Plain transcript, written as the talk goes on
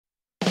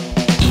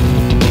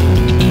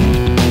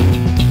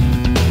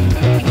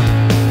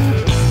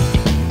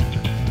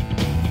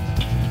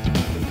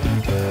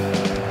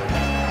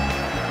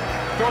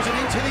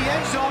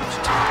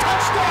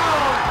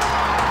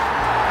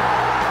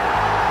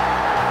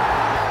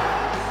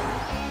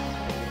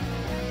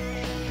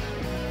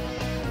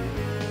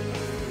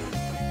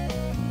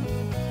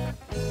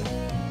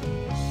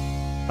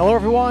Hello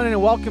everyone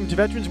and welcome to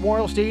Veterans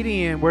Memorial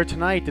Stadium, where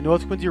tonight the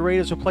North Quincy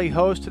Raiders will play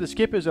host to the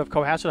Skippers of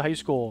Cohasset High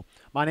School.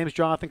 My name is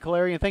Jonathan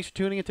Caleri and thanks for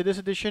tuning into this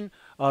edition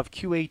of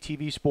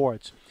QATV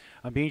Sports.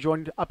 I'm being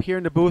joined up here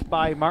in the booth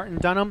by Martin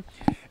Dunham.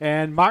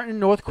 And Martin,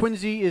 North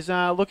Quincy is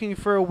looking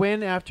for a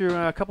win after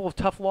a couple of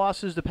tough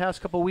losses the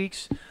past couple of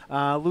weeks,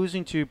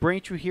 losing to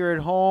Braintree here at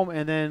home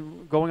and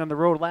then going on the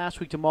road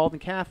last week to Malden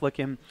Catholic,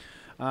 and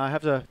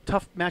have a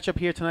tough matchup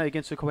here tonight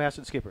against the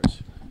Cohasset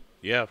Skippers.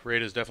 Yeah,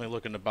 Raiders definitely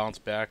looking to bounce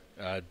back.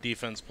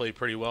 Defense played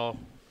pretty well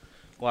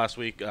last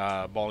week.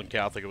 Malden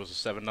Catholic, it was a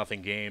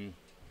 7-0 game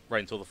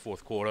right until the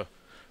fourth quarter.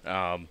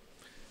 And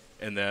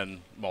then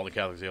Malden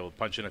Catholic was able to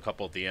punch in a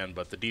couple at the end.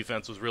 But the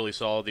defense was really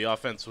solid. The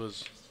offense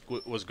was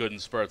good in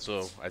spurts,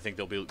 so I think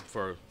they'll be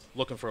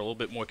looking for a little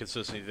bit more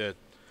consistency there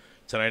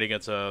tonight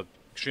against a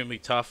extremely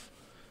tough,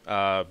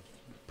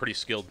 pretty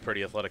skilled,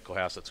 pretty athletic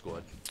Cohasset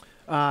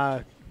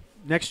squad.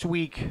 Next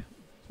week,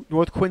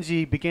 North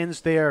Quincy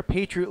begins their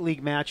Patriot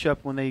League matchup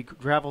when they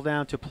travel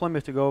down to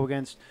Plymouth to go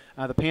against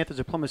the Panthers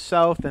of Plymouth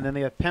South, and then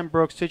they have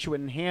Pembroke, Situate,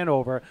 and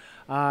Hanover.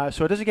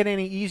 So it doesn't get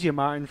any easier,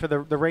 Martin, for the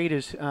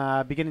Raiders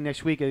beginning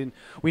next week. And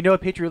we know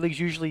Patriot League's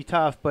usually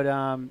tough, but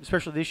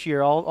especially this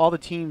year, all the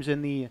teams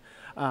in the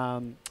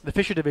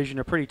Fisher Division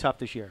are pretty tough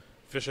this year.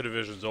 Fisher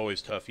Division is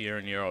always tough year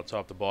in year out,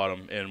 top to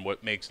bottom, and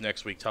what makes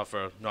next week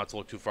tougher, not to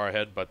look too far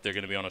ahead, but they're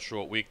going to be on a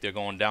short week. They're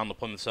going down to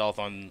Plymouth South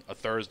on a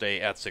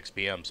Thursday at 6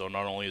 p.m., so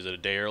not only is it a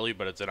day early,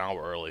 but it's an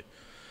hour early.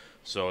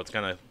 So it's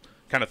kind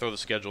of throw the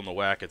schedule in the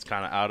whack. It's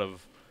kind of out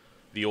of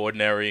the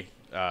ordinary.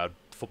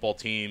 Football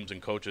teams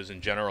and coaches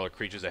in general are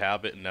creatures of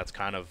habit, and that's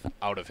kind of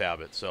out of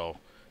habit. So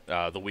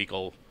the week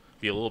will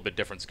be a little bit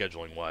different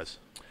scheduling-wise.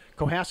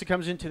 Cohasset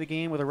comes into the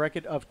game with a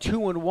record of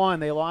 2-1.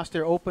 They lost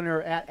their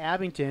opener at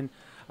Abington,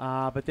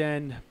 but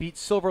then beat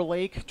Silver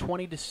Lake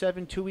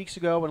 20-7 2 weeks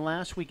ago, and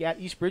last week at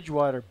East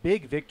Bridgewater,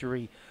 big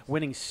victory,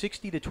 winning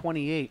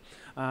 60-28.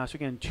 So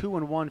again,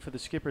 2-1 for the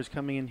Skippers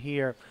coming in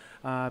here.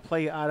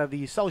 Play out of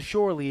the South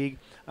Shore League.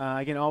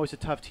 Again, always a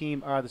tough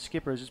team are the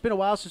Skippers. It's been a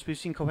while since we've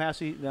seen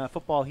Cohasset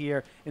football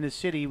here in the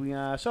city. We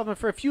saw them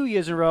for a few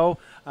years in a row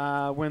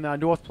when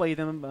North played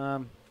them.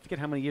 I forget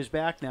how many years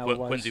back now it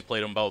was. Quincy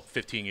played them about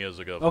 15 years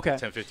ago. Okay.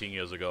 10, 15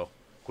 years ago.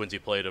 Quincy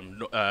played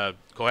them.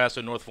 Cohasset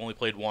and North only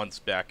played once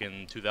back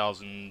in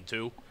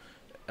 2002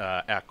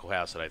 at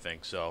Cohasset, I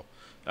think. So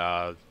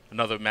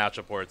another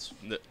matchup where it's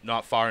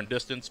not far in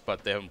distance,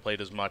 but they haven't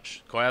played as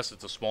much.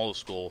 Cohasset's a smaller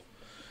school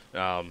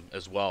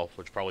as well,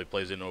 which probably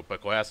plays into it.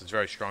 But Cohasset's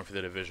very strong for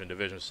the division.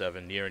 Division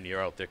 7, year in, year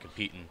out, they're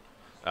competing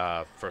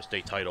for a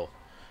state title.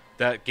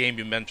 That game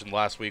you mentioned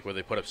last week where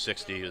they put up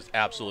 60 is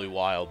absolutely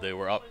wild. They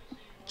were up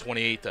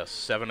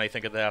 28-7, I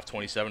think, at the half,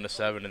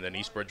 27-7, and then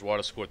East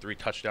Bridgewater scored 3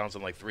 touchdowns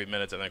in like 3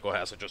 minutes, and then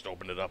Cohasset just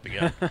opened it up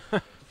again.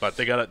 But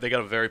they got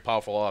a very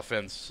powerful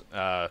offense.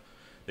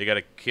 They got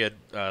a kid,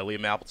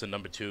 Liam Appleton,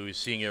 number 2. He's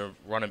senior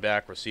running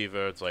back,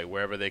 receiver. It's like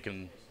wherever they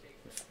can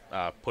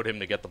put him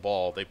to get the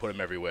ball, they put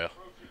him everywhere.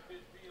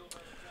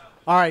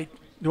 All right,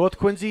 North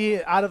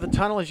Quincy out of the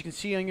tunnel, as you can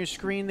see on your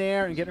screen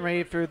there, and getting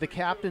ready for the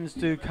captains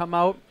to come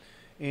out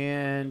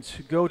and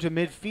go to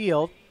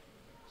midfield.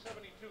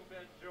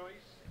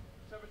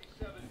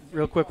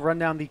 Real quick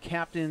rundown, the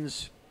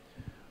captains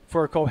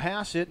for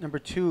Cohasset: number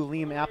 2,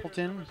 Liam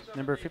Appleton;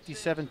 number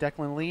 57,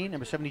 Declan Lee;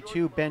 number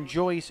 72, Ben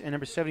Joyce; and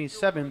number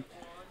 77,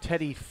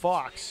 Teddy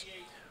Fox.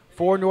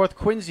 For North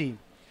Quincy,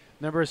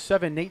 number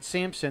 7, Nate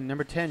Sampson;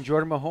 number 10,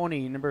 Jordan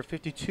Mahoney; number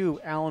 52,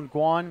 Alan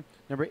Guan;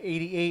 number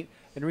 88,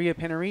 Enria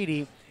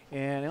Panariti;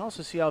 and I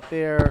also see out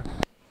there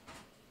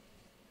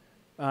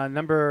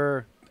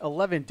number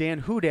 11,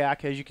 Dan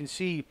Hudak. As you can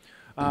see,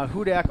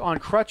 Hudak on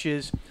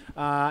crutches,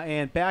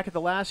 and back at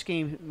the last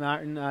game,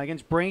 Martin,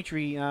 against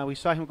Braintree, we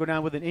saw him go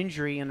down with an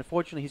injury, and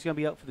unfortunately he's going to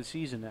be out for the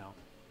season now.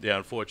 Yeah,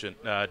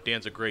 unfortunate.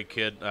 Dan's a great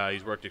kid.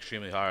 He's worked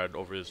extremely hard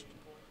over his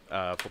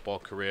football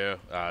career.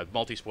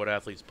 Multi-sport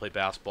athletes, play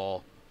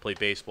basketball, play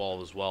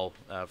baseball as well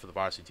for the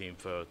varsity team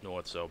for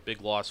North, so big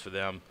loss for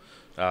them.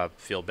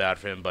 Feel bad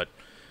for him, but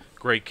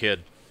great kid.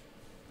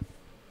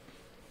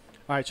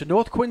 All right, so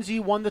North Quincy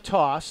won the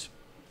toss.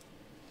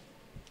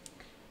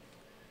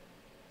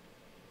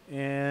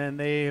 And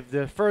they've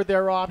deferred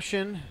their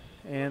option,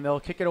 and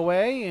they'll kick it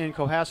away, and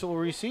Cohasset will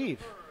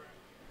receive.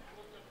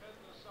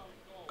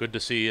 Good to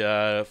see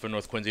for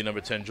North Quincy,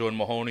 number 10, Jordan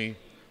Mahoney.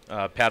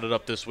 Padded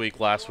up this week.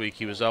 Last week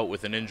he was out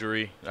with an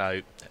injury,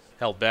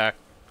 held back.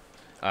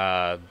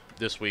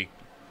 This week,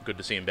 good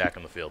to see him back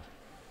on the field.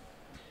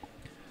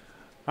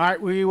 All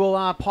right, we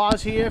will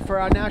pause here for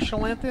our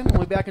national anthem.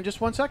 We'll be back in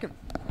just 1 second.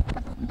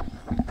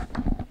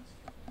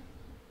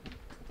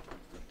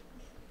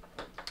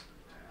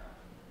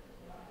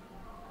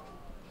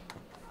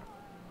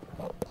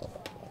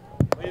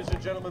 Ladies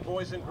and gentlemen,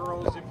 boys and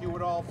girls, if you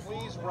would all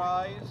please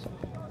rise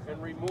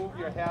and remove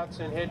your hats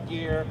and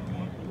headgear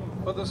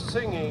for the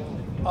singing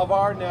of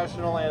our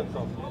national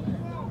anthem.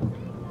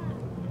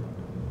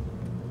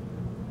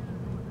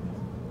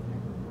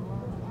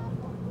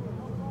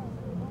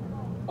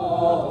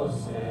 Oh,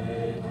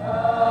 say,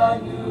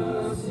 can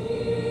you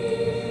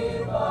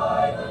see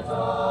by the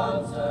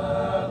dawn's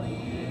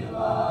early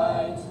light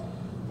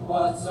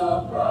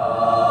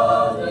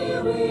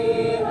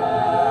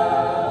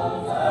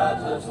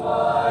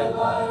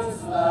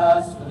twilight's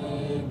last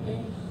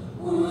gleaming,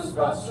 whose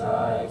broad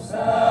stripes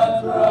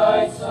and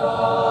bright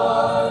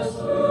stars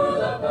through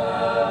the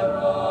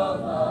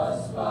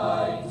perilous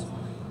fight,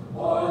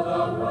 o'er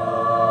the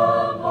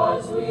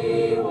ramparts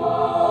we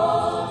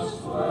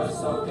watched were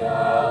so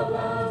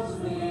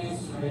gallantly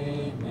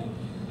streaming,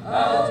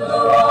 and the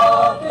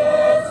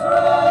rockets'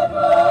 red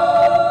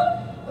glare,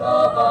 the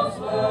bombs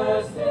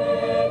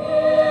bursting in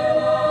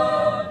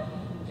air,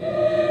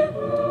 gave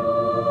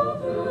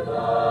proof through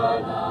the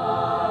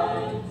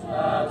night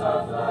that our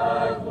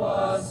flag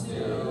was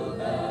still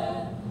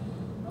there.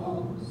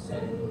 Oh,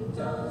 say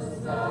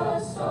does that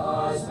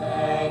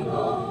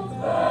star-spangled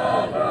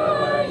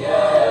banner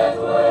yet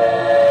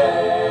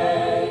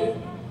wave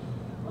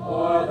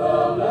o'er the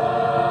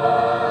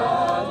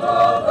land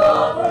of the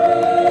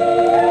free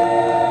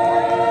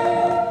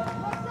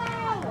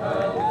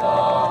and the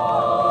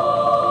home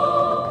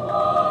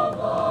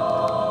of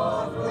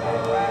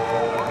the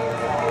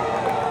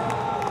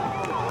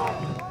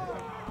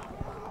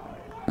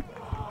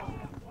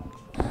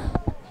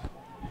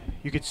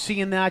You could see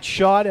in that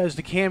shot as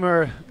the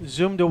camera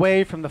zoomed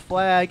away from the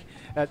flag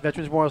at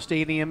Veterans Memorial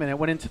Stadium and it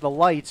went into the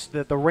lights,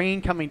 that the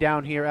rain coming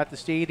down here at the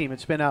stadium.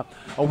 It's been a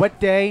wet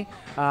day.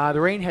 The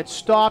rain had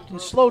stopped and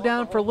slowed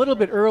down for a little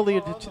bit earlier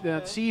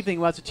this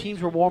evening as the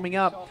teams were warming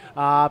up,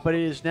 but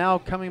it is now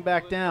coming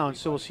back down.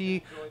 So we'll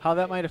see how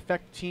that might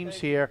affect teams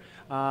here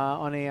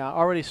on a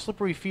already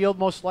slippery field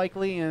most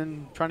likely,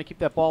 and trying to keep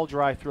that ball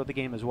dry throughout the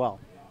game as well.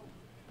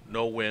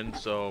 No wind,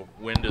 so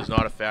wind is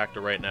not a factor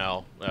right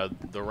now.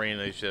 The rain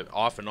is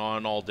off and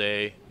on all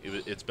day.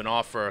 It's been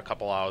off for a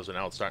couple hours, and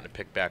now it's starting to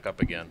pick back up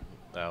again.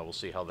 We'll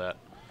see how that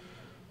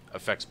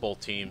affects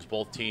both teams.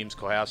 Both teams,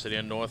 Cohasset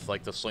and North,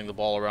 like to sling the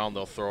ball around.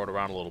 They'll throw it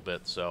around a little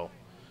bit, so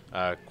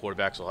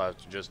quarterbacks will have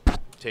to just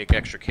take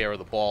extra care of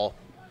the ball.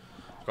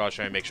 Cross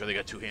trying to make sure they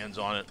got two hands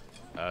on it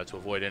to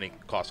avoid any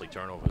costly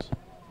turnovers.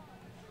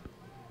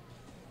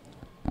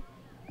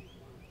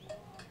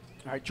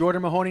 All right,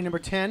 Jordan Mahoney, number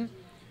 10.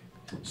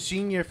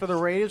 Senior for the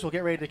Raiders will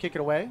get ready to kick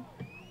it away.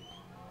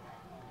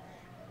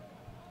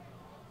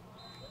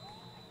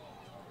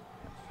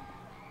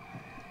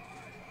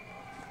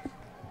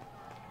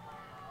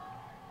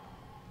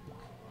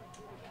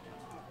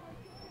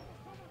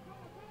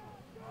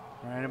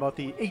 All right, about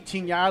the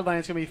 18-yard line,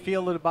 it's going to be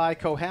fielded by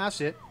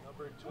Cohasset.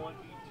 Number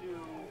 22.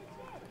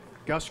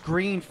 Gus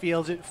Green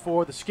fields it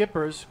for the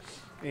Skippers,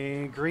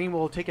 and Green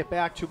will take it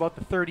back to about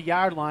the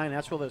 30-yard line.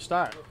 That's where they'll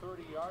start. The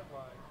 30-yard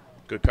line.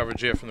 Good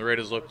coverage here from the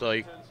Raiders. Looked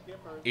like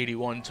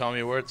 81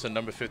 Tommy Wirtz and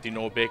number 50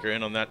 Noah Baker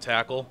in on that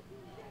tackle.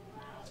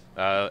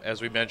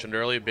 As we mentioned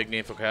earlier, big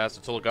name for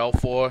Cohasset to look out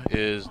for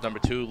is number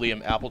 2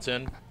 Liam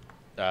Appleton.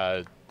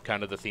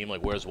 Kind of the theme,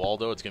 like where's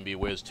Waldo? It's going to be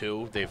where's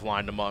 2. They've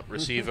lined him up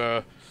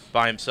receiver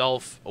by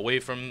himself away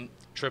from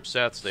trip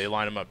sets. They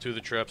line him up to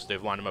the trips.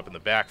 They've lined him up in the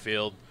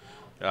backfield.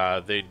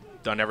 They've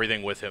done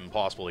everything with him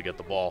possible to get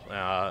the ball,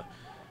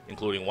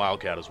 including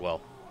Wildcat as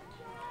well.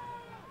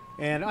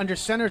 And under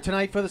center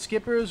tonight for the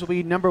Skippers will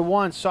be number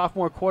 1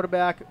 sophomore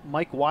quarterback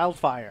Mike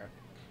Wildfire.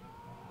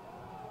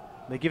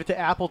 They give it to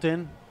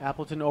Appleton.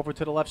 Appleton over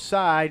to the left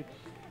side.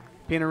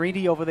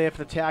 Panarini over there for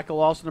the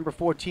tackle. Also number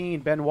 14,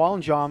 Ben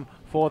Wallenjom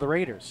for the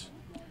Raiders.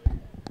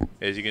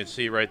 As you can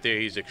see right there,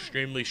 he's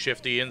extremely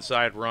shifty,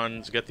 inside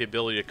runs, got the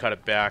ability to cut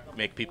it back,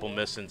 make people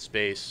miss in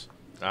space.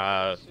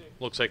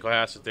 Looks like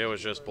Cohasset there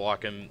was just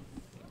blocking,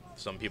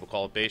 some people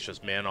call it base,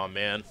 just man on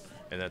man,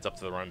 and that's up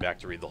to the running back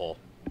to read the hole.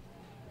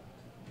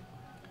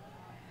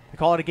 They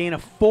call it a gain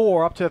of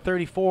 4 up to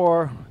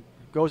 34.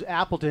 Goes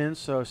Appleton,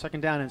 so second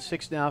down and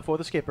 6 now for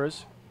the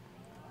Skippers.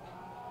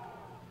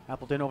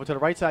 Appleton over to the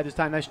right side this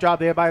time. Nice job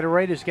there by the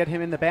Raiders. Get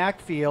him in the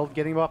backfield.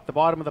 Getting him up the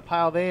bottom of the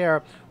pile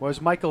there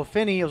was Michael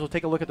Finney, as we'll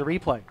take a look at the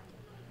replay.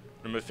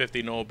 Number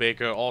 50, Noah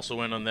Baker,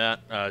 also in on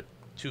that.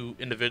 2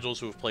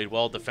 individuals who have played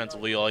well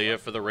defensively all year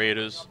for the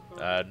Raiders.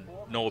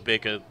 Noah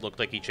Baker looked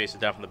like he chased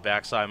it down from the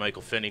backside.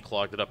 Michael Finney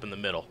clogged it up in the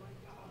middle.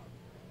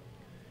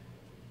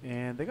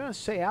 And they're going to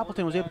say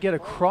Appleton was able to get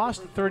across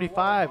the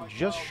 35,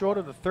 just short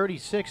of the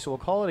 36, so we'll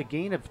call it a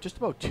gain of just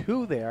about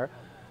 2 there.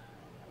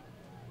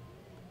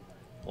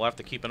 We'll have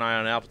to keep an eye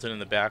on Appleton in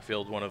the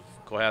backfield. One of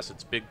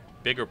Cohasset's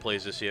bigger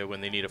plays this year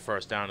when they need a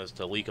first down is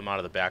to leak him out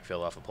of the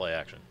backfield off of play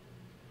action.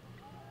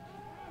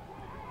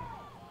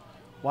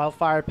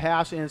 Wildfire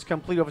pass, and it's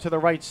complete over to the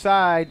right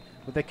side.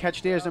 With the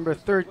catch there is number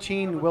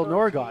 13, Will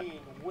Norgott.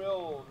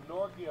 Will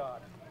Norgott.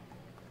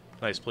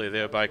 Nice play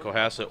there by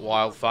Cohasset.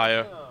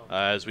 Wildfire,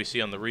 as we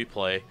see on the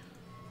replay.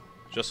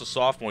 Just a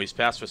sophomore. He's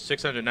passed for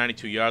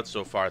 692 yards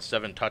so far,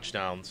 7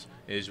 touchdowns.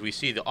 As we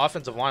see, the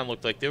offensive line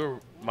looked like they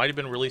might have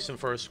been releasing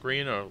for a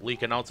screen or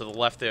leaking out to the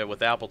left there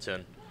with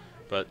Appleton.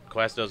 But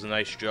Cohasset does a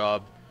nice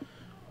job.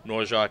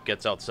 Norgott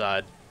gets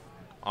outside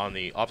on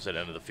the opposite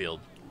end of the field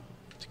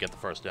to get the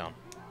first down.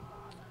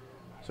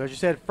 So as you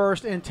said,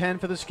 1st and 10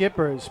 for the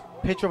Skippers.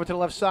 Pitch over to the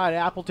left side.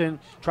 Appleton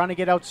trying to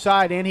get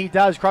outside, and he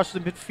does. Crosses the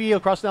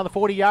midfield, crosses down the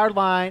 40-yard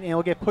line, and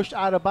will get pushed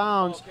out of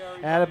bounds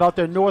at about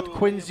the North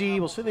Quincy.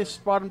 We'll see they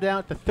spot him down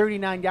at the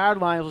 39-yard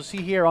line. We'll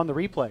see here on the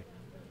replay.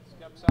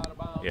 Steps out of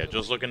Yeah,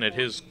 just looking at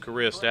his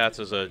career stats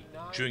as a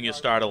junior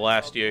starter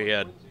last year, he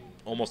had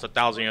almost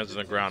 1,000 yards in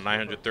the ground,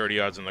 930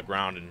 yards in the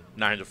ground, and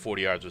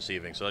 940 yards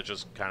receiving. So that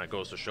just kind of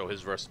goes to show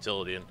his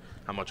versatility and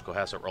how much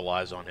Cohasset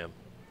relies on him.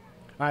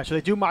 All right, so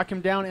they do mark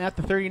him down at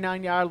the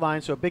 39-yard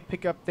line, so a big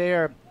pickup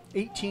there.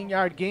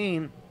 18-yard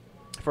gain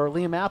for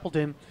Liam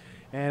Appleton,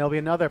 and it'll be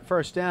another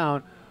first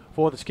down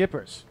for the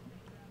Skippers.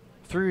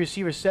 3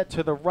 receivers set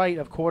to the right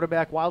of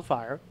quarterback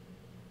Wildfire.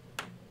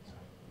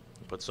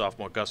 Put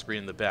sophomore Gus Green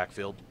in the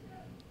backfield.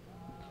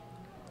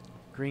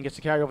 Green gets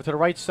the carry over to the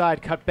right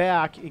side, cut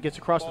back. He gets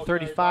across the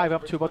 35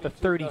 up to about the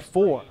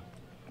 34.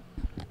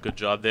 Good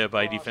job there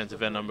by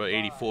defensive end number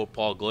 84,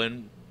 Paul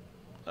Glynn.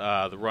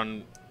 The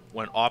run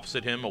went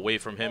opposite him, away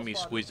from him. He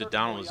squeezed it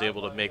down and was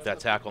able to make that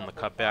tackle on the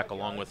cutback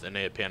along with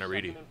Anea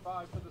Panariti.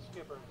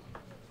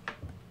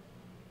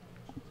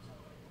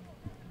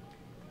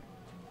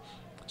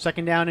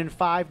 Second down and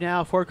 5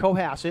 now for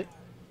Cohasset.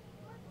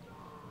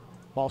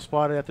 Ball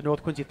spotted at the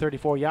North Quincy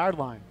 34-yard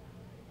line.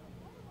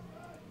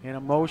 In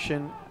a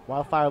motion,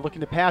 Wildfire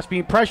looking to pass,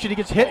 being pressured. He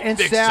gets hit and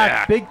Big sacked.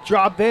 sack. Big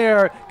job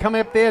there.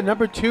 Coming up there,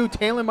 number 2,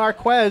 Taylor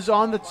Marquez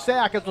on the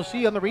sack, as we'll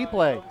see on the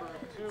replay.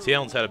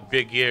 Taylor's had a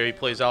big year. He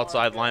plays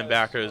outside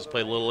linebackers,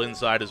 played a little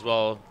inside as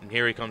well. And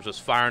here he comes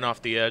just firing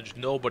off the edge.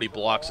 Nobody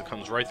blocks. It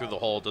comes right through the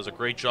hole. Does a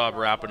great job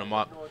wrapping him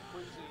up.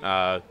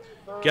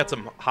 Gets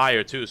him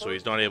higher, too, so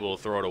he's not able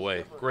to throw it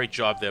away. Great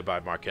job there by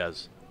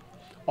Marquez.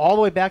 All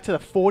the way back to the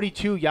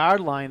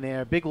 42-yard line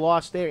there. Big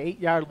loss there,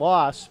 8-yard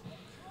loss.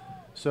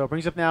 So it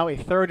brings up now a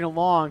 3rd and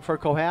long for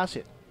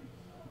Cohasset.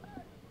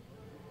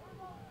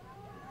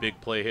 Big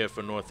play here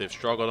for North. They've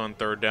struggled on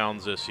 3rd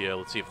downs this year.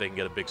 Let's see if they can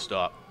get a big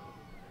stop.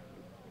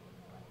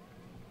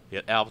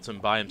 Yet Appleton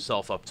by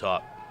himself up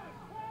top.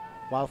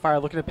 Wildfire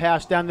looking to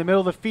pass down the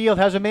middle of the field.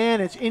 Has a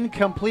man. It's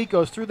incomplete.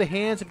 Goes through the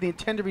hands of the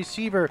intended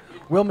receiver,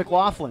 Will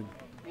McLaughlin.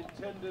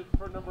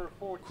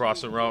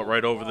 Crossing route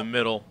right over the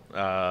middle.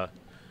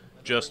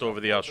 Just over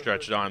the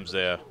outstretched arms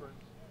there.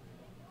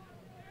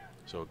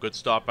 So a good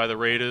stop by the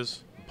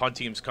Raiders. Punt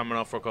team's coming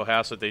up for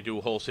Cohasset. They do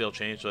wholesale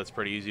change, so that's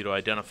pretty easy to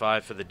identify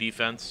for the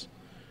defense.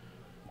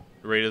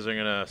 The Raiders are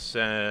going to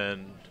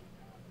send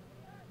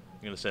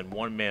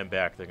one man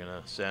back. They're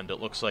going to send,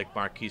 it looks like,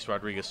 Marquise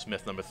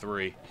Rodriguez-Smith, number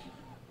 3.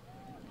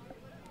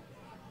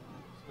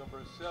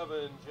 Number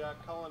 7,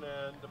 Jack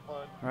Cullinan to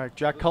punt. All right,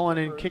 Jack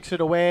Cullinan kicks it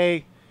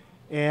away,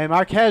 and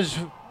Marquez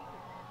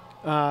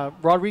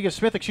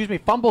Rodriguez-Smith,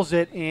 fumbles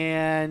it,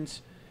 and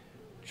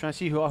trying to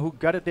see who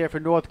got it there for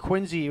North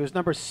Quincy. It was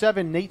number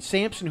 7, Nate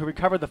Sampson, who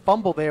recovered the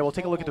fumble there. We'll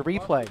take a look at the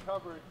replay.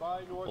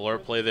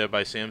 Alert play there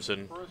by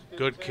Sampson.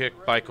 Good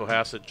kick by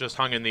Cohasset. Just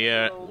hung in the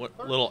air.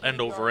 Little end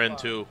over end,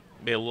 too.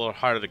 Made it a little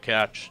harder to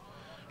catch.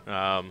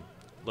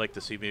 Like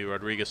to see maybe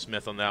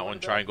Rodriguez-Smith on that one.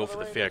 Try and go for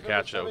the fair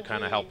catch. That would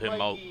kind of help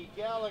him out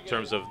in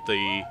terms of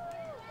the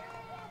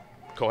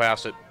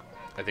Cohasset.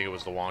 I think it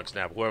was the long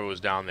snap. Whoever was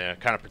down there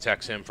kind of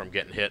protects him from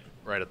getting hit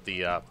right at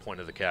the point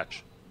of the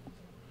catch.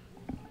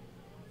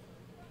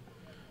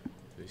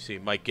 You see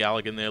Mike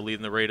Galligan there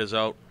leading the Raiders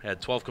out.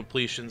 Had 12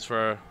 completions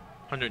for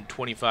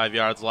 125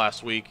 yards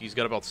last week. He's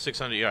got about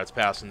 600 yards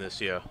passing this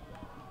year.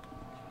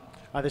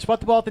 They spot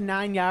the ball at the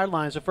 9-yard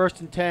line. So 1st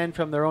and 10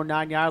 from their own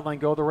 9-yard line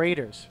go the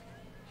Raiders.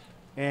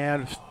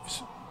 And,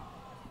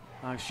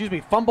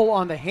 fumble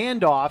on the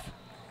handoff.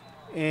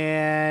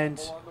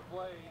 And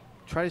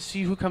try to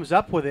see who comes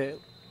up with it.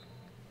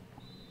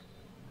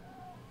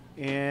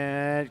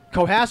 And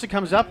Cohasset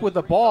comes up with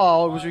the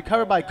ball. It was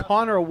recovered by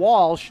Connor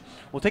Walsh.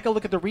 We'll take a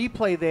look at the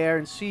replay there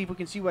and see if we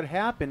can see what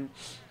happened.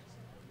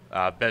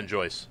 Ben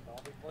Joyce.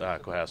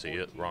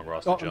 Cohasset, wrong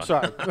roster, John. I'm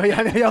sorry.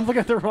 I'm looking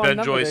at the wrong Ben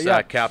number Joyce, there,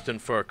 yeah. captain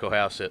for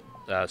Cohasset,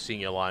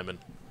 senior lineman.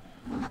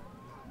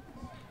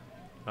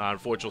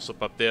 Unfortunate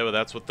slip up there, but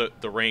that's what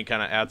the rain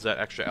kind of adds that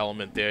extra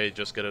element there. You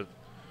just got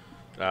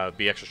to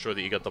be extra sure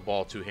that you got the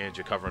ball 2 hands,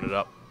 you're covering it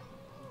up.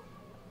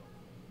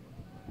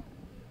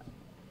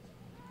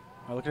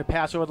 Looking to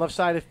pass over the left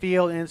side of the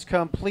field, and it's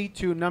complete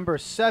to number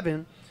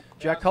 7,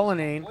 Jack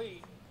Cullinan.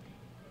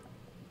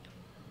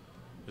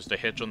 Just a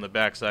hitch on the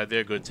backside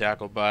there. Good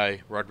tackle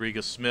by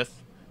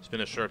Rodriguez-Smith. He's been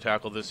a sure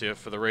tackle this year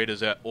for the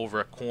Raiders over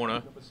at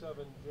corner. Number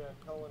 7, Jack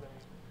Cullinan.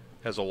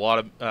 Has a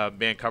lot of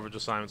man coverage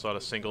assignments, a lot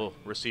of single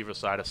receiver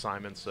side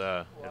assignments,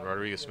 and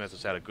Rodriguez-Smith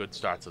has had a good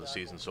start to the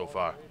season so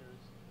far.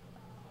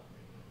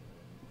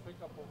 Pick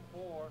up of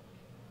 4.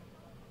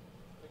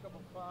 Pick up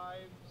of 5.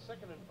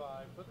 2nd and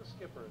 5 for the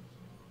Skippers.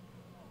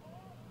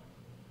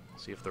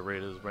 See if the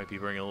Raiders might be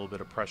bringing a little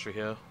bit of pressure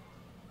here.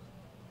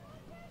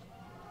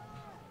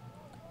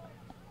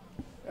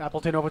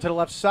 Appleton over to the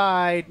left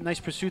side. Nice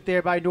pursuit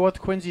there by North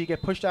Quincy.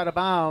 Get pushed out of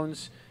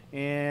bounds.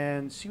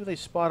 And see where they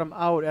spot him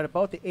out at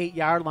about the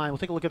 8-yard line. We'll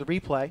take a look at the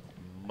replay.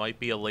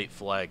 Might be a late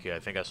flag here. I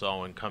think I saw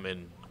one come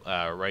in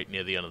right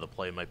near the end of the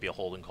play. Might be a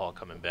holding call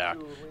coming back.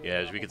 Yeah,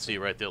 as we can see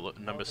right there,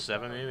 number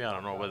 7 maybe. I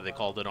don't know whether they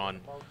called it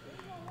on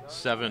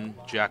 7,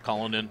 Jack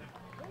Cullinan.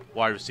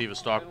 Wide receiver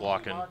stock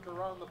blocking.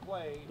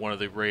 One of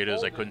the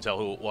Raiders, I couldn't tell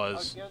who it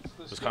was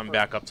coming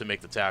back up to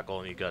make the tackle,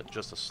 and he got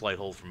just a slight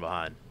hold from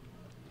behind.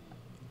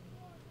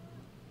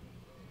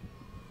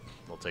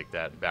 take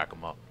that and back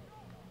them up.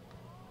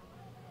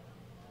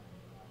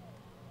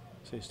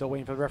 So you're still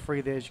waiting for the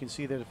referee there. As you can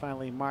see there to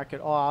finally mark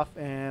it off,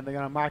 and they're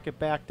going to mark it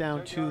back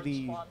down to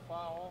the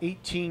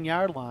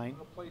 18-yard line.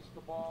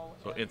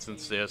 So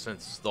instance there,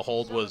 since the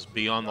hold was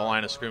beyond the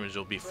line of scrimmage,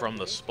 it'll be from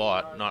the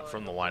spot, not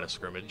from the line of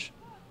scrimmage.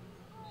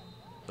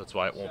 That's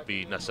why it won't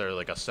be necessarily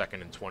like a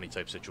 2nd and 20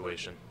 type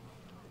situation.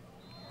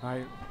 All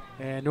right,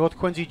 and North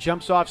Quincy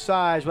jumps off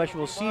sides. Well, actually,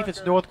 we'll see if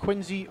it's North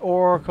Quincy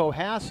or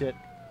Cohasset.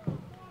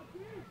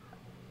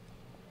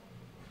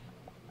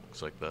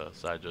 Looks like the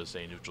side judge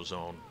saying neutral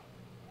zone.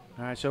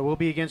 All right, so we'll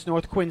be against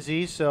North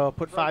Quincy, so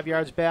put 5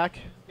 yards back.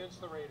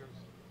 Against the Raiders.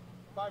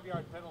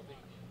 5-yard penalty.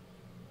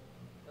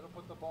 That'll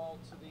put the ball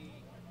to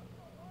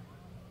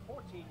the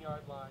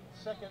 14-yard line.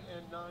 2nd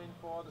and 9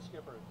 for the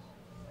Skippers.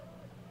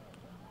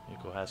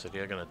 Cohasset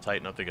here going to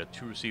tighten up. They got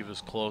 2 receivers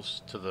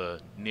close to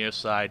the near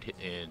side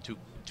and two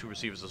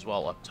receivers as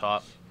well up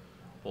top,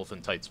 both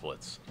in tight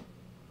splits.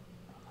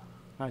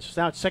 All right,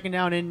 so now it's 2nd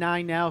down and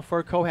 9 now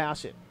for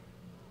Cohasset.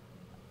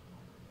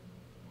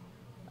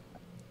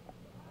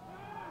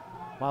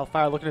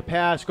 Wildfire looking to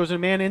pass, goes a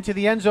man into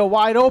the end zone,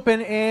 wide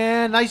open,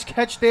 and nice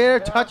catch there,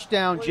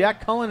 touchdown.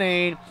 Jack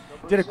Cullinane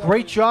did a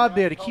great job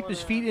there to keep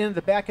his feet in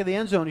the back of the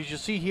end zone, as you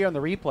see here on the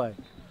replay.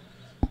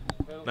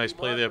 Nice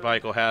play there by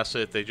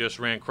Cohasset. They just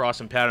ran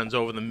crossing patterns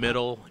over the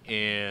middle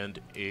and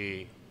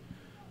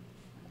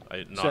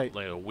not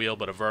like a wheel,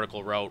 but a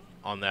vertical route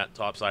on that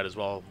top side as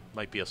well.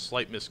 Might be a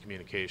slight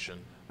miscommunication.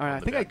 All right, on I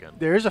the think back end.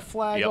 there is a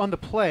flag on the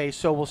play,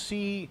 so we'll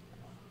see.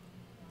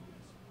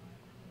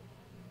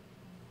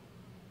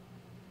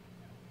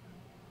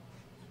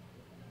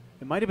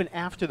 It might have been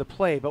after the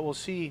play, but we'll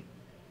see.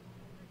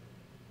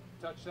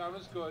 Touchdown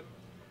is good.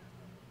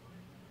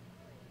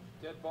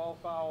 Dead ball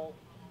foul.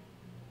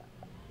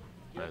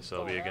 Right, so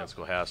it'll be against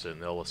Cohasset,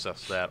 and they'll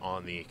assess that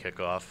on the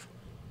kickoff.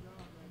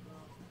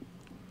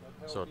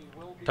 So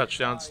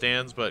touchdown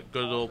stands, but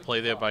good little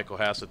play there by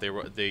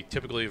Cohasset. They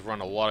typically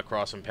run a lot of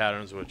crossing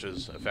patterns, which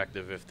is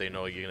effective if they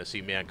know you're going to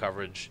see man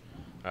coverage.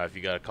 If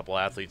you got a couple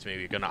athletes, maybe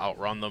you're going to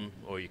outrun them,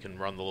 or you can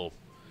run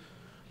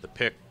the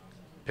pick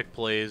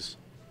plays.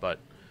 But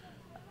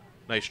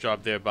nice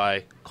job there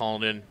by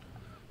Cullinan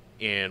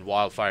and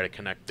Wildfire to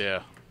connect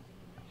there.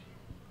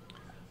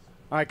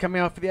 All right,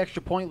 coming out for the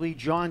extra point lead,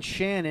 John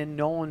Shannon.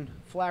 Nolan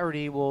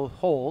Flaherty will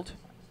hold.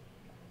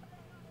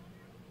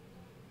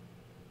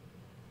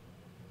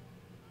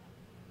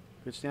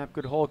 Good snap,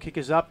 good hold. Kick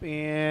is up,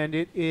 and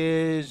it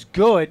is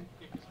good.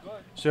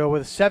 So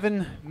with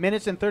 7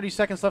 minutes and 30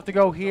 seconds left to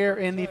go here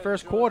in the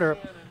first quarter,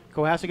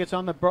 Cohasset gets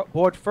on the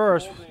board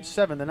first,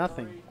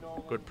 7-0.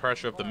 Good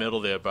pressure up the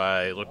middle there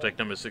by, looked like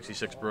number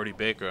 66, Brody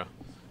Baker.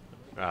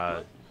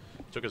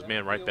 Took his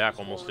man right back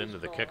almost into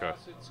the kicker.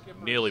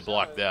 Nearly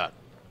blocked that.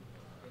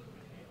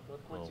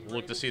 We'll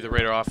look to see the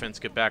Raider offense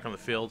get back on the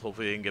field.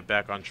 Hopefully they can get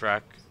back on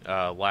track.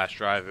 Last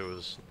drive, it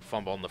was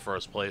fumble in the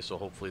first play, so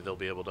hopefully they'll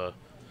be able to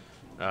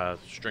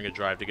string a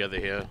drive together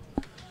here.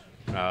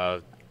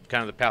 Kind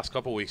of the past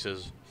couple weeks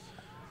is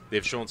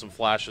they've shown some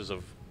flashes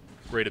of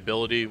great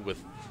ability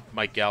with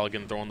Mike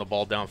Galligan throwing the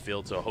ball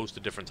downfield to a host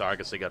of different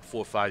targets. They got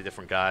 4 or 5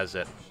 different guys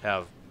that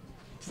have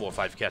 4 or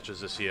 5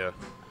 catches this year.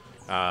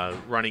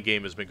 Running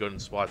game has been good in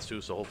spots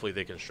too, so hopefully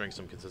they can string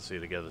some consistency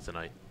together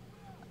tonight.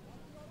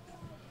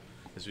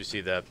 As we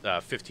see that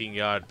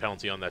 15-yard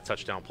penalty on that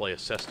touchdown play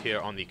assessed here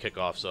on the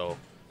kickoff, so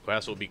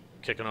Cohasset will be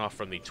kicking off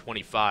from the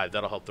 25.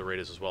 That'll help the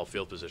Raiders as well,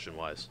 field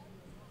position-wise.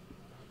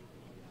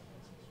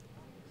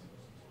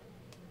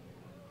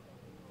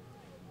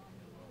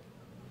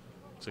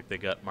 Looks like they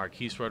got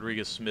Marquise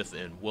Rodriguez-Smith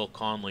and Will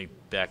Conley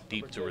back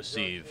deep to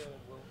receive.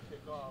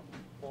 All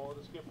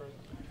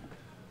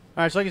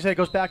right, so like I said, it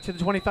goes back to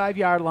the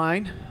 25-yard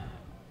line.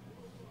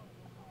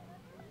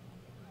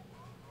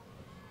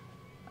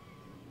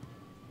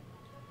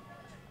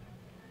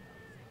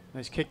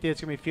 Nice kick there. It's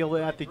going to be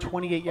fielded at the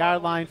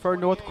 28-yard line for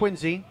North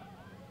Quincy.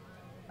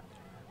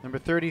 Number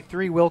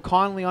 33, Will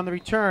Conley on the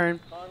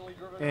return.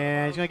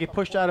 And he's going to get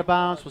pushed out of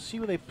bounds. We'll see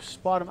where they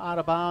spot him out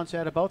of bounds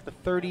at about the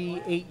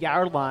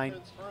 38-yard line.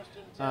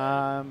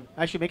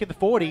 Actually, make it the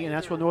 40, and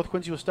that's where North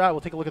Quincy will start.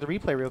 We'll take a look at the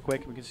replay real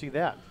quick, and we can see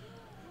that.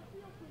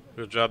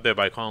 Good job there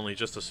by Conley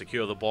just to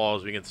secure the ball.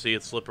 As we can see,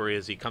 it's slippery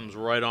as he comes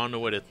right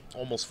onto it. It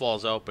almost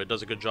falls out, but it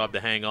does a good job to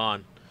hang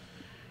on.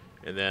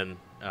 And then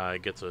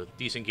gets a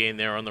decent gain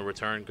there on the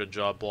return. Good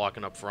job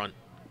blocking up front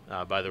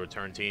by the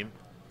return team.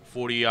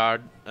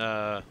 40-yard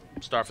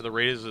start for the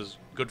Raiders is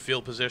good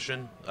field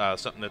position,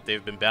 something that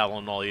they've been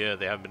battling all year.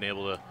 They haven't been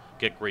able to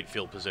get great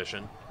field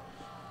position.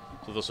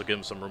 So this will give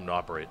them some room to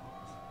operate.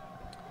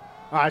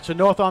 All right, so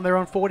North on their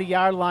own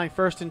 40-yard line,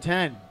 1st and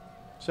 10.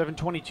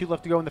 7:22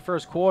 left to go in the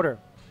first quarter.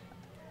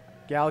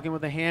 Galligan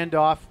with a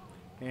handoff,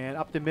 and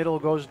up the middle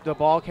goes the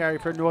ball carry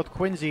for North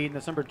Quincy, and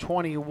that's number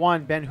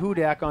 21, Ben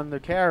Hudak on the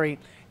carry,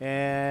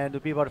 and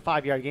it'll be about a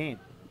 5-yard gain.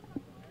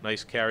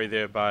 Nice carry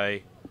there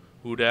by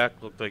Hudak.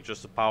 Looked like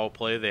just a power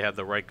play. They had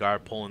the right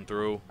guard pulling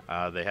through.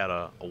 They had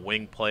a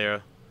wing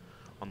player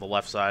on the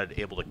left side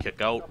able to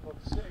kick out.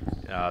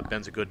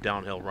 Ben's a good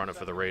downhill runner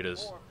for the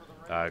Raiders.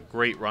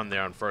 Great run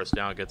there on first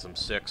down, gets him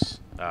 6,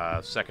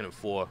 2nd and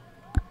 4.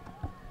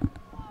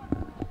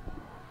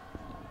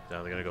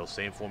 Now they're going to go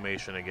same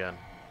formation again.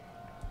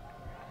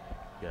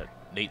 Got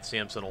Nate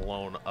Sampson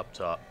alone up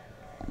top.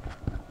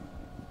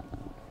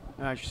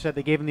 As you said,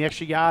 they gave him the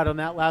extra yard on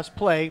that last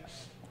play.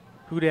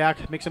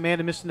 Hudak makes a man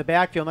to miss in the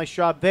backfield. Nice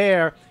job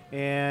there.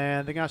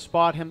 And they're going to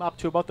spot him up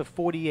to about the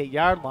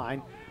 48-yard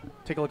line.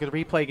 Take a look at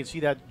the replay. You can see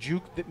that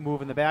juke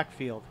move in the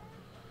backfield.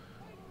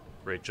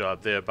 Great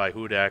job there by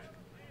Hudak.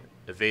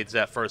 Evades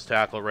that first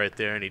tackle right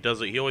there, and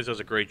he always does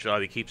a great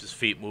job. He keeps his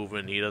feet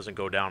moving. He doesn't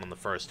go down on the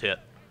first hit.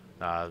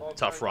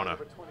 Tough runner.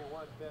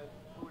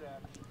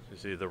 You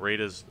see the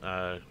Raiders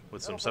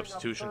with some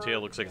substitutions here.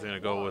 Looks like they're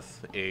going to go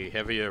with a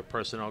heavier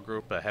personnel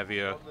group, a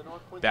heavier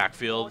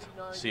backfield.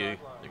 See, they're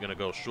going to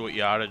go short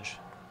yardage,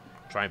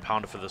 try and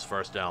pound it for this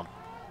first down.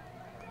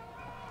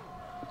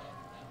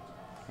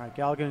 All right,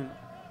 Galligan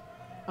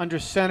under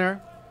center.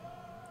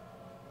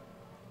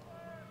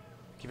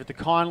 Give it to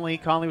Conley.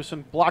 Conley with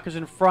some blockers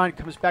in front.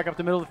 Comes back up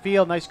the middle of the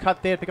field. Nice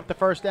cut there. Pick up the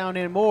first down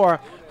and more.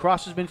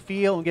 Crosses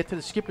midfield and get to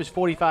the skipper's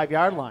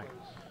 45-yard line.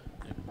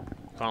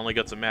 Conley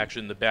got some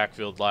action in the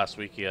backfield last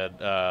week. He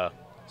had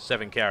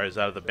 7 carries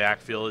out of the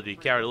backfield. He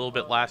carried a little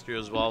bit last year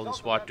as well in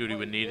spot duty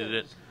when needed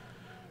it.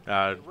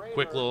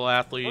 Quick little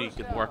athlete.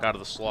 He can work out of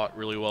the slot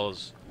really well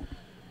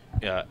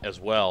as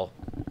well.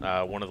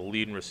 One of the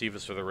leading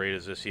receivers for the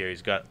Raiders this year.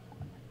 He's got,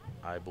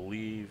 I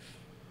believe,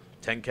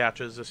 10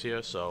 catches this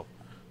year. So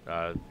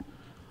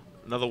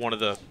another one of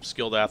the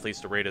skilled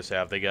athletes the Raiders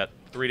have. They got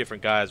 3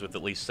 different guys with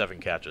at least 7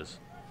 catches.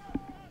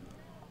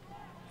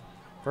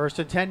 1st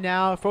and 10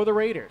 now for the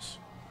Raiders.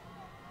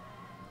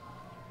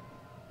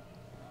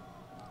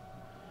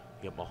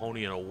 You got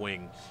Mahoney in a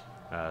wing.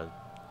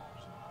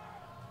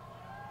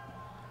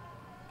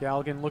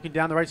 Galligan looking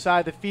down the right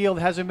side of the field,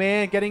 has a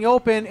man getting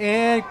open,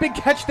 and big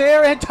catch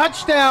there, and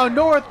touchdown,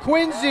 North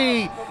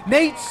Quincy.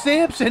 Nate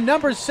Sampson,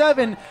 number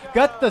 7,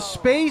 got the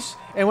space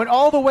and went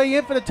all the way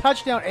in for the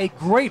touchdown. A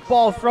great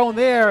ball thrown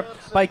there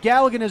by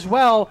Galligan as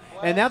well,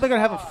 and now they're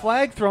going to have a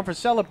flag thrown for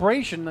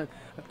celebration.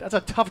 That's a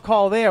tough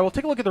call there. We'll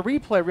take a look at the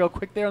replay real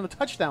quick there on the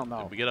touchdown,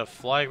 though. We get a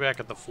flag back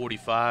at the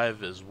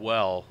 45 as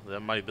well. That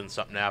might have been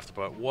something after,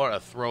 but what a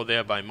throw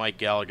there by Mike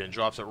Galligan.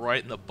 Drops it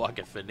right in the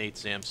bucket for Nate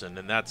Sampson,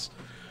 and that's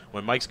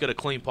when Mike's got a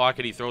clean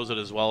pocket, he throws it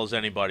as well as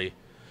anybody,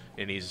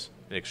 and he's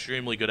an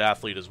extremely good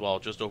athlete as well.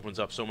 It just opens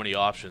up so many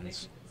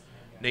options.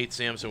 Nate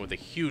Sampson with a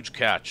huge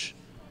catch.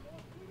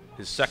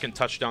 His 2nd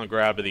touchdown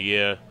grab of the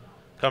year.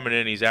 Coming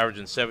in, he's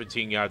averaging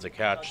 17 yards a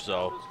catch,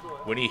 so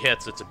when he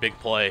hits, it's a big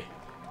play.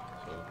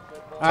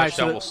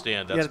 Touchdown will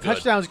stand. That's the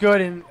touchdown's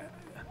good, and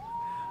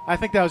I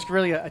think that was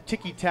really a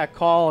ticky-tack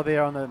call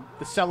there on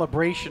the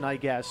celebration, I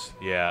guess.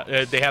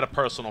 Yeah, they had a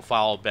personal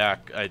foul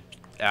back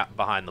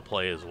behind the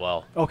play as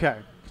well. Okay.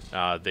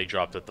 They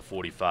dropped at the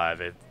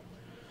 45.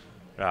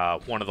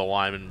 One of the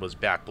linemen was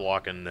back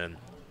blocking, and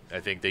I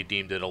think they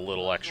deemed it a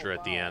little extra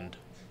at the end.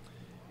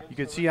 You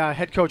could see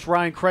head coach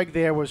Ryan Craig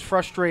there was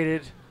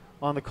frustrated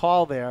on the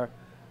call there.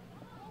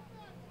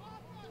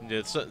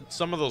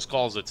 Some of those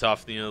calls are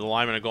tough. You know, the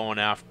linemen are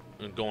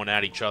going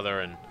at each other,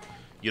 and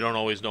you don't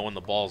always know when the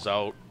ball's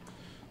out.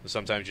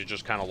 Sometimes you're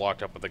just kind of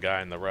locked up with the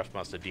guy, and the ref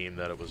must have deemed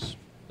that it was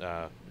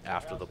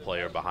after the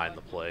play or behind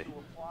the play.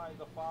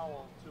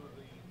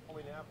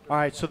 All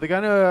right, so they're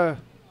going to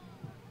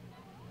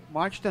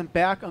march them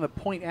back on the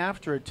point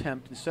after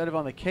attempt instead of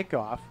on the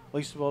kickoff. At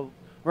least, well,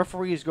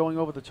 referee is going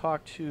over to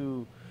talk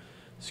to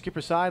the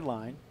skipper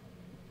sideline.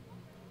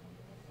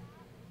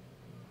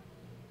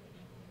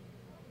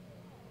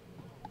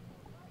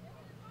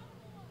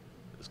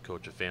 This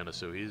coach of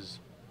Fanasu, he's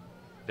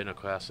been a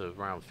class of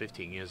around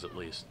 15 years at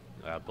least.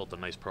 Built a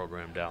nice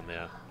program down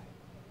there.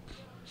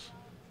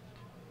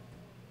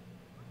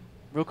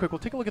 Real quick, we'll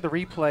take a look at the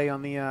replay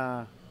on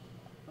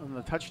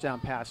the touchdown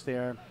pass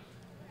there.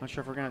 Not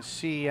sure if we're going to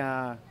see.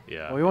 Yeah.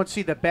 Well, we won't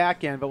see the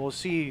back end, but we'll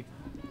see.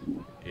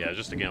 Yeah,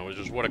 just again,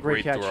 what a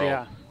great catch,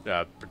 throw.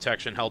 yeah.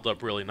 Protection held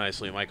up really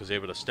nicely. Mike was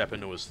able to step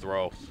into his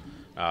throw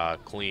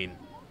clean.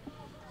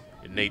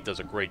 And Nate does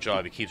a great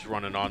job. He keeps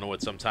running onto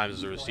it. Sometimes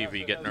as a receiver,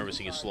 you get nervous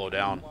and you slow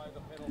down.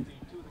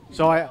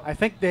 So I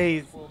think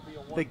they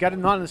got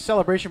him not in the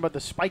celebration, but the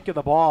spike of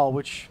the ball,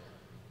 which,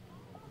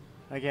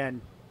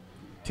 again,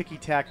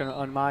 ticky-tack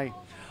on my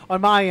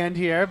end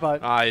here,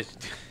 but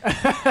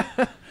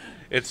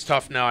it's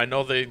tough now. I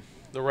know the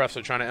refs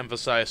are trying to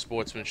emphasize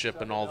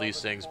sportsmanship and all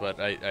these things, but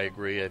I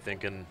agree. I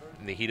think in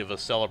the heat of a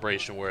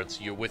celebration where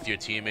you're with your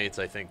teammates,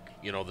 I think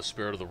the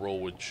spirit of the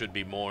rule should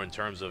be more in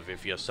terms of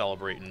if you're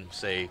celebrating,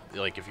 say,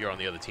 like if you're on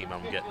the other team,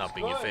 I'm getting up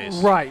in your face.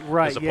 Right,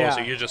 as opposed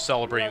to you're just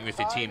celebrating with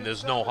your team.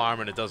 There's no harm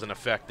and it doesn't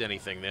affect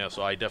anything there.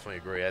 So I definitely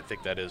agree. I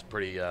think that is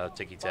pretty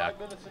ticky-tack.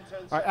 All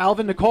right,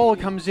 Alvin Nicola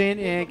comes in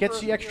and gets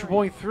the extra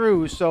point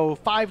through. So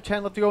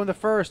 5:10 left to go in the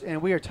first,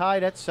 and we are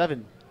tied at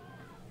 7.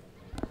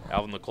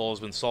 Alvin Nicole has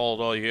been solid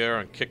all year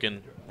and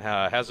kicking.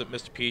 Hasn't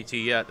missed a PAT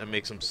yet and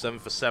makes him 7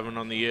 for 7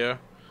 on the year,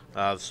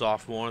 the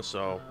sophomore.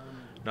 So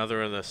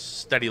another of the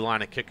steady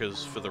line of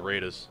kickers for the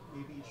Raiders.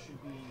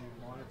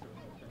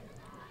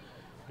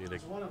 Get a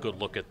good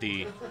look at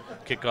the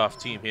kickoff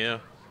team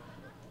here.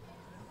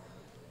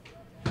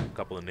 A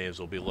couple of names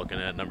we'll be looking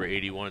at. Number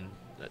 81,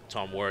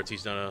 Tom Wirtz.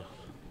 He's done a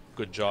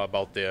good job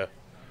out there.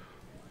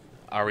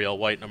 Ariel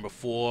White, number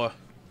 4.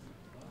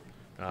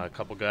 A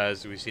couple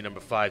guys. We see number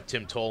 5,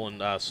 Tim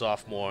Tolan,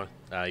 sophomore.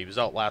 He was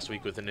out last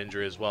week with an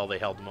injury as well. They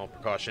held him out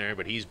precautionary,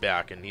 but he's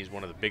back, and he's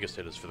one of the biggest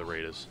hitters for the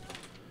Raiders.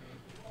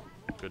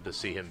 Good to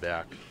see him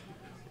back.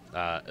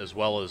 As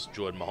well as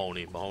Jordan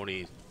Mahoney.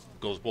 Mahoney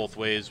goes both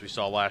ways. We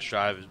saw last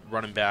drive,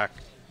 running back.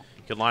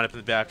 Can line up in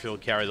the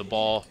backfield, carry the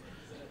ball.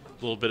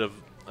 A little bit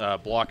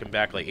of blocking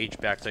back, like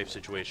H-back type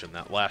situation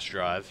that last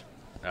drive.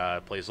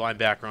 Plays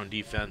linebacker on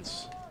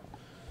defense.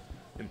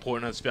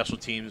 Important on special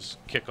teams,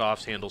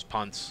 kickoffs, handles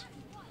punts.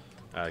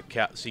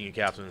 Senior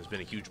captain has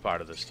been a huge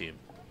part of this team.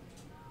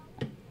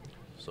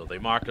 So they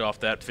marked off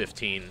that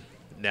 15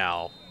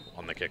 now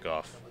on the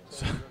kickoff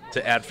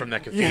to add from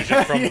that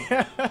confusion from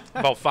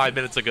about 5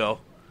 minutes ago.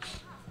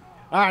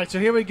 All right, so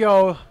here we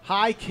go.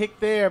 High kick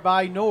there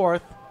by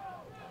North.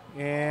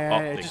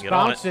 And it just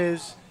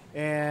bounces.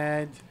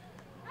 And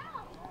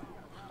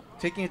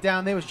taking it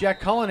down there was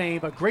Jack Cullinane,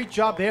 but great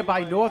job there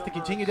by North to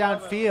continue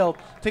downfield.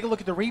 Take a look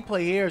at the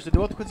replay here as the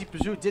North Quincy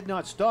pursuit did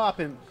not stop,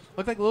 and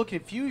looked like a little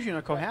confusion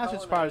on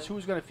Cohasset's part as who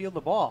was going to field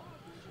the ball.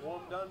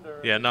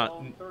 Yeah,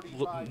 not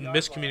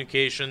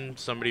miscommunication.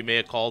 Somebody may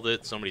have called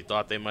it. Somebody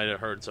thought they might have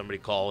heard somebody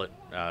call it.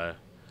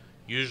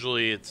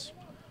 Usually it's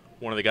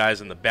one of the guys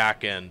in the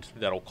back end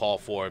that'll call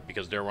for it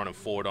because they're running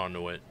forward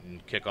onto it.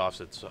 And kickoffs,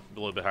 it's a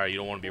little bit higher. You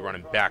don't want to be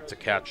running back to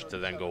catch to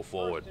then go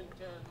forward.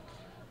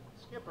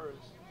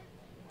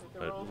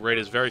 But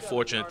Raiders very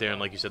fortunate there, and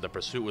like you said, the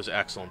pursuit was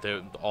excellent.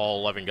 All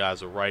 11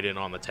 guys were right in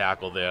on the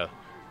tackle there.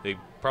 They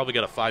probably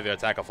got a 5-yard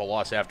tackle for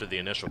loss after the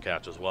initial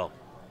catch as well.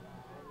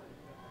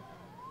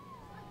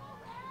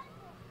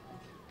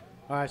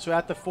 All right, so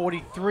at the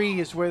 43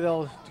 is where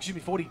they'll,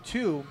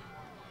 42.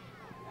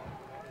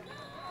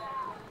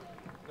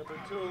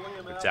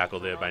 Good tackle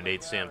there by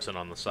Nate Sampson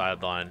on the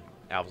sideline.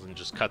 Appleton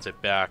just cuts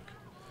it back.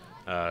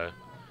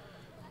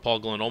 Paul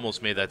Glenn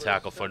almost made that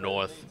tackle for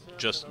North.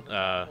 Just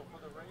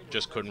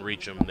couldn't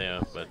reach him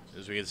there. But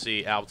as we can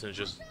see, Appleton is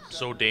just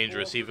so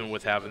dangerous. Even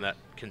with having that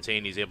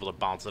contained, he's able to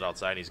bounce it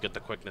outside. He's got the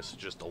quickness to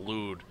just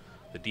elude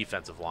the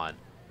defensive line.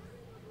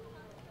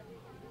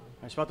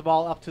 I brought the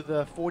ball up to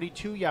the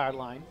 42-yard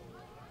line.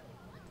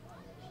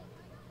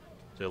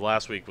 So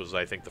last week was,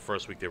 I think, the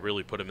first week they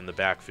really put him in the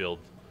backfield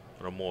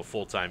on a more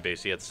full-time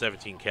base. He had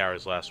 17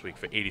 carries last week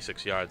for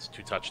 86 yards,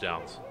 2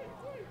 touchdowns. All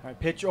right,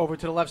 pitch over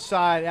to the left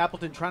side.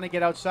 Appleton trying to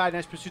get outside.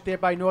 Nice pursuit there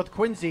by North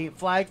Quincy.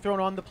 Flag thrown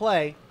on the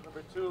play.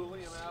 Number 2,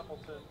 Liam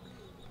Appleton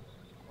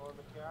on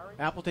the carry.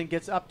 Appleton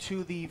gets up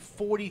to the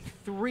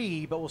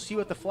 43, but we'll see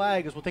what the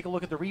flag is. We'll take a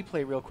look at the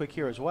replay real quick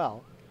here as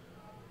well.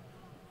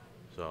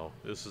 So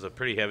this is a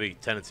pretty heavy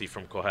tendency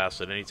from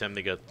Cohasset. Anytime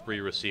they got 3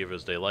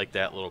 receivers, they like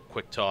that little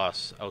quick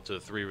toss out to the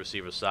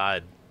 3-receiver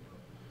side.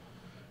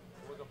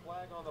 With a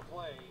flag on the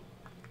play,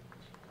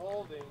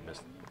 holding.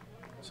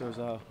 So it was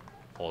a...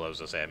 Hold, I was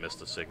going to say I missed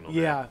the signal.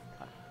 Yeah,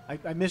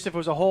 I missed if it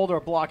was a hold or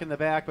a block in the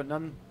back, but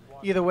none.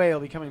 Either way,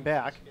 it'll be coming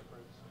back.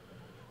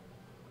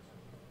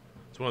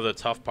 It's one of the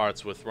tough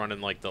parts with running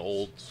like the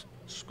old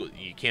school.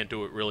 You can't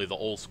do it really the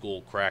old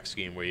school crack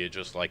scheme where you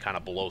just like kind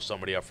of blow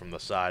somebody up from the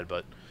side,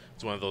 but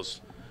it's one of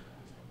those.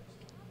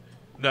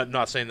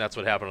 Not saying that's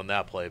what happened on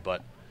that play,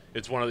 but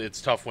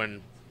it's tough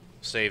when,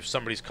 say, if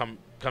somebody's coming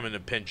to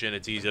pinch in,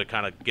 it's easy to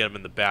kind of get them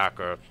in the back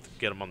or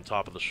get them on the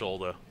top of the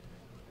shoulder.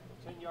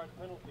 10-yard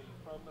penalty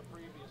from the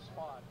previous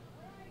spot.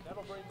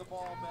 That'll bring the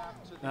ball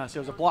back to the So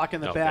it was a block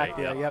in the back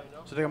there. Yeah. Yep.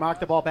 So they're gonna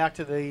mark the ball back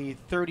to the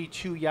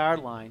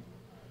 32-yard line.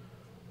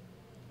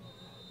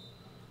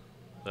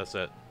 That's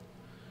it.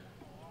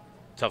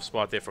 Tough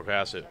spot there for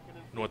Cohasset.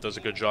 North does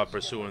a good job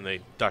pursuing.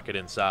 They duck it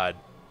inside,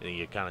 and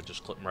you kind of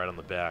just clip them right on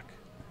the back.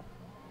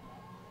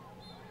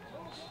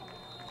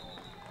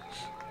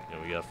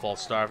 We got a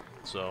false start,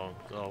 so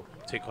they'll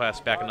take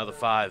Cohasset back another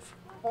 5.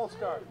 false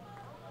start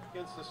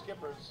against the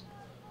Skippers.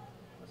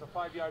 That's a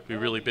 5-yard Be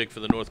really big for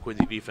the North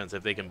Quincy defense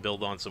if they can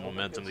build on some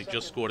momentum. They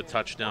just scored a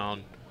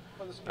touchdown.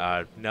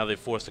 Now they've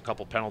forced a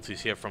couple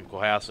penalties here from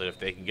Cohasset. If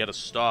they can get a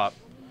stop,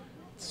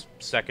 it's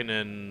 2nd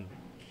and,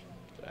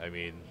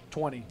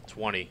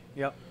 20.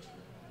 Yep.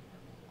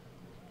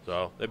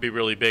 So that'd be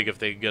really big if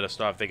they could get a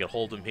stop. If they could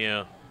hold them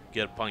here,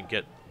 get a punt,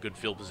 get good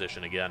field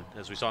position again.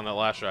 As we saw in that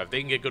last drive, if they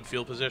can get good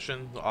field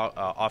position,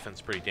 offense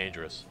is pretty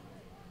dangerous.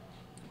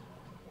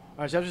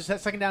 All right, so that was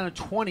just 2nd down and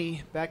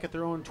 20, back at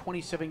their own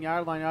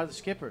 27-yard line out of the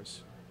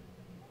Skippers.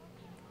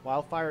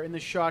 Wildfire in the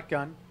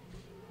shotgun.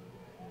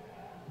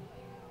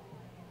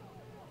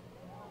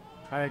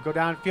 Trying to go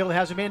downfield. It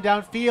has a man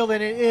downfield,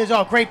 and it is,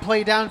 great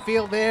play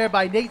downfield there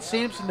by Nate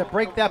Sampson to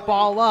break that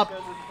ball up.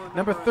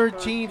 Number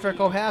 13 for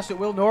Cohasset,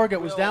 Will Norgett,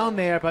 was down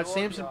there, but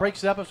Sampson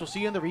breaks it up, as we'll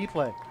see in the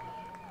replay.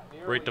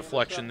 Great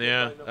deflection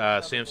there.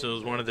 Sampson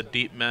was one of the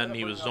deep men.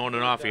 He was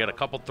zoning off. He had a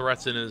couple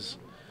threats in his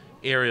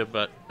area,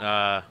 but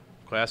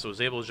Cohasset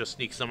was able to just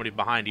sneak somebody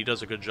behind. He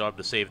does a good job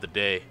to save the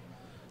day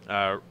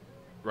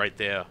right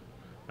there.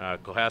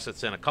 Cohasset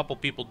sent a couple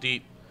people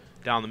deep,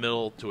 down the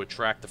middle to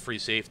attract the free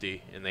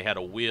safety, and they had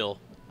a wheel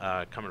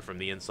coming from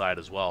the inside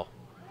as well.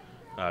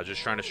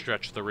 Just trying to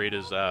stretch the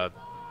Raiders not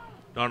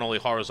only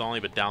horizontally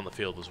but down the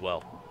field as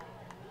well.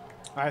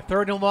 All right,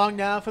 3rd and long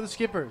now for the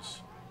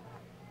Skippers.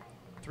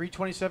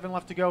 3:27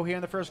 left to go here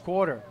in the first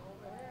quarter.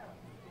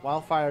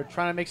 Wildfire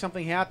trying to make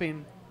something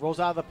happen. Rolls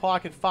out of the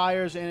pocket,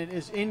 fires, and it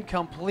is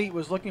incomplete.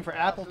 Was looking for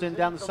Appleton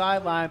down the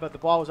sideline, but the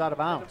ball was out of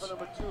bounds.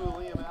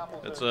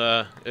 It's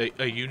a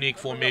unique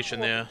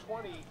formation there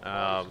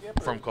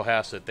from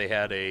Cohasset. They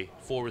had a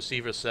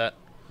 4-receiver set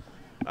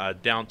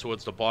down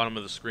towards the bottom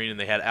of the screen, and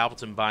they had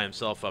Appleton by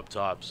himself up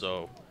top.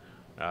 So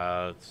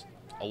a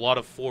lot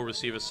of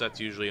 4-receiver sets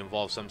usually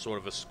involve some sort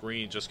of a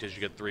screen just because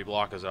you get 3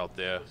 blockers out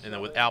there. And then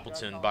with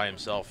Appleton by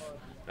himself,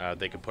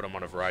 they could put him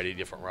on a variety of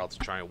different routes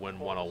to try and win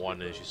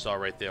one-on-one. As you saw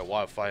right there,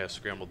 Wildfire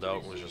scrambled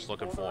out and was just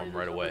looking for him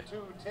right away.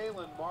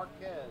 All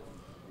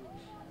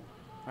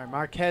right,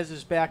 Marquez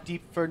is back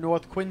deep for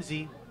North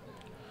Quincy.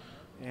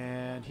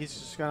 And he's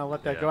just going to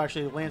let that go.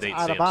 Actually, it lands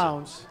out of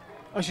bounds.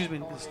 Oh, excuse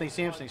me, it's Nate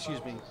Sampson,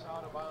 excuse me.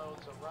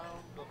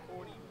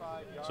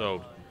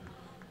 So,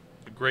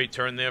 a great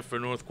turn there for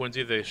North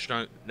Quincy. They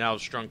now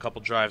strung a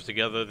couple drives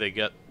together. They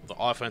get the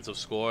offensive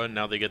score, and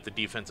now they get the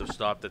defensive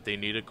stop that they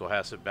needed.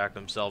 Cohasset backed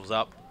themselves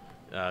up.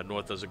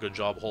 North does a good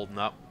job holding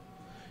up,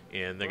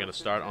 and they're going to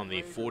start on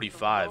the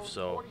 45.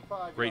 So,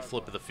 great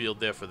flip of the field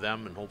there for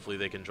them, and hopefully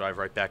they can drive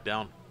right back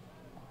down.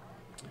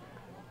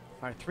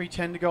 All right,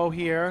 3:10 to go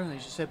here.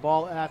 As you said,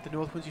 ball at the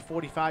North Quincy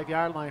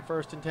 45-yard line,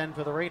 1st and 10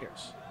 for the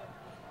Raiders.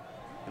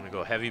 Going to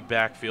go heavy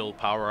backfield,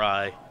 power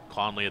I,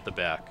 Conley at the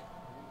back.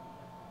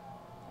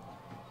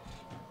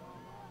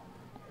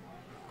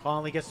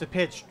 Conley gets the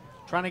pitch,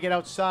 trying to get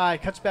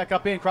outside, cuts back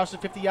up in, crosses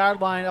the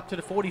 50-yard line up to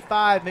the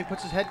 45, maybe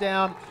puts his head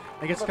down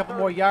and gets a couple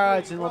more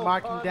yards, and we're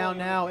marking down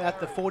now at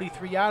the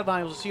 43-yard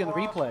line. We'll see on the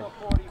replay.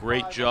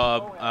 Great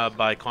job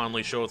by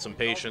Conley, showing some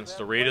patience.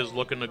 The Raiders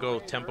looking to go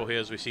tempo here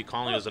as we see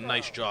Conley does a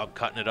nice job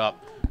cutting it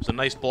up. It's a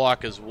nice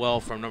block as well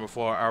from number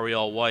 4,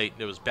 Ariel White.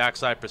 There was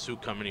backside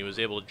pursuit coming. He was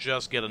able to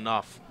just get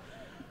enough.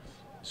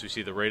 So we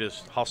see the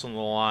Raiders hustling the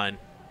line.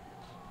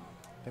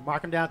 They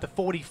mark him down at the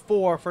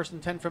 44, 1st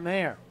and 10 from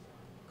there.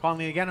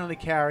 Conley again on the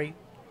carry.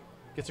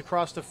 Gets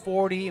across the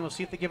 40, and we'll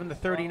see if they give him the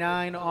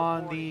 39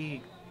 on the...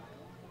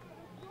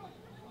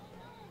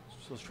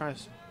 So let's try to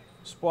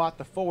spot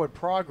the forward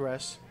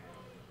progress.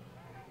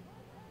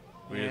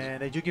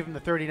 And they do give him the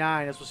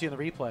 39, as we'll see in the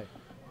replay.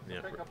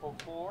 Yeah.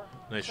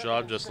 Nice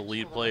job, just the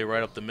lead play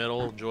right up the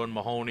middle. Jordan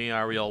Mahoney,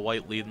 Ariel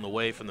White leading the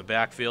way from the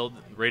backfield.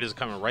 Raiders are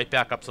coming right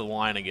back up to the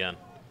line again.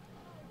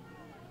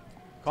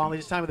 Conley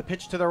this time with a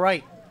pitch to the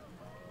right.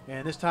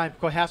 And this time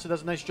Cohasset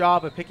does a nice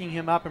job of picking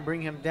him up and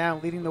bringing him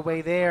down, leading the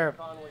way there.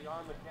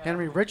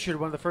 Henry Richard,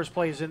 one of the first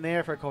plays in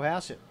there for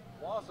Cohasset.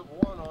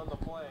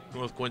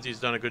 North Quincy's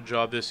done a good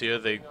job this year.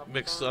 They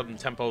mix some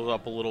tempos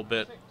up a little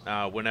bit.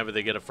 Whenever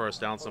they get a first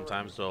down,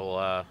 sometimes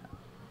they'll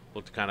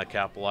look to kind of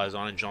capitalize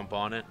on it and jump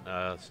on it.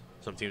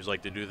 Some teams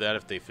like to do that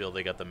if they feel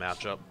they got the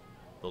matchup.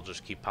 They'll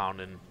just keep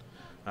pounding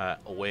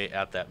away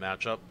at that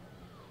matchup.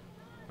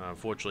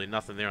 Unfortunately,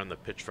 nothing there on the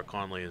pitch for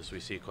Conley as we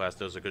see Class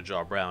does a good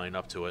job rallying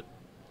up to it.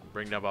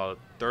 Bring down about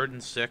 3rd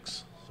and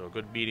 6, so a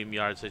good medium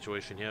yard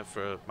situation here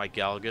for Mike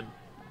Galligan.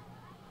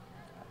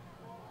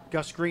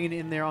 Gus Green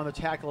in there on the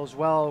tackle as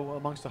well,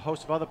 amongst a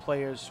host of other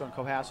players from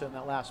Cohasset in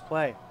that last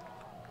play.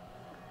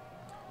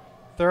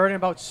 3rd and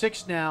about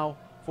 6 now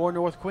for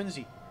North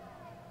Quincy.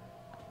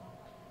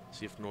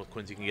 See if North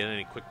Quincy can get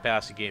any quick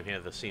passing game here.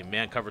 They're seeing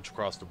man coverage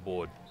across the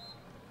board.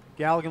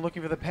 Galligan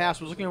looking for the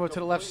pass, was looking over to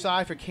the left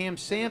side for Cam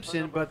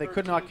Sampson, but they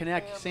could not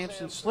connect.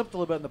 Sampson slipped a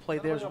little bit in the play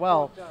there as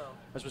well,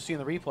 as we'll see in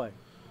the replay.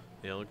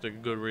 Yeah, looked like a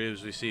good read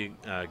as we see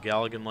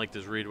Galligan liked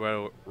his read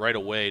right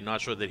away.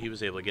 Not sure that he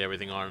was able to get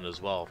everything on it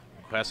as well.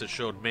 Cohasset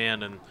showed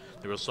man, and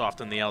they were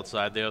soft on the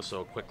outside there,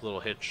 so a quick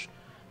little hitch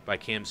by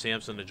Cam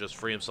Sampson to just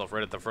free himself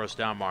right at the first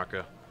down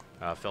marker.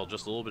 Fell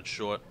just a little bit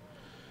short.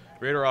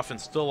 Raider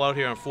offense still out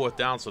here on 4th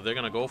down, so they're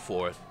going to go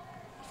for it.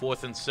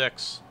 4th and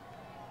 6.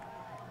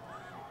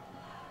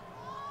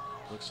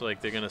 Looks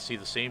like they're going to see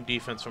the same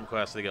defense from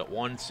Cohasset. They got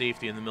 1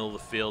 safety in the middle of the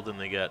field, and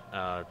they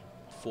got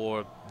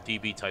 4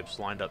 DB types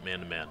lined up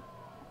man-to-man.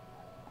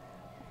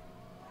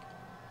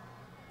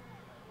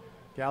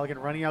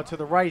 Galligan running out to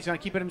the right. He's going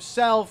to keep it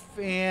himself,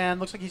 and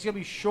looks like he's going to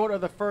be short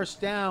of the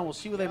first down. We'll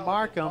see where they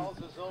mark him.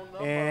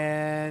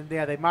 And,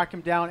 yeah, they mark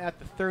him down at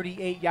the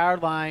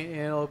 38-yard line, and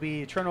it'll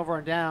be turnover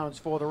and downs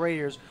for the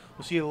Raiders.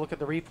 We'll see a look at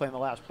the replay in the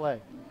last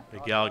play.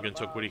 Galligan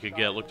took what he could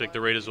get. Looked like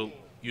the Raiders were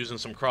using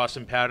some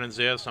crossing patterns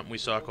there, something we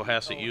saw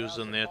Cohasset use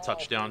in their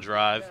touchdown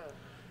drive.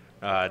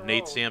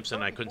 Nate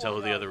Sampson, I couldn't tell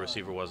who the other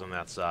receiver was on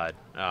that side.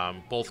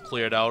 Both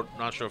cleared out.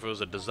 Not sure if it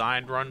was a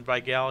designed run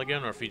by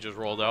Galligan or if he just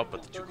rolled out,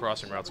 but the 2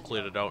 crossing routes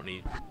cleared it out, and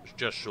he was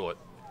just short.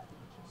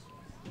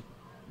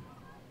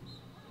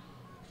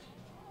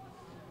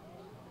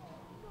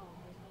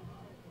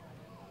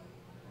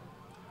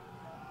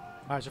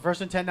 All right, so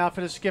 1st and 10 now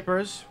for the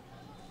Skippers.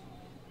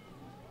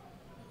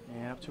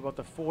 And up to about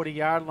the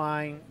 40-yard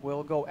line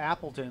will go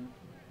Appleton.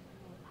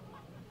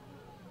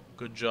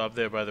 Good job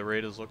there by the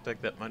Raiders. Looked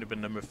like that might have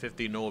been number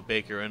 50, Noah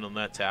Baker, in on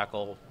that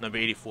tackle. Number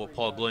 84,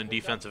 Paul Glenn,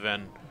 defensive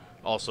end,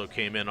 also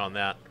came in on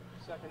that.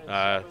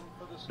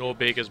 Noah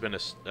Baker's been a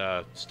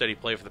steady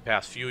play for the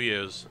past few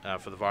years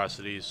for the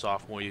varsity.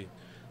 Sophomore, he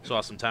saw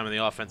some time in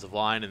the offensive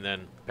line, and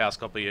then the past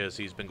couple of years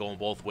he's been going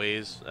both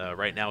ways.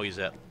 Right now he's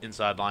at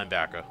inside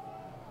linebacker.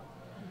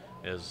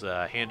 As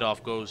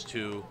handoff goes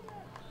to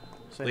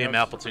Liam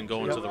Appleton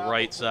going to the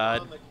right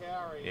side,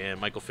 and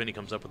Michael Finney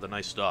comes up with a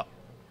nice stop.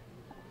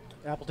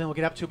 Appleton will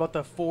get up to about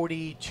the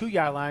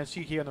 42-yard line.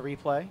 See here on the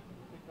replay.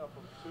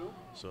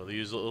 So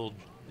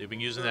they've been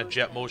using that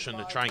jet motion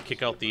to try and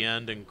kick out the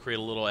end and create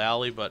a little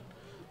alley, but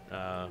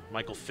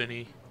Michael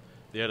Finney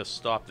there to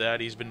stop that.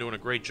 He's been doing a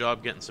great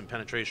job getting some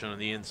penetration on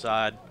the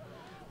inside,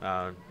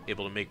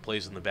 able to make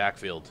plays in the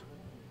backfield.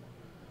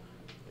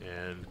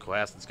 And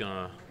Cohasset's going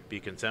to be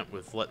content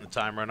with letting the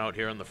time run out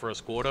here in the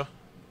first quarter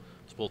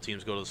as both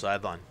teams go to the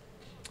sideline.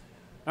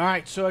 All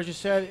right, so as you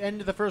said, end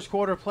of the first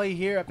quarter play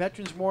here at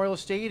Veterans Memorial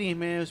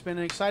Stadium, and it's been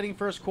an exciting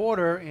first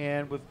quarter,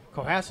 and with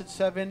Cohasset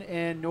 7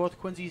 and North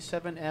Quincy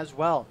 7 as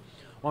well.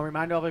 I want to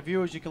remind all of our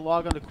viewers you can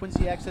log on to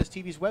Quincy Access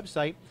TV's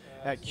website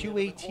at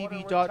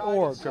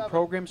QATV.org for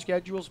program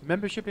schedules,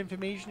 membership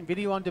information,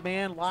 video on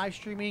demand, live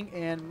streaming,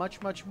 and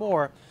much, much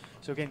more.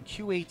 So again,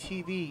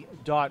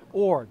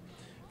 QATV.org.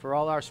 For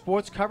all our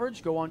sports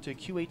coverage, go on to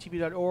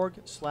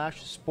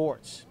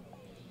QATV.org/sports.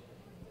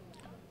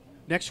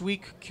 Next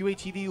week,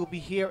 QATV will be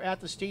here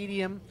at the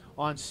stadium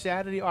on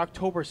Saturday,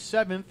 October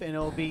 7th, and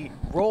it'll be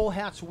Roll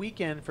Hats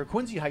weekend for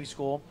Quincy High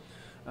School.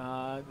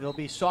 There'll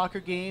be soccer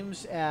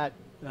games at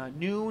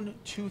noon,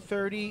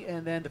 2:30,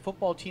 and then the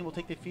football team will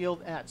take the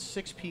field at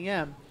 6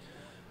 p.m.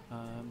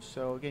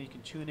 So again, you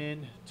can tune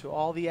in to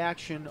all the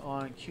action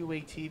on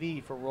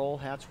QATV for Roll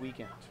Hats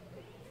weekend.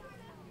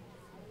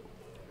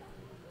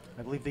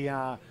 I believe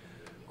the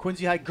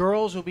Quincy High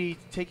girls will be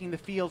taking the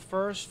field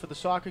first for the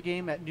soccer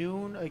game at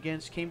noon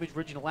against Cambridge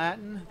Regional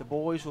Latin. The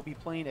boys will be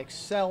playing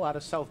Excel out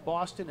of South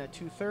Boston at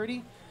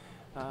 2:30.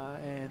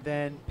 And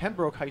then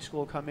Pembroke High School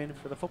will come in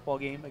for the football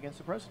game against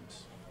the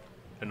Presidents.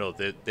 I know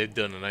they've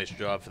done a nice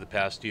job for the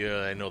past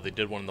year. I know they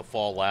did one in the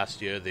fall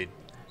last year. They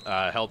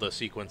held a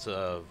sequence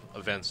of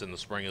events in the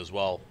spring as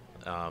well.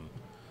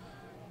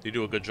 They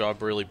do a good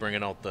job really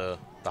bringing out the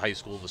high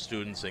school, the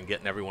students, and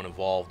getting everyone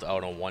involved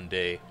out on one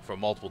day for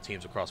multiple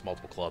teams across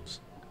multiple clubs.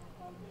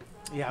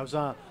 Yeah, it was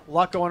a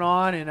lot going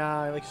on, and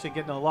like I said,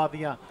 getting a lot of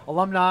the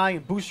alumni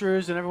and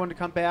boosters and everyone to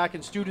come back,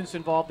 and students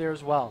involved there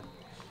as well.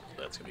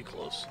 That's going to be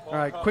close. All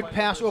right, quick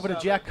pass over to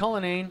Jack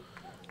Cullinane,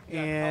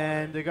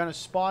 and they're going to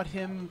spot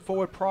him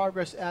forward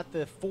progress at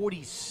the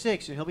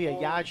 46, and he'll be a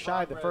yard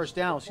shy of the first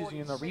down. Excuse me,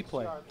 in the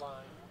replay.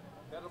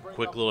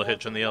 Quick little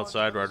hitch on the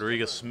outside.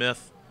 Rodriguez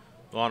Smith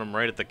on him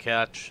right at the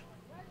catch.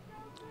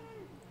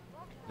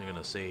 They're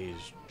going to say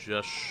he's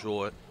just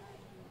short.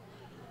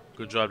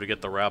 Good job to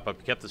get the wrap up.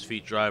 He kept his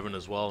feet driving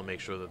as well to make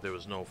sure that there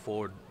was no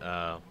forward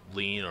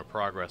lean or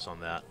progress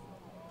on that.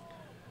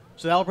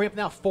 So that'll bring up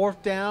now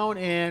fourth down,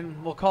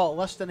 and we'll call it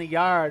less than a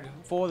yard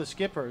for the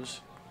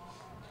Skippers.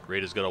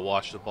 Raiders got to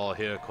watch the ball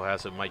here.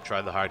 Cohasset might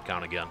try the hard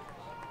count again.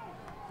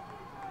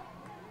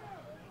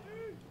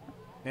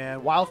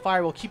 And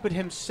Wildfire will keep it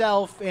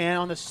himself, and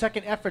on the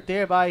second effort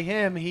there by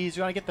him, he's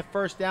going to get the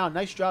first down.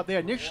 Nice job there.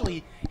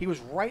 Initially, he was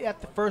right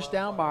at the first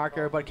down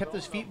marker, but kept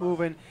his feet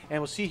moving, and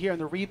we'll see here in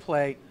the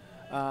replay.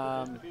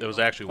 It was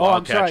actually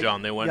Wildcat,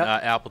 John. They went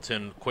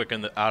Appleton quick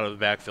out of the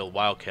backfield.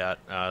 Wildcat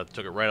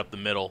took it right up the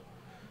middle.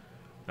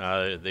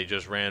 They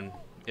just ran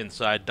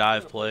inside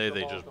dive play.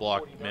 They just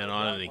blocked man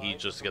on it, and he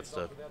just gets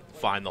to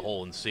find the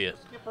hole and see it.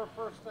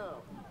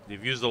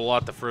 They've used it a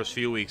lot the first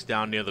few weeks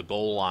down near the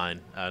goal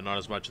line. Not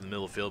as much in the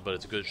middle of the field, but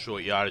it's a good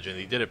short yardage, and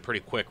he did it pretty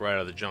quick right out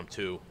of the jump,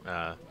 too.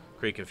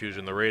 Create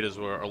confusion. The Raiders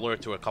were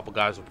alert to a couple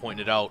guys who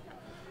pointed it out,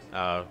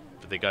 but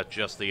they got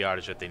just the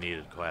yardage that they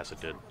needed. Cohasset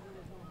did.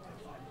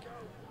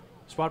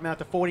 Spot him at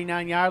the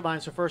 49-yard line,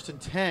 so first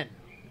and 10.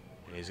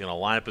 And he's going to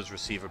line up his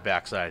receiver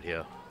backside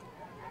here.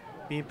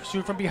 Being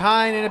pursued from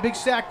behind, and a big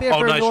sack there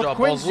for nice North job.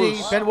 Ball's Quincy.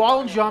 loose. Ben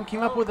Wallenjum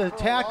came up with a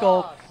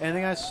tackle, and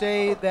they're going to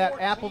say that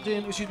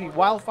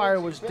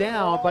Wildfire was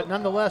down, but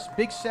nonetheless,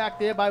 big sack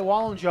there by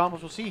Wallenjum,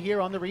 which we'll see here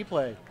on the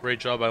replay. Great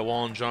job by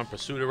Wallenjum.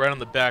 Pursued it right on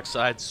the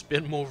backside.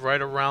 Spin move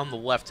right around the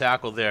left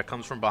tackle there.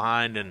 Comes from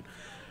behind and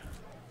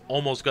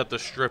almost got the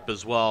strip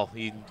as well.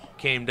 He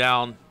came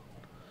down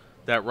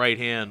that right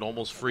hand,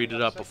 almost freed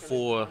it up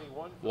before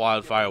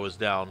Wildfire was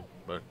down.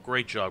 But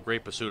great job.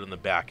 Great pursuit on the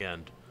back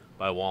end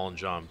by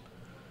Wallenjum.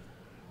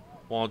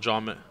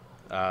 Wallenjum,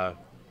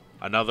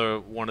 another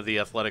one of the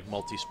athletic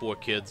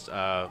multi-sport kids.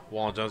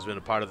 Wallenjum's been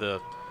a part of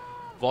the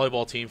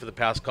volleyball team for the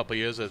past couple of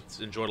years. It's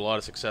enjoyed a lot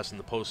of success in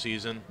the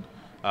postseason.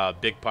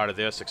 Big part of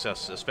their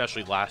success,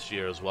 especially last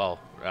year as well.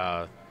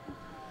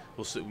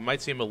 We'll see, we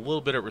might see him a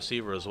little bit at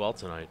receiver as well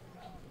tonight.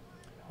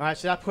 All right,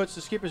 so that puts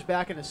the Skippers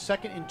back in a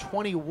 2nd and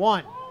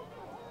 21.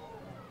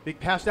 Big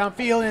pass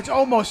downfield, and it's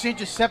almost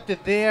intercepted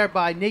there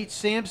by Nate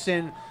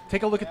Sampson.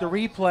 Take a look at the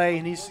replay,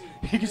 and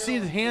you can see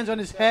his hands on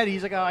his head.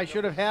 He's like, oh, I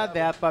should have had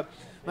that, but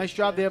Nice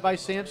job there by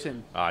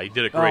Sampson. He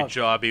did a great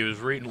job. He was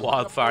reading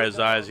Wildfire's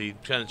eyes. He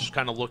just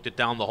kind of looked it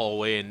down the whole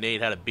way, and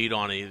Nate had a beat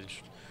on it.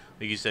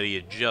 Like you said, he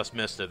had just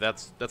missed it.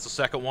 That's the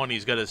second one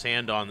he's got his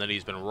hand on that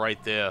he's been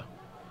right there.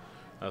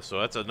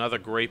 So that's another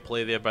great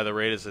play there by the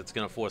Raiders. It's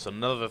going to force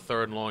another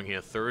 3rd and long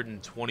here. 3rd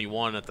and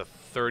 21 at the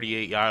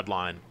 38-yard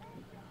line.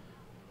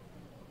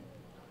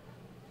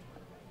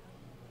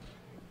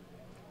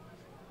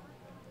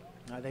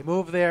 They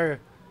move their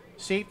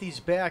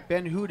safeties back.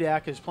 Ben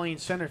Hudak is playing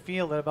center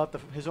field at about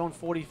his own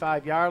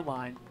 45-yard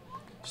line.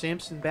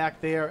 Sampson back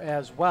there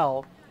as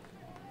well.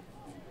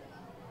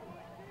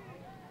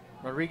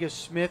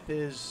 Rodriguez-Smith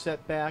is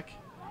set back.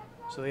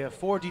 So they have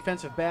 4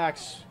 defensive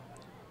backs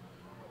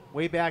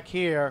way back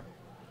here.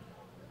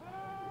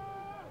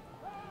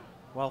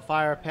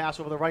 Wildfire pass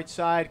over the right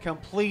side,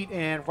 complete,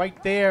 and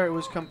right there it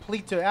was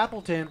complete to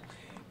Appleton.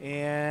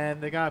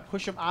 And they're going to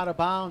push him out of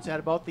bounds at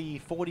about the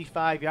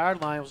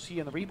 45-yard line. We'll see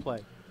in the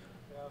replay.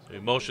 So he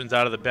motions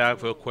out of the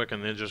back real quick,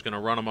 and they're just going to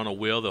run him on a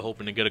wheel. They're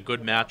hoping to get a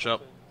good matchup.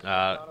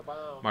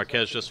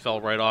 Marquez just fell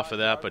right off of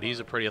that, but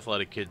he's a pretty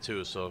athletic kid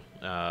too. So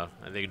I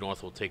think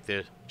North will take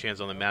their chance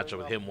on the matchup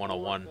with him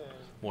one-on-one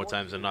more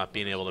times than not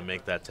being able to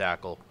make that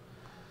tackle.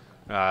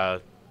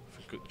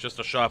 Just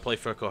a shot play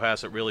for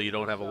Cohasset. Really, you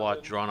don't have a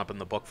lot drawn up in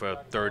the book for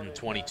 3rd and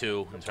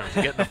 22 in terms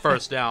of getting the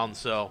first down.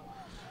 So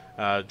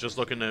just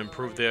looking to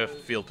improve their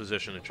field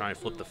position and try and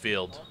flip the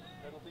field.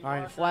 All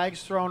right,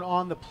 flags thrown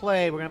on the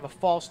play. We're going to have a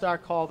false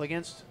start called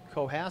against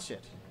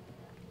Cohasset.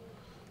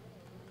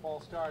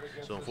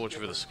 So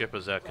unfortunately for the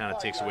Skippers, that kind of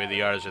takes away the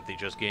yardage that they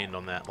just gained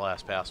on that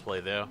last pass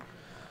play there.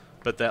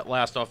 But that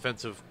last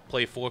offensive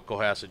play for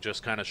Cohasset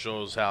just kind of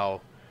shows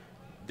how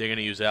they're going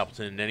to use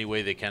Appleton in any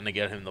way they can to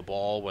get him the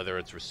ball, whether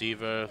it's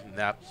receiver. In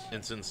that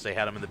instance, they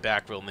had him in the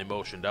backfield and they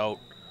motioned out.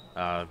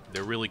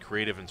 They're really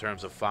creative in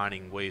terms of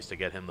finding ways to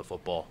get him the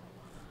football.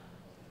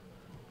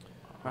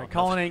 All right,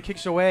 Cullinane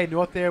kicks away.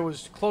 North there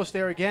was close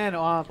there again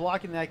on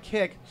blocking that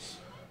kick.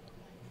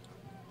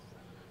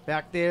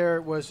 Back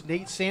there was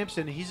Nate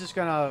Sampson. He's just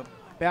going to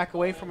back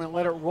away from it and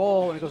let it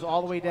roll, and it goes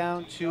all the way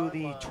down to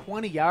the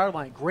 20-yard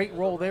line. Great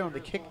roll there on the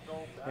kick.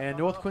 And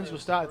North Quincy will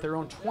start at their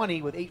own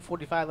 20 with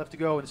 8:45 left to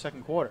go in the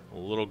second quarter. A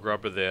little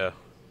grubber there.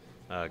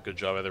 Good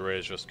job by the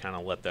Raiders, just kind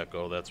of let that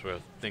go. That's where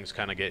things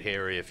kind of get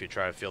hairy if you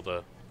try to field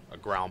a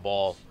ground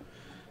ball.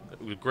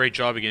 Great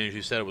job again, as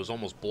you said. It was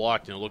almost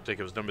blocked, and it looked like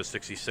it was number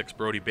 66,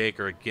 Brody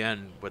Baker,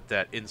 again with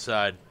that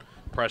inside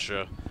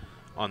pressure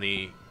on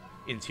the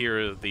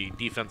interior of the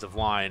defensive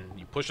line.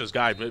 You push this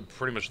guy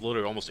pretty much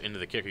literally almost into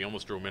the kicker. You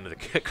almost threw him into the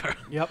kicker.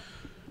 Yep.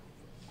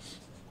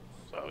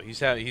 So he's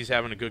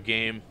having a good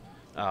game.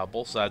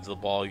 Both sides of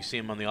the ball. You see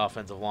him on the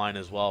offensive line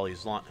as well.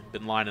 He's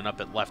been lining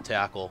up at left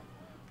tackle.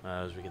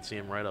 As we can see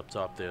him right up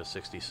top there,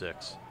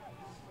 66.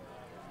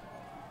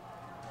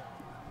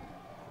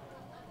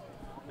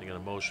 They're going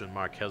to motion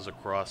Marquez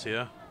across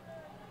here.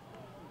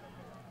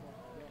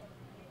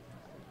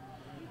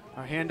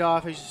 Our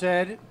handoff, as you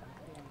said,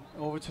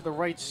 over to the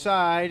right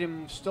side,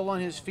 and still on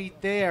his feet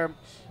there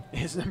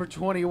is number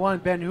 21,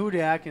 Ben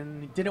Hudak,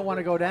 and he didn't want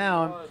to go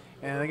down.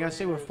 And they're going to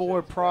say with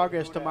forward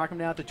progress to mark him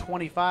down to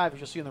 25, as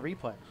you'll see in the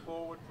replay.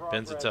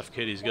 Ben's a tough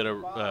kid. He's got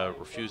a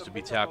refuse to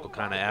be tackled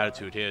kind of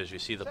attitude here. As you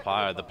see the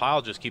pile. The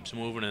pile just keeps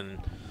moving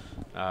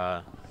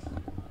and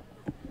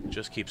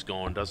just keeps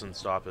going, doesn't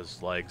stop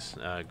his legs.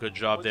 Good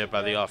job there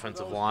by the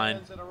offensive line.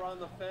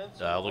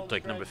 Looked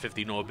like number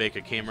 50, Noah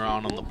Baker, came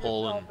around on the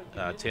pull,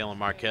 and Taylor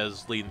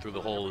Marquez leading through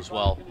the hole as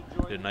well.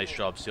 Did a nice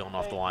job sealing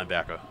off the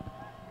linebacker.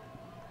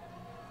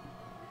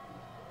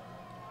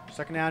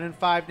 Second down and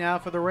 5 now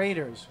for the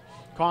Raiders.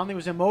 Conley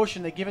was in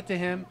motion. They give it to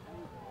him.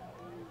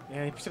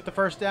 And he picks up the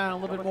first down a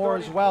little bit more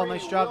as well.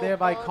 Nice job there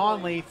by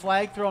Conley.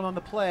 Flag thrown on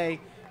the play.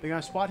 They're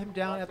going to spot him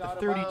down at the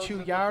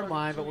 32-yard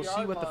line, but we'll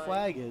see what the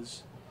flag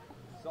is.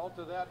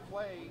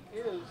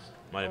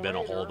 Might have been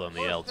a hold on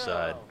the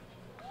outside.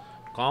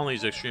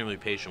 Conley's extremely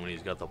patient when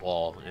he's got the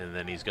ball, and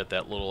then he's got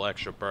that little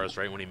extra burst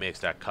right when he makes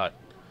that cut.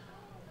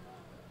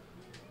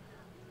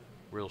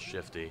 Real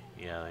shifty.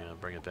 Yeah, they're going to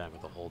bring it back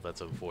with a hold.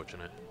 That's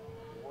unfortunate.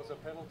 There was a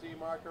penalty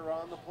marker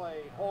on the play,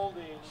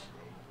 holding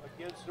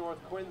against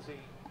North Quincy.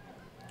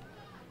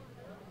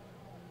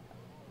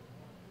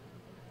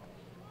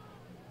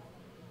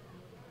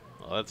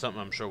 Well, that's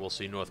something I'm sure we'll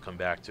see North come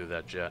back to,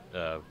 that jet,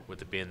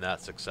 with it being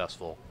that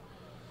successful.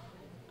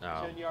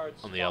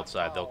 On the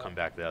outside, they'll come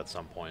back to that at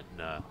some point.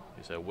 And,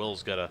 he said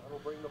Will's got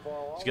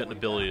he's got an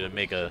ability to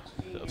make a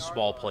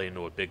small play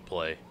into a big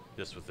play,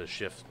 just with his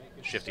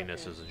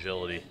shiftiness, his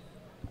agility.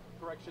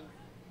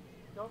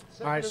 All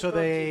right, so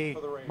they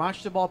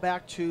march the ball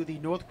back to the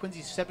North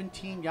Quincy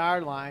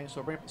 17-yard line.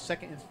 So bring up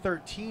second and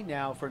 13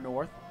 now for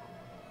North.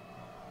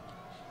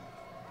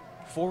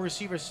 4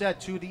 receivers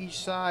set to the each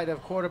side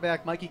of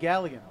quarterback Mikey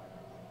Galligan.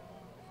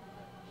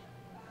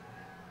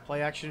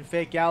 Play action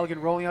fake.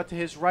 Galligan rolling out to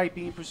his right,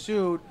 being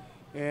pursued,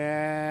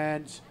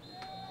 and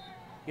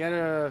he had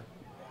a.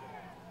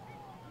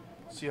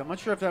 See, I'm not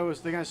sure if that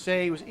was. They're going to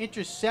say he was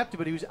intercepted,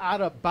 but he was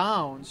out of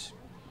bounds.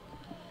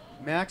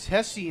 Max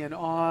Hessian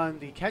on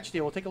the catch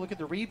there. We'll take a look at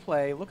the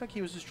replay. Looked like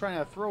he was just trying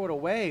to throw it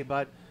away,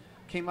 but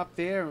came up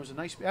there and it was a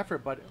nice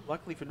effort. But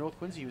luckily for North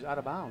Quincy, he was out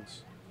of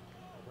bounds.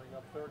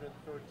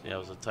 Yeah, it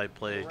was a tight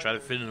play. Try to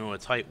fit into a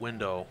tight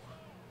window.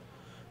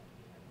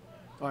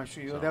 Oh,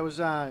 actually, that was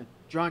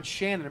John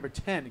Shannon, number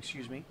 10,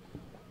 excuse me.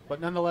 But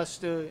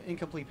nonetheless,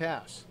 incomplete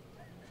pass.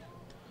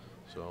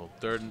 So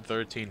 3rd and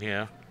 13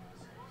 here.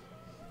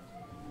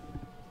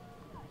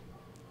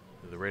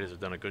 The Raiders have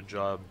done a good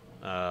job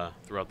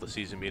throughout the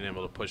season being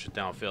able to push it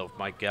downfield. If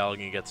Mike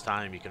Gallagher gets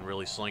time, he can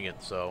really sling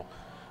it. So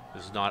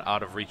this is not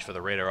out of reach for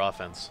the Raider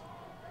offense.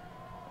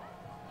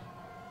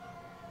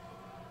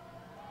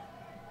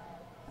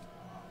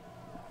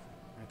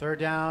 Third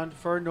down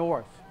for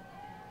North.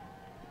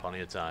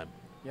 Plenty of time.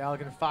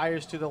 Gallagher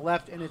fires to the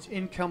left, and it's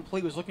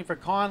incomplete. Was looking for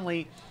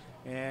Conley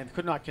and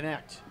could not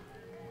connect.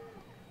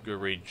 Good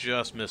read.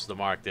 Just missed the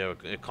mark there.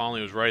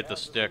 Conley was right at the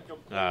stick.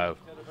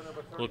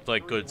 Looked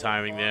like good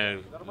timing there.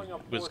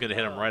 Was going to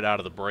hit him right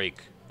out of the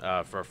break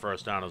for a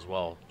first down as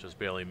well. Just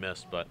barely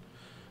missed. But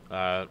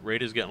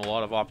Raiders getting a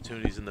lot of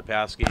opportunities in the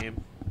pass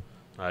game.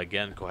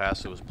 Again,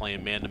 Cohasset was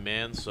playing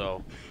man-to-man,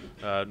 so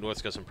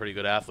North's got some pretty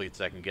good athletes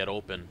that can get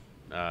open.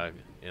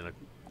 In a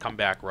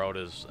comeback route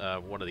is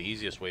one of the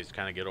easiest ways to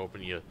kind of get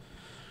open. You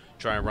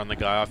try and run the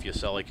guy off, you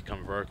sell like you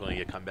come vertical, and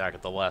you come back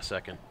at the last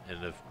second.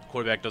 And if the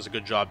quarterback does a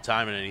good job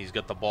timing it and he's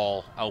got the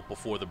ball out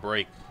before the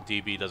break,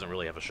 DB doesn't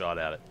really have a shot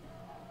at it.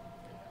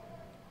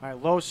 All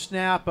right, low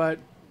snap, but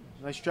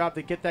nice job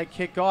to get that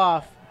kick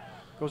off.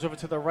 Goes over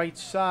to the right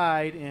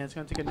side, and it's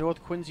going to take a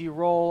North Quincy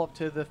roll up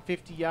to the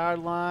 50-yard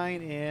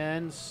line,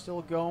 and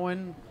still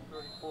going.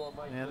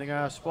 And they're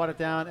going to spot it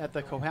down at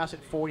the Cohasset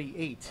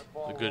 48.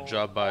 A good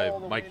job by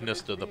Mike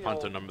Nista, the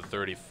punter, number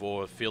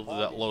 34. Fielded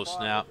that low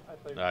snap,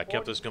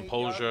 kept his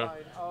composure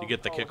to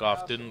get the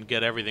kickoff. Didn't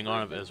get everything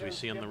on it, as we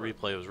see on the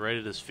replay. It was right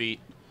at his feet.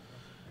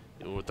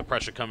 With the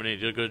pressure coming in, he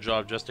did a good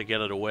job just to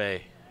get it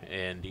away.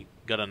 And he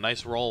got a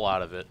nice roll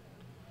out of it,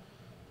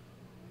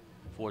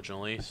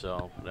 fortunately.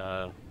 So,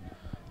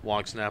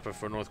 long snapper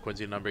for North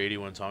Quincy, number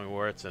 81, Tommy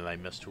Wirtz. And I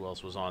missed who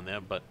else was on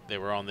there, but they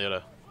were on there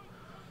to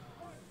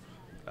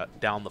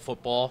down the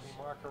football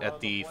at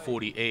the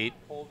 48.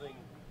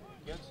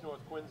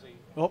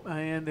 Oh,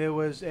 and there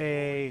was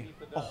a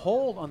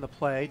hold on the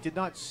play. Did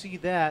not see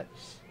that.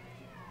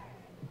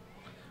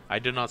 I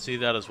did not see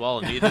that as well,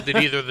 and neither did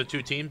either of the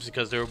two teams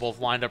because they were both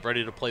lined up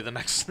ready to play the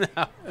next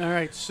snap. All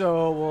right,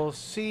 so we'll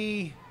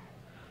see.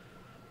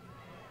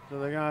 So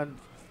they're going to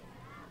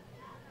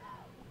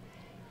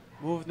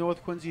move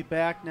North Quincy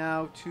back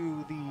now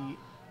to the,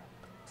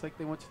 looks like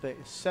they went to the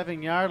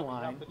 7-yard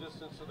line.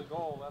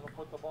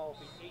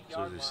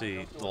 So as you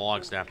see, the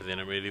long snap to the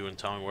intermediate and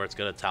Tommy where it's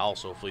got a towel,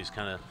 so hopefully he's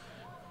kind of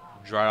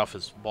dry off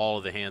his ball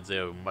of the hands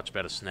there. Much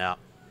better snap.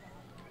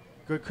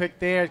 Good kick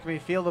there. It's going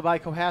to be fielded by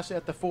Cohasset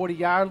at the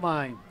 40-yard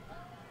line.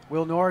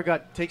 Will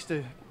Norgut takes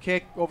the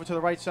kick over to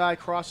the right side,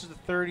 crosses the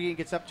 30, and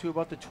gets up to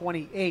about the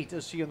 28,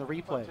 as see on the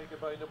replay.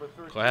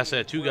 Cohasset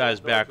had two guys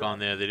back on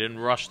there. They didn't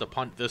rush the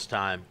punt this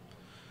time.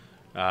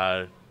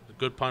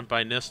 Good punt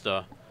by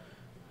Nista.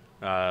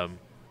 But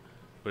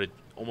it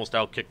almost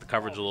outkicked the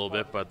coverage a little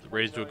bit, but the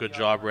Rays do a good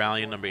job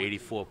rallying. Number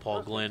 84,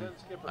 Paul Glynn,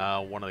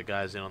 one of the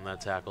guys in on that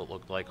tackle, it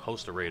looked like.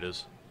 Host of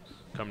Raiders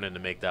coming in to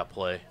make that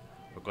play.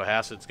 But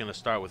Cohasset's going to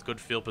start with good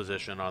field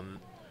position on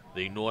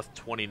the North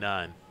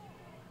 29.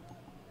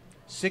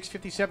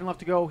 6:57 left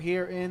to go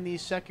here in the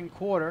second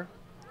quarter.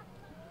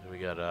 We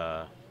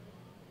got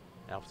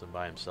Appleton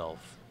by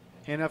himself.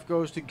 Handoff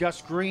goes to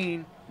Gus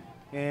Green,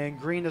 and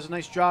Green does a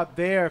nice job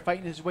there,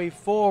 fighting his way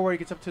forward. He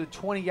gets up to the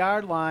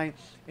 20-yard line,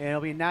 and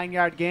it'll be a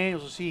 9-yard gain,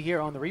 as we'll see here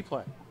on the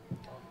replay.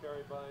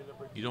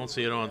 You don't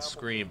see it on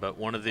screen, but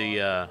one of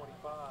the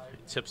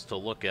tips to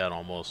look at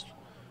almost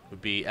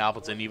would be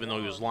Appleton. Even though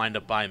he was lined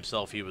up by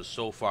himself, he was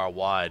so far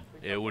wide,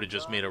 it would have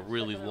just made a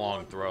really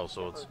long throw.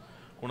 So it's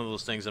one of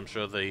those things I'm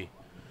sure the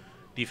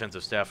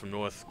defensive staff from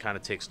North kind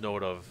of takes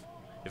note of.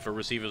 If a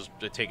receiver's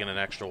taking an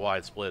extra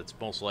wide split, it's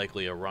most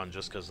likely a run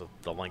just because of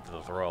the length of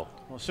the throw.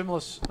 Well, similar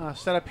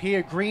setup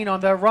here. Green on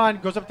the run,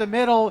 goes up the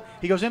middle.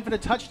 He goes in for the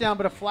touchdown,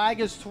 but a flag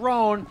is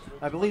thrown.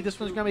 I believe this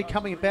one's going to be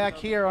coming back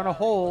here on a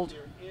hold.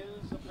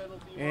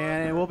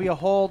 And it will be a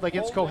hold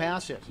against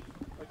Cohasset.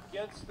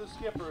 Against the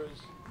Skippers,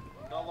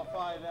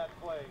 nullify that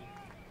play.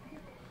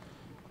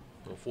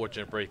 A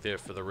fortunate break there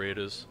for the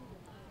Raiders.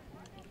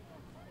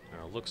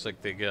 Looks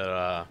like they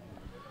got,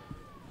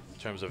 in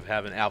terms of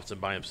having Appleton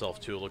by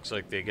himself too, it looks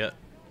like they get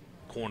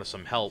corner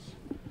some help.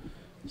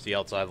 It's the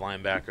outside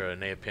linebacker,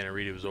 Nea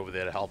Panariti, was over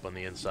there to help on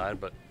the inside,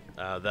 but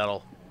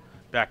that'll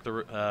back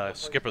the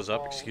Skippers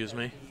up, excuse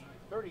me.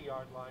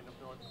 30-yard line of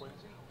North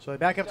Quincy. So they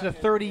back up to the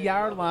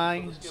 30-yard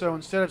line. So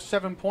instead of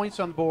 7 points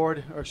on the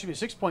board, or excuse me,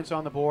 6 points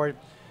on the board,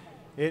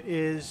 it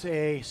is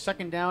a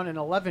 2nd down and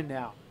 11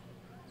 now.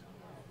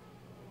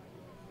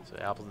 So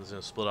Appleton's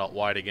going to split out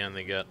wide again.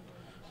 They got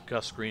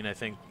Gus Green, I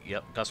think.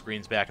 Yep, Gus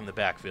Green's back in the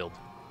backfield.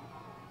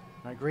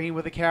 All right, Green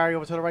with the carry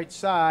over to the right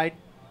side.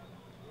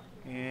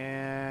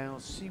 And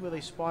let's see where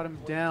they spot him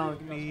down.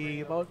 It's going to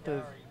be about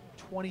the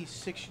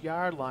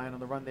 26-yard line on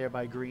the run there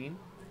by Green.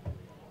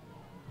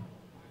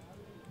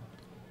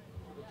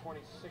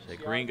 Yeah,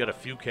 Green got a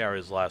few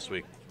carries last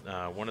week.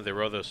 One of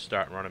their other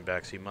starting running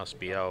backs, he must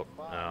be out.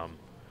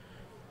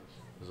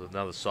 There's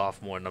another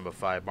sophomore, number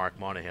 5, Mark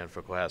Monahan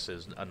for Cohasset,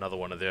 is another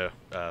one of their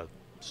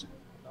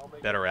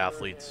better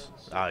athletes.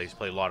 He's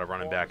played a lot of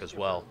running back as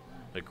well.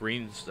 But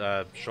Green's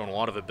shown a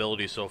lot of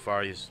ability so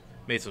far. He's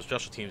made some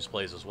special teams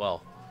plays as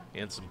well,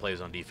 and some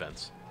plays on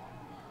defense.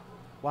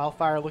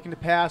 Wildfire looking to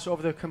pass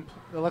over the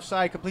left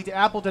side, complete to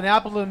Appleton.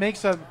 Appleton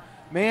makes a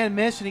man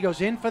miss, and he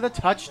goes in for the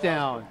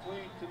touchdown.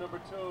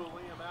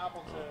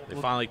 They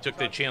finally took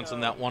their chance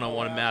on that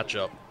one-on-one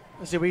matchup.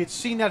 So we had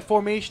seen that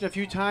formation a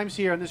few times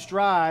here on this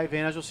drive,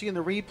 and as you'll see in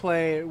the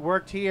replay, it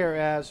worked here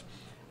as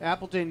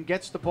Appleton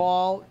gets the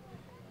ball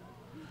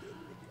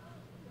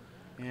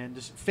and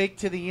just fake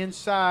to the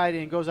inside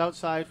and goes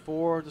outside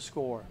for the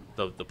score.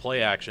 The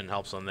play action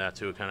helps on that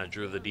too. It kind of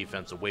drew the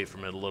defense away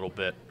from it a little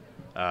bit.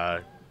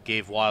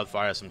 Gave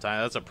Wildfire some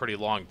time. That's a pretty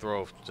long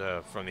throw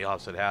from the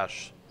opposite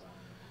hash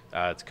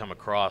to come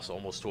across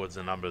almost towards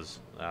the numbers.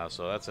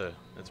 So that's a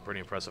pretty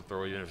impressive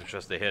throw, even if it's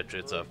just a hitch.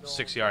 It's a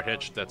 6-yard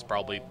hitch that's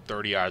probably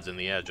 30 yards in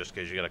the air just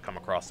because you got to come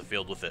across the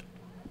field with it.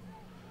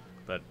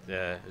 But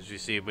as you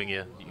see, when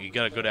you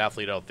got a good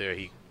athlete out there,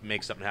 he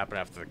makes something happen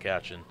after the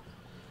catch, and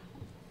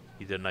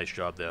he did a nice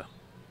job there.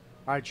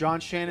 All right, John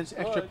Shannon's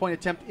extra point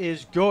attempt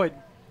is good.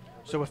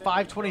 So with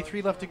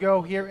 5:23 left to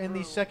go here in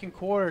the second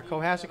quarter,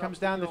 Cohasset comes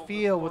down the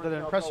field with an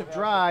impressive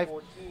drive,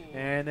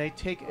 and they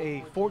take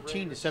a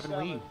 14-7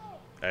 lead.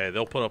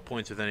 They'll put up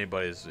points with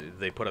anybody.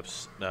 They put up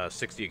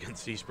 60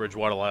 against East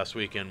Bridgewater last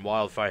week, and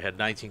Wildfire had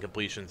 19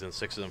 completions and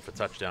 6 of them for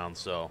touchdowns.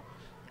 So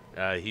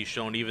he's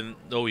shown, even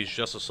though he's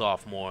just a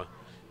sophomore,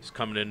 he's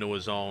coming into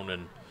his own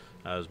and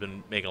has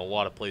been making a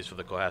lot of plays for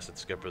the Cohasset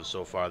Skippers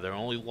so far. Their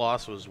only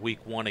loss was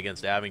week 1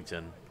 against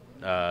Abington,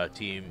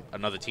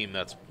 another team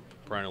that's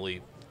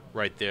perennially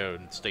right there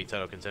in state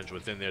title contention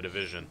within their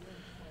division.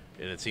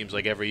 And it seems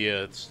like every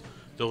year it's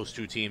those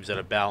two teams that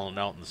are battling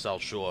out in the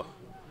South Shore.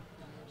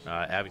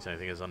 Abington, I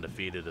think, is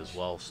undefeated as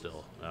well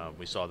still.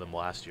 We saw them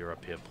last year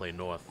up here play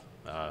North.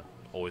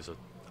 Always a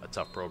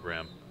tough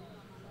program.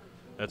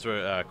 That's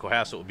where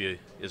Cohasset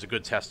is a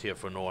good test here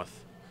for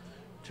North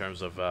in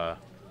terms of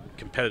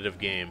competitive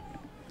game.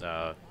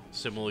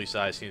 Similarly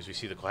sized teams, we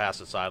see the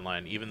Cohasset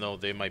sideline. Even though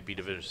they might be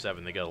Division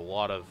 7, they got a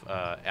lot of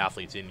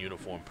athletes in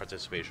uniform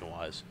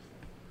participation-wise.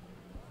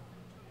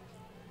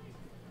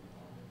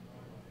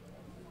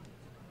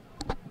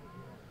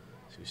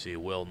 So you see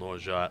Will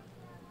Norjot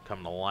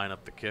coming to line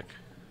up the kick.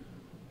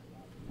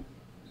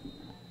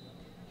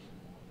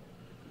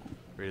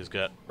 Raiders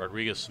got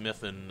Rodriguez,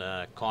 Smith, and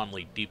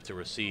Conley deep to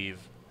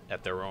receive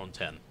at their own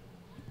 10.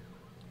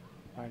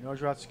 All right,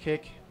 Norjot's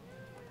kick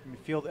in the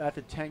field at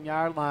the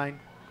 10-yard line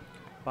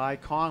by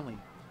Conley.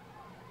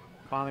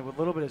 Conley with a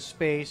little bit of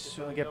space.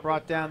 Will get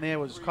brought down there,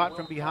 was caught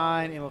from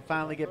behind, and will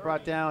finally get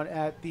brought down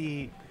at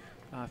the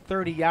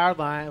 30-yard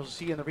line. We'll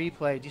see in the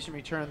replay, decent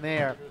return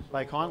there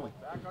by Conley.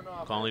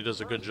 Conley does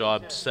a good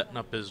job setting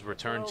up his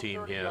return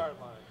team here.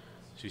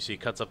 So you see,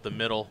 cuts up the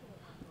middle,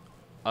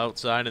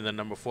 outside, and then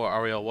number 4,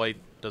 Ariel White,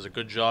 does a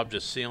good job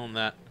just sealing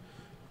that.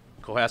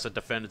 Cohasset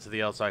defender to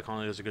the outside.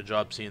 Conley does a good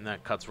job seeing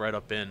that, cuts right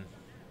up in,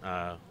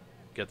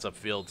 gets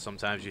upfield.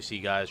 Sometimes you see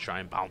guys try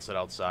and bounce it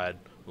outside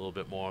a little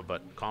bit more,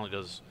 but Conley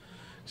does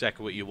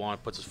exactly what you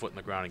want, puts his foot in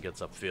the ground and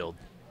gets upfield.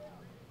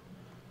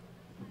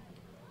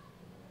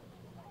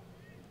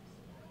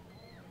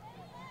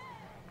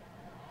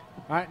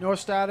 All right, North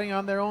starting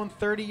on their own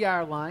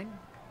 30-yard line.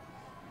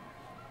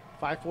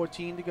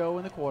 5:14 to go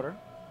in the quarter.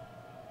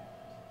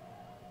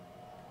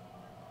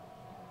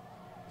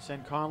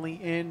 Send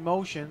Conley in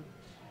motion.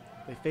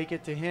 They fake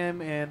it to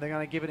him, and they're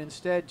going to give it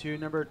instead to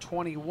number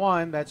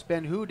 21. That's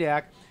Ben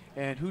Hudak.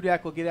 And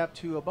Hudak will get up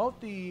to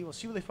about we'll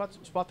see where they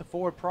spot the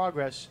forward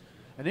progress.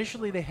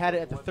 Initially, they had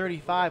it at the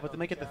 35, but they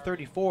make it the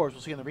 34, as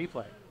we'll see in the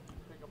replay.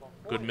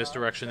 Good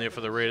misdirection there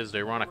for the Raiders.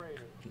 They run a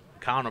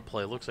counter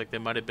play. Looks like there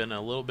might have been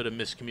a little bit of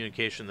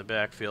miscommunication in the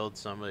backfield.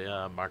 Somebody,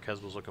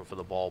 Marquez was looking for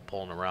the ball,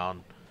 pulling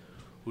around.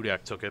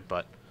 Hudak took it,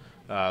 but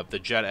the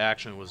jet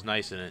action was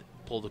nice, and it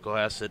pulled the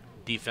Cohasset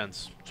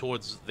defense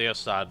towards their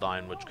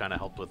sideline, which kind of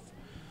helped with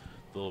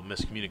the little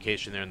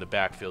miscommunication there in the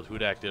backfield.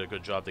 Hudak did a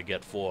good job to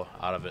get 4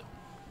 out of it.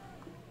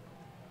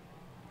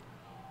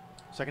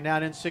 Second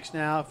down and 6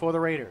 now for the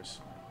Raiders.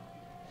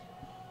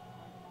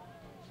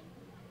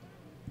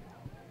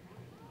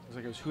 Looks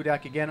like it was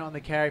Hudak again on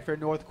the carry for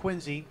North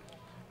Quincy,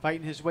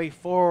 fighting his way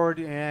forward,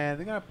 and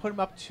they're going to put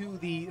him up to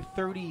the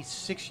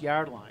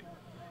 36-yard line.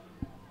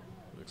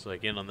 Looks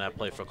like in on that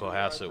play for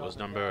Cohasset was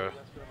number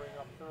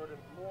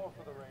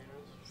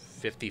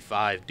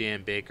 55,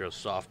 Dan Baker,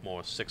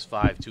 sophomore,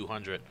 6'5",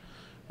 200,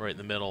 right in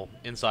the middle.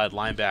 Inside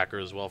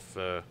linebacker as well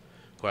for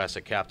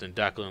Cohasset captain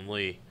Declan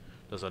Lee.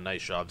 Does a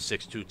nice job,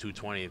 6'2",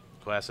 220.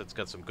 Cohasset's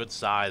got some good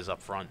size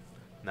up front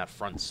in that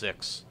front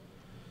 6.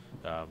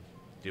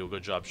 Do a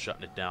good job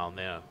shutting it down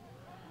there.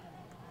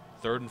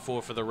 3rd and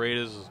 4 for the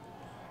Raiders.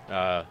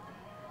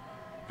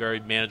 Very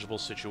manageable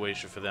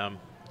situation for them.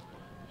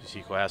 You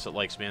see Cohasset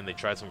likes man. They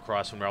tried some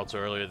crossing routes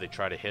earlier. They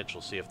tried a hitch.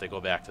 We'll see if they go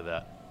back to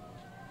that.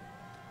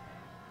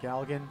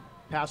 Galligan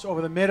pass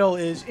over the middle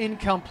is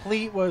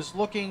incomplete. Was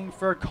looking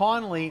for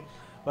Conley,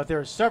 but there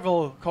are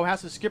several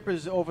Cohasset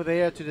skippers over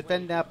there to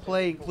defend that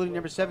play, including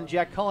number 7,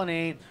 Jack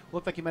Cullinane.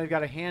 Looked like he might have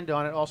got a hand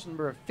on it. Also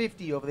number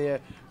 50 over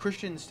there,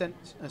 Christian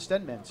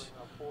Stenmans.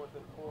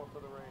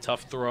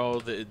 Tough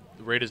throw. The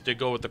Raiders did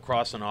go with the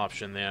crossing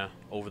option there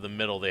over the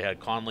middle. They had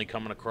Conley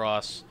coming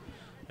across.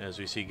 As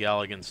we see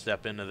Galligan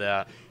step into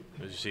that.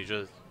 As you see,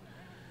 just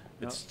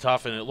it's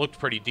tough, and it looked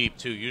pretty deep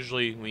too.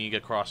 Usually when you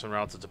get crossing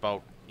routes, it's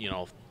about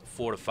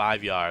 4 to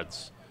 5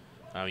 yards.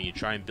 You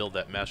try and build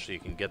that mesh so you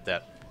can get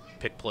that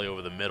pick play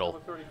over the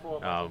middle.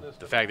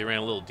 The fact they ran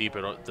a little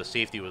deeper, the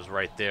safety was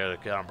right there.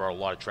 That kind of brought a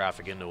lot of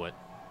traffic into it.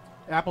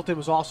 Appleton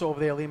was also over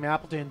there, Liam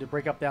Appleton, to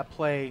break up that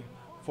play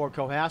for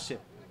Cohasset.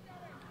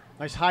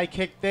 Nice high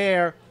kick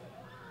there.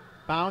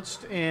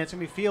 Bounced, and it's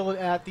going to be fielded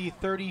at the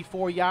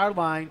 34-yard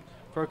line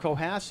for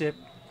Cohasset.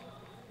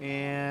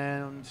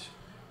 And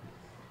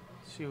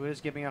let's see who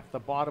is giving up the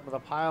bottom of the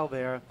pile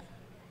there.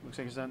 Looks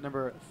like it's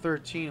number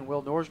 13,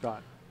 Will Norsgott.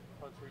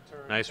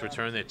 Nice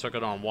return. They took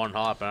it on one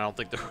hop, and I don't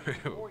think the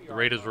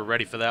Raiders were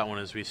ready for that one,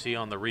 as we see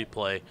on the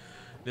replay.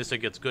 Nissa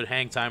gets good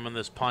hang time on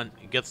this punt.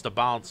 He gets the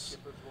bounce.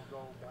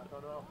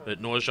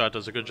 But Norsgott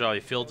does a good job. He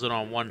fields it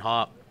on one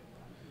hop.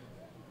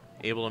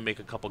 Able to make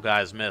a couple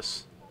guys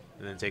miss.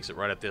 And then takes it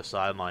right at their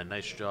sideline.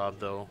 Nice job,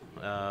 though,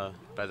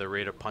 by the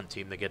Raider punt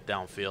team to get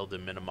downfield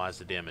and minimize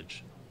the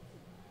damage.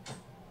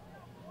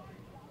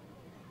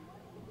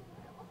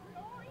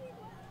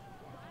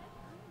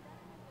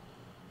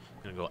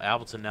 Going to go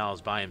Appleton now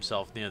is by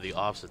himself near the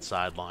opposite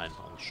sideline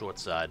on the short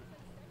side.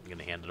 Going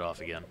to hand it off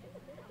again.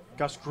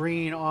 Gus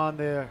Green on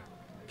the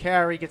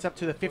carry. Gets up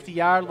to the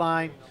 50-yard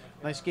line.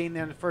 Nice gain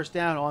there in the first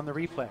down on the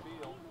replay.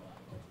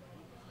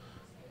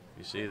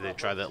 You see, they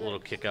try that little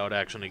kick out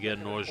action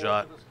again.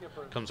 Norsgott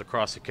comes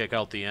across the kick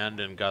out the end,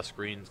 and Gus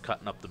Green's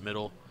cutting up the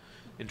middle.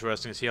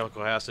 Interesting to see how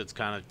Cohasset's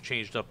kind of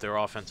changed up their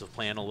offensive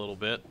plan a little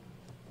bit.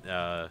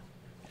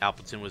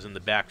 Appleton was in the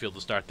backfield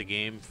to start the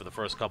game for the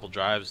first couple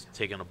drives,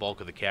 taking a bulk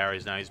of the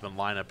carries. Now he's been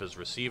lined up as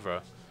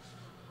receiver.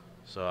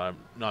 So I'm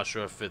not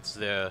sure if it's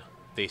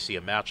they see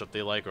a matchup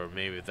they like, or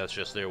maybe that's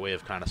just their way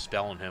of kind of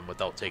spelling him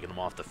without taking him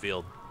off the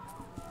field.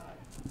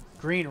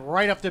 Green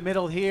right up the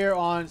middle here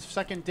on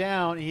second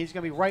down. He's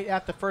going to be right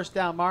at the first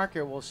down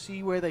marker. We'll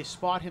see where they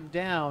spot him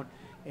down.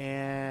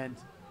 And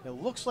it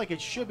looks like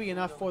it should be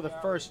enough for the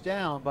first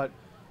down, but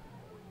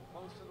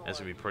that's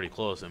going to be pretty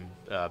close. And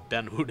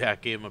Ben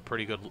Hudak gave him a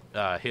pretty good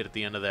hit at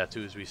the end of that,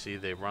 too, as we see.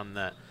 They run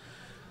that.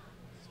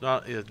 It's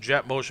not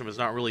jet motion, but it's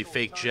not really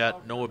fake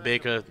jet. Noah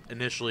Baker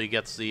initially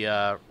gets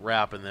the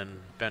wrap, and then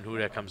Ben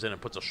Hudak comes in and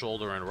puts a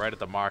shoulder in right at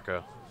the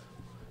marker.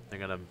 They're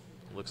going to,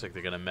 looks like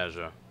they're going to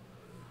measure.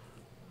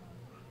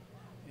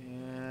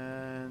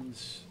 And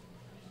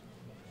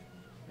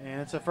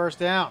it's a first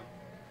down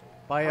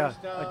by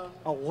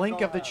a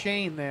link of the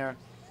chain there.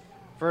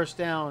 First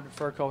down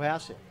for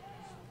Cohasset.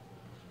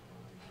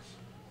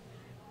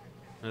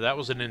 Now that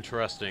was an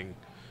interesting,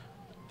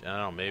 I don't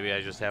know, maybe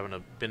I just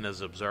haven't been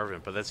as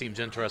observant, but that seems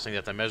interesting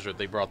that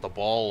they brought the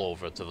ball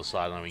over to the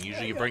sideline. I mean,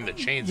 usually you bring the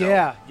chains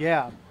out.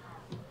 Yeah.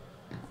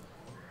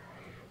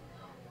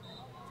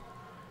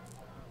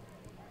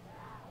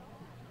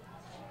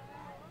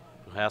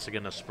 Cohasset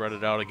going to spread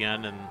it out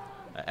again, and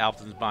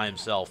Appleton's by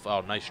himself.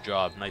 Oh, nice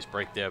job. Nice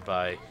break there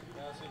by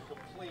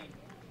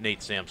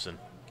Nate Sampson.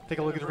 Take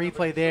a look at the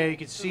replay there. You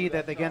can see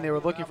that, again, they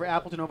were looking for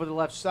Appleton over the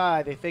left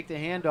side. They faked the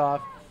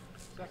handoff.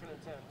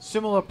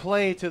 Similar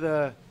play to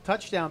the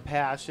touchdown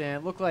pass,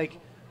 and it looked like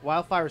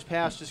Wildfire's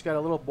pass just got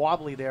a little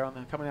wobbly there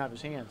on coming out of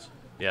his hands.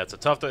 Yeah, it's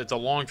a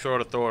long throw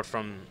to throw it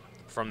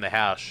from the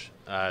hash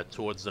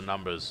towards the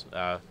numbers.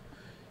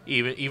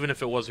 Even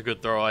if it was a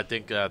good throw, I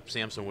think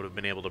Sampson would have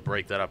been able to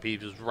break that up. He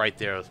was right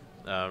there,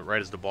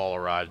 right as the ball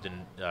arrived,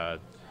 and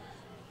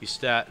he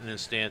sat in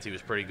his stance. He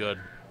was pretty good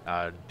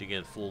to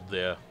get fooled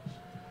there.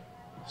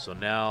 So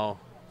now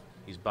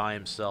he's by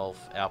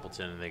himself,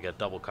 Appleton, and they got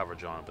double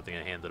coverage on him, but they're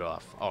going to hand it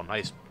off. Oh,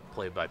 nice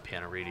play by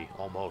Panariti,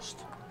 almost.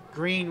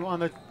 Green on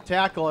the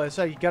tackle. I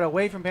said he got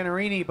away from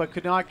Panarini, but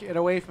could not get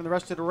away from the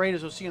rest of the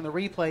Raiders. We'll see in the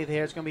replay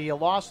there. It's going to be a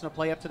loss in a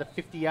play up to the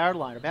 50-yard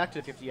line, or back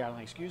to the 50-yard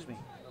line, excuse me.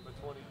 Number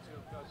 22,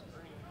 Gus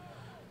Green.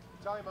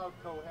 Timeout,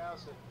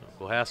 Cohasset.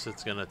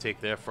 Cohasset's going to take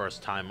their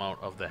first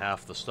timeout of the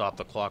half to stop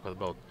the clock with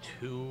about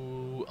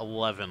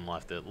 2:11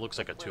 left. It looks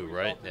like a 2,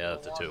 right? Yeah,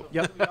 that's a 2.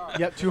 Yep,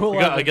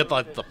 2:11. I get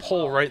the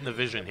pole right in the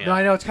vision here. No,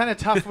 I know. It's kind of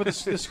tough with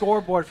the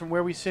scoreboard from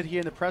where we sit here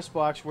in the press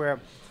box, where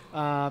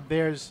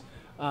there's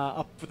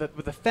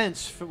with the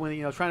fence for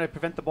when trying to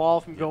prevent the ball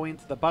from going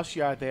into the bus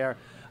yard there.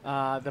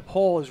 The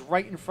pole is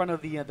right in front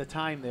of the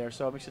time there,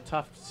 so it makes it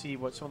tough to see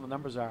what some of the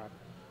numbers are.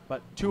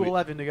 But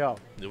 2:11 to go.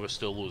 We're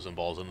still losing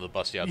balls into the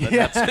bus yard.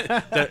 Yeah.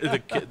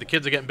 The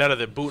kids are getting better.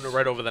 They're booting it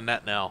right over the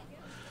net now.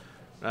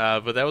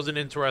 But that was an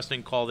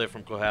interesting call there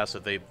from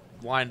Cohasset. They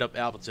lined up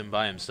Appleton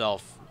by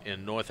himself,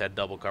 and North had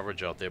double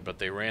coverage out there, but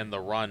they ran the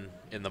run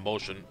in the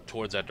motion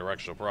towards that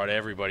direction, brought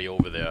everybody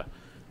over there.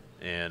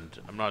 And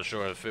I'm not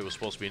sure if it was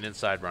supposed to be an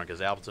inside run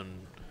because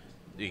Appleton,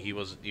 he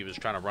was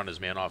trying to run his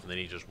man off, and then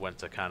he just went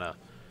to kind of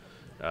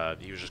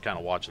he was just kind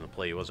of watching the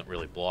play. He wasn't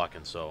really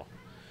blocking, so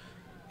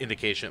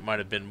indication it might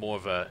have been more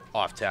of a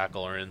off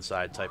tackle or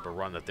inside type of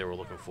run that they were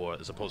looking for,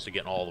 as opposed to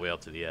getting all the way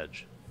out to the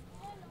edge.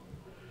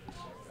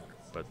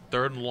 But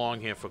 3rd and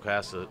long here for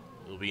Cohasset.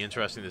 It'll be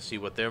interesting to see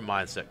what their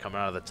mindset coming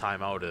out of the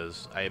timeout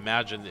is. I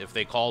imagine if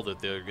they called it,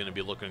 they're going to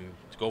be looking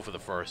to go for the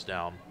 1st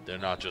down. They're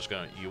not just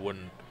going to, you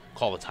wouldn't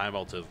call the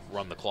timeout to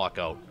run the clock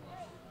out.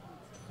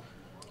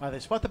 They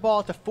spot the ball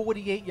at the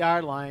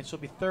 48-yard line, so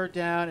it'll be 3rd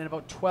down and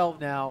about 12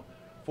 now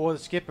for the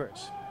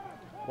Skippers.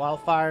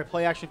 Wildfire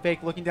play action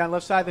fake, looking down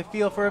left side of the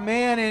field for a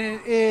man, and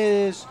it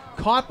is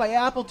caught by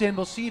Appleton.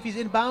 We'll see if he's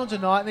in bounds or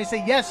not, and they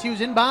say yes, he was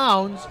in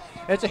bounds.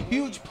 It's a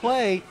huge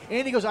play,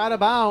 and he goes out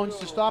of bounds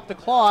to stop the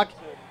clock.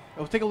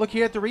 We'll take a look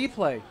here at the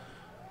replay.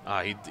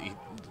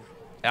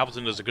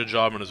 Appleton does a good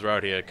job on his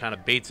route here. Kind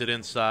of baits it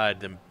inside,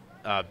 then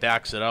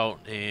backs it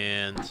out,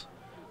 and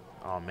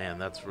oh man,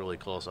 that's really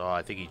close. Oh,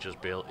 I think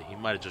he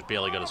might have just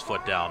barely got his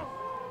foot down.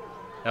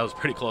 That was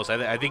pretty close.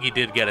 I think he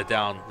did get it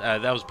down.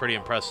 That was pretty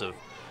impressive.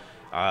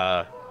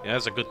 Yeah,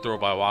 that's a good throw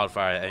by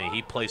Wildfire. I mean,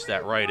 he placed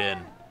that right in,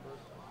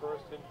 1st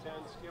and 10,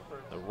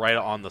 Skipper. right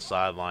on the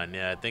sideline.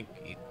 Yeah, I think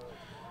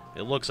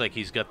it looks like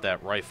he's got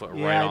that right foot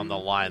right on the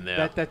line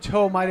there. That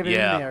toe might have been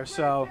Yeah. in there.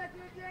 So,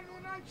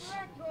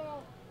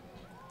 all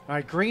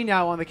right, Green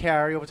now on the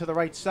carry over to the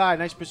right side.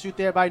 Nice pursuit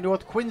there by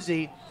North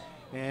Quincy,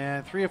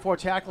 and 3 or 4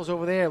 tackles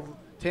over there.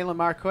 Taylor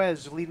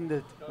Marquez leading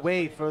the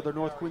way for the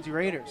North Quincy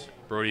Raiders.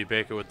 Brody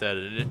Baker with that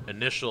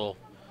initial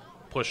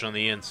push on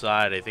the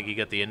inside. I think he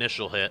got the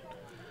initial hit.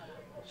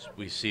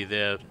 We see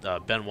there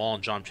Ben Wall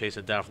and John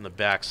chasing down from the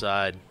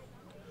backside.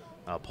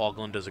 Paul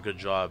Glenn does a good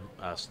job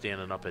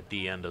standing up at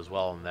the end as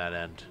well on that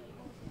end.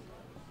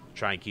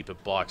 Try and keep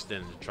it boxed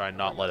in and try and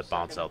not let it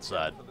bounce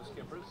outside.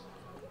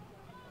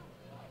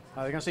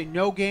 They're going to say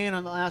no gain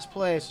on the last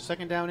play, so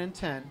 2nd down and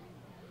 10.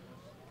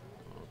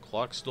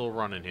 Clock's still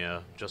running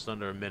here, just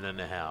under a minute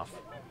and a half.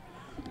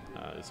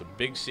 It's a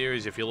big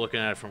series if you're looking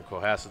at it from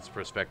Cohasset's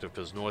perspective,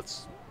 because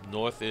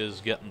North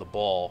is getting the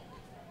ball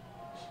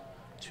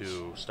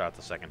to start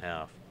the 2nd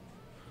half.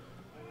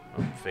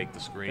 Fake the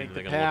screen, Fake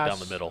they're the going to look pass. down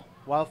the middle.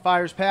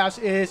 Wildfire's pass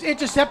is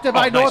intercepted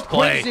by nice North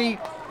play. Quincy.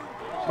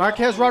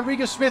 Marquez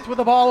Rodriguez-Smith with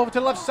the ball over to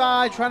the left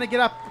side, trying to get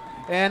up.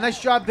 And nice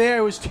job there.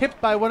 It was tipped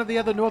by one of the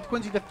other North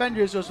Quincy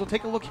defenders. So we'll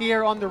take a look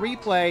here on the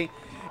replay.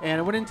 And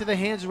it went into the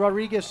hands of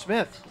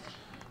Rodriguez-Smith.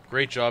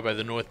 Great job by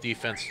the North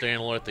defense staying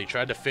alert. They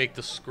tried to fake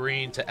the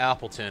screen to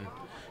Appleton.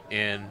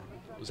 And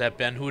was that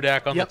Ben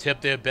Hudak on the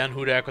tip there? Ben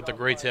Hudak with the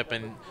great tip.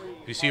 And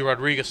you see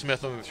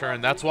Rodriguez-Smith on the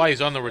return. That's why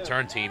he's on the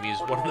return team. He's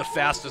one of the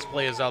fastest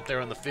players out there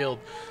on the field.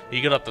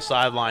 He got up the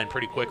sideline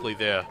pretty quickly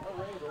there.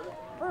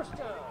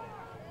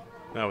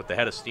 Now with the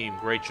head of steam,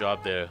 great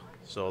job there.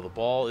 So the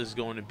ball is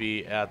going to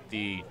be at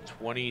the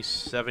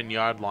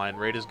 27-yard line.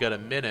 Raiders got a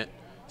minute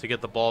to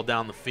get the ball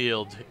down the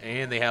field,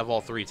 and they have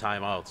all 3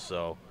 timeouts.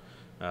 So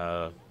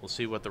we'll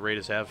see what the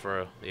Raiders have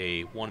for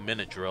a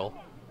 1-minute drill.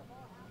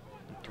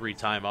 3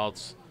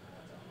 timeouts.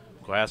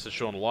 Cohasset's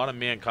shown a lot of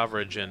man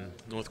coverage, and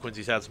North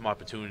Quincy's had some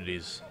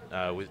opportunities.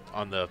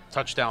 On the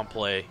touchdown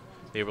play,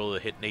 they were able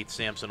to hit Nate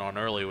Sampson on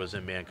early, was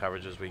in man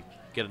coverage. As we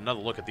get another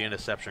look at the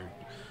interception.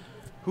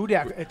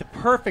 Hudak at the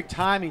perfect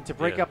timing to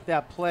break up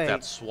that play.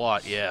 That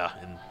swat, yeah.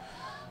 And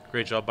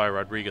great job by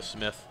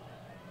Rodriguez-Smith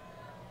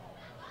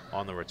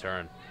on the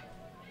return.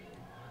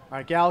 All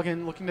right,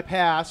 Galligan looking to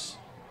pass.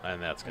 And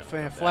that's going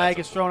to flag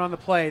is thrown on the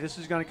play. This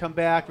is going to come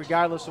back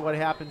regardless of what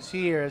happens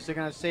here, as they're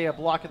going to say a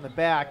block in the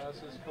back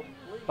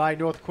by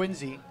North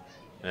Quincy.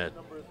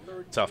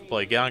 Tough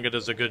play. Galligan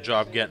does a good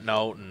job getting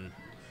out, and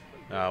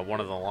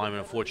one of the linemen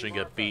unfortunately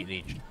got beat, and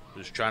he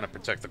was trying to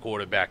protect the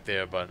quarterback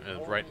there, but it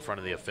was right in front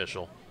of the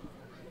official.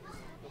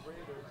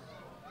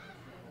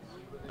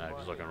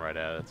 Just looking right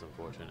at it. It's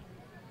unfortunate.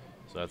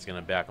 So that's going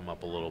to back him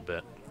up a little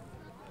bit.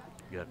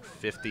 You got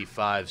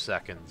 55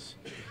 seconds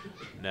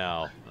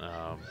now,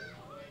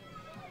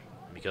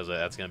 because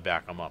that's going to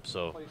back him up.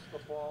 So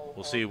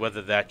we'll see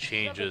whether that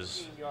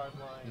changes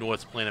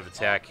North's plan of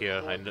attack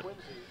here.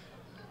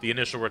 The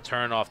initial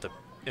return off the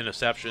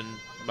interception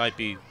might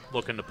be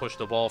looking to push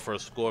the ball for a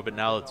score, but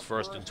now it's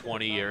 1st and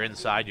 20. You're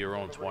inside your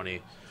own 20.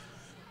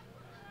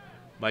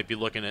 Might be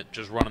looking at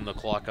just running the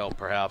clock out,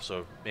 perhaps,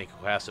 or make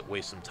Cohasset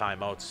waste some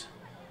timeouts.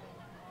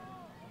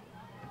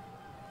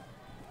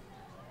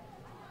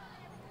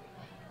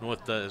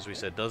 North, as we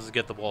said, does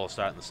get the ball to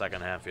start in the 2nd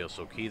half here,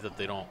 so key that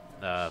they don't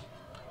have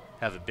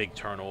a big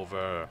turnover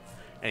or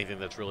anything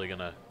that's really going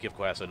to give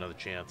Cohasset another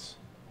chance.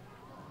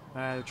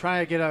 They're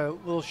trying to get a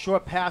little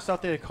short pass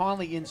out there to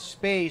Conley in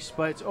space,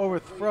 but it's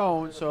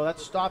overthrown, so that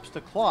stops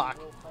the clock.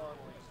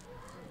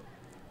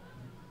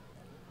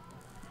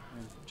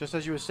 Just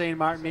as you were saying,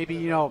 Martin,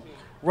 maybe,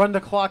 run the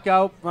clock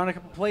out, run a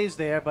couple plays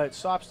there, but it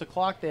stops the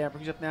clock there and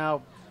brings up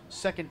now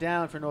 2nd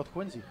down for North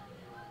Quincy.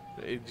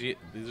 It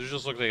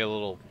just looked like a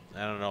little,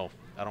 I don't know,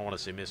 I don't want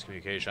to say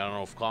miscommunication. I don't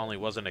know if Conley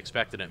wasn't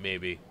expecting it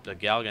maybe.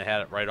 Galligan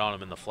had it right on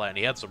him in the flat, and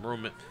he had some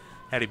room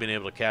had he been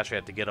able to catch, he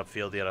had to get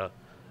upfield. He had a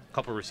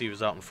couple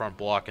receivers out in front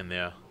blocking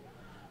there.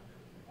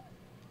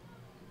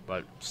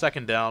 But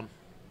second down,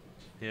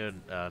 here,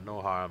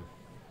 no harm.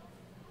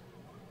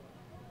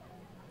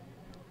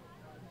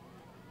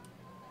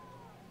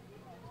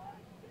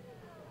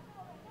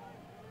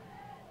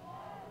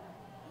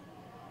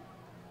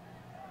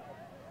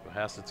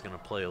 Cohasset's going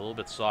to play a little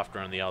bit softer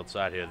on the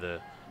outside here.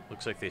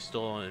 Looks like they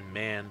still in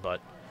man, but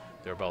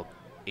they're about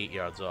 8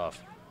 yards off.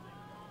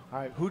 All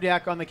right,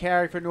 Hudak on the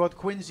carry for North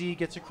Quincy,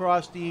 gets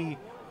across the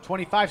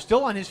 25,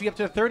 still on his feet up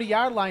to the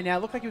 30-yard line now.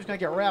 Looked like he was going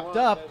to get wrapped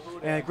up,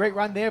 and a great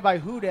run there by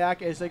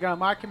Hudak as they're going to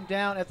mark him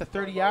down at the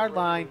 30-yard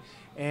line,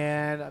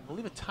 and I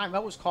believe a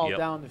timeout was called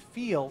down the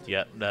field.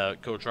 Yeah,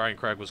 Coach Ryan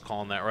Craig was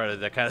calling that right.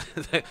 That kind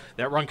of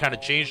that run kind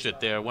of changed it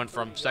there. It went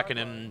from 2nd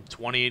and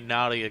 20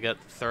 now to you get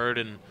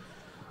 3rd and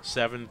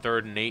 7,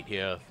 3rd and 8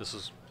 here. This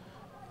is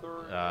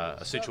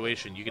a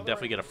situation you can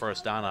definitely get a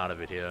first down out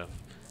of it here.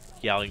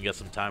 Galley can get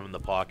some time in the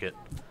pocket.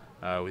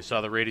 We saw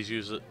the Raiders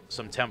use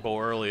some tempo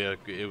earlier.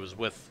 It was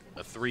with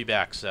a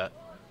 3-back set,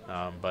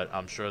 but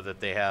I'm sure that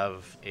they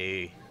have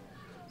a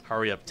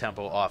hurry-up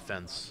tempo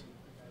offense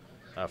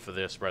for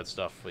their spread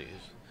stuff.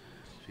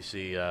 You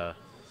see,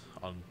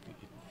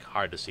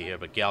 hard to see here,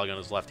 but Gallagher on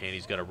his left hand,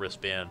 he's got a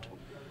wristband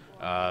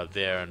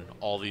there, and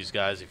all these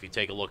guys, if you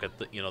take a look at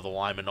the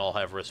linemen all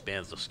have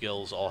wristbands, the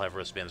skills all have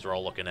wristbands. They're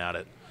all looking at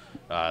it.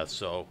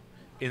 So,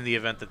 in the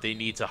event that they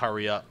need to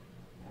hurry up,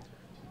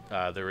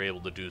 they're able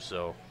to do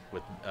so.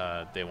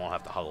 They won't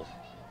have to huddle.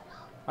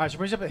 All right, so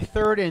brings up a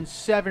 3rd and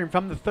 7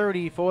 from the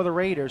 30 for the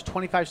Raiders.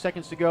 25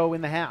 seconds to go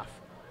in the half.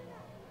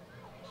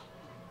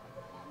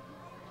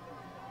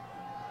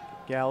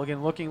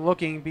 Galligan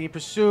looking, being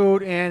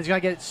pursued, and he's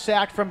going to get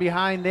sacked from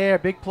behind there.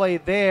 Big play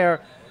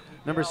there.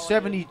 Number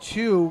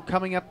 72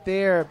 coming up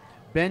there,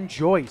 Ben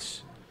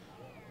Joyce.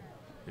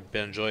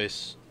 Ben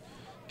Joyce,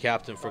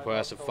 captain for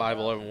Cohasset,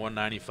 5'11",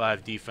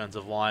 195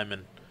 defensive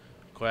lineman.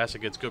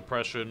 Cohasset gets good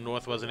pressure.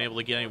 North wasn't able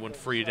to get anyone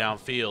free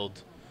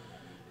downfield.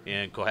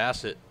 And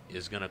Cohasset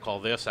is going to call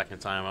their second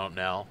timeout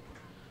now.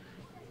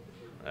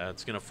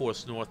 It's going to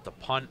force North to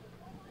punt.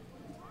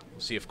 We'll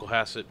see if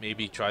Cohasset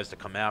maybe tries to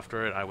come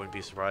after it. I wouldn't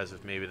be surprised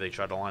if maybe they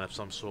try to line up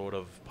some sort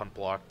of punt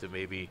block to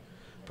maybe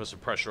put some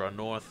pressure on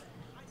North.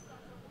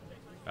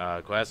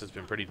 Cohasset's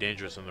been pretty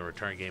dangerous in the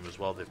return game as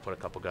well. They've put a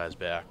couple guys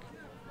back.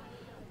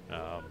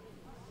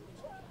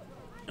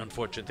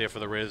 Unfortunate there for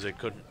the Raiders. They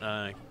couldn't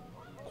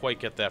quite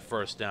get that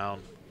first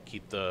down,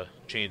 keep the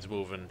chains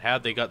moving.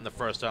 Had they gotten the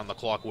first down, the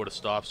clock would have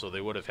stopped, so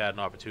they would have had an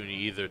opportunity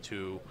either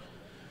to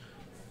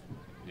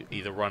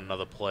run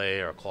another play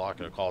or clock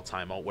or call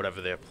timeout,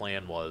 whatever their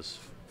plan was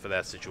for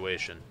that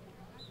situation.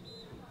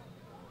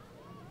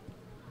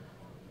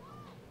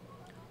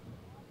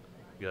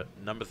 We got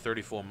number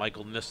 34,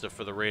 Michael Nister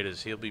for the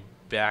Raiders. He'll be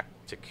back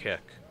to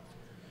kick.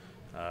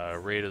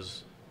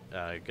 Raiders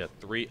got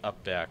 3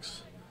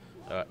 upbacks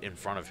in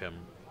front of him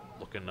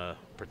looking to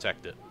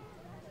protect it.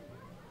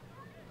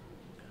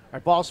 Our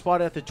ball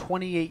spotted at the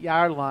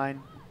 28-yard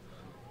line,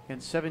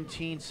 and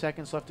 17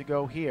 seconds left to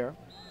go here.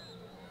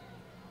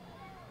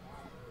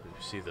 You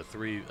see the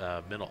 3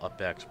 middle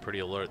upbacks pretty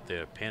alert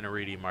there.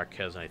 Panariti,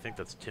 Marquez, and I think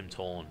that's Tim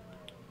Tolan. All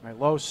right,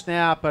 low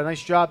snap, a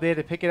nice job there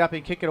to pick it up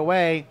and kick it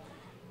away.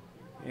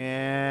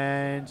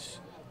 And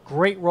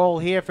great roll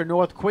here for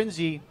North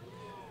Quincy.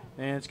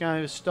 And it's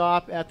going to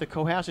stop at the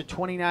Cohasset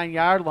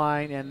 29-yard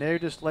line, and they're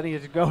just letting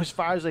it go as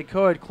far as they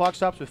could. Clock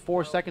stops with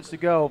 4 seconds to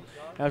go.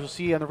 As we'll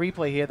see on the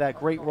replay here, that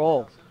great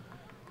roll.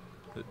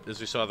 As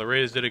we saw, the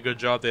Raiders did a good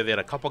job there. They had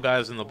a couple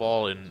guys in the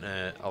ball, and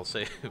I'll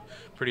say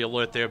pretty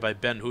alert there by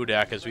Ben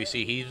Hudak. As we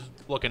see, he's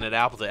looking at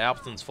Appleton.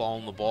 Appleton's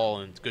following the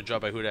ball, and it's a good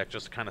job by Hudak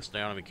just to kind of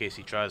stay on him in case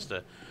he tries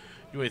to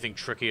do anything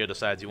tricky or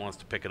decides he wants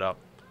to pick it up.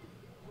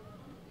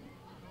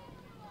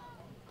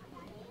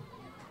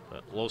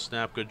 But low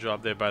snap, good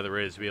job there by the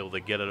Raiders to be able to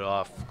get it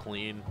off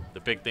clean. The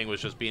big thing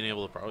was just being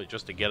able to probably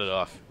just to get it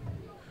off.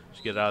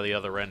 Just get it out of the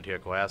other end here.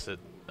 Cohasset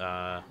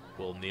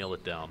will kneel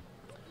it down.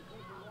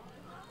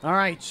 All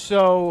right,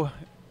 so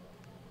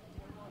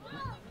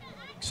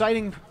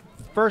exciting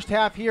first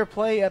half here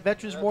play at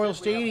Veterans Memorial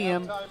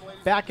Stadium.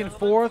 Back and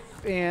forth,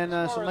 and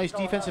some nice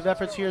defensive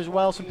efforts here as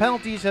well. Some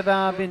penalties have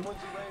been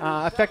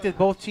affected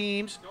both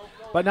teams.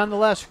 But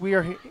nonetheless, we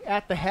are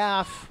at the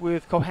half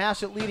with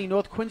Cohasset leading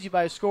North Quincy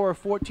by a score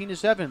of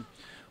 14-7.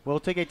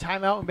 We'll take a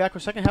timeout and back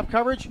with second half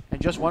coverage in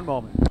just one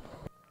moment.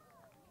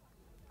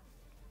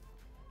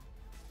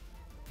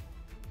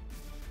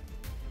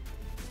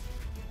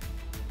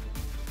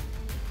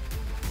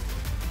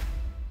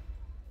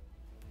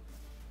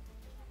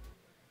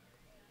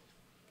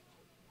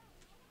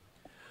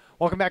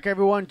 Welcome back,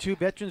 everyone, to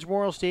Veterans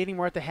Memorial Stadium.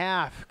 We're at the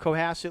half.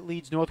 Cohasset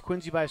leads North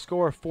Quincy by a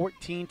score of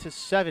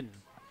 14-7.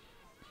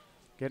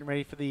 Getting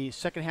ready for the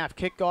second half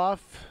kickoff.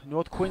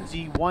 North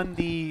Quincy won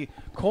the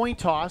coin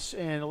toss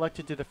and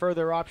elected to defer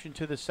their option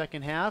to the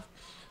second half.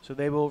 So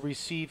they will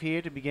receive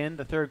here to begin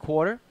the third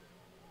quarter.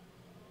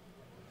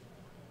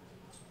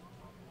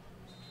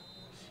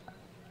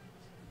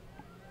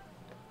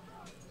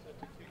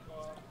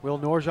 Will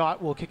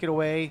Norjot will kick it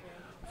away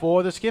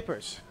for the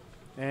Skippers.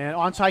 And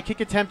onside kick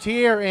attempt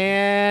here,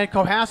 and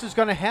Cohasset's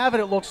going to have it,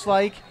 it looks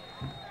like.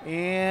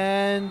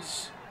 And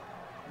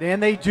then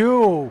they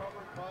do.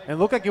 And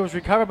looked like it was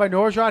recovered by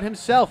Norjot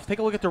himself. Take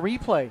a look at the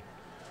replay.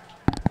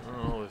 I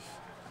don't know if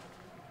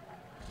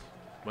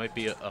might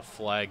be a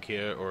flag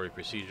here or a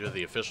procedure.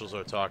 The officials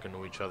are talking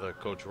to each other.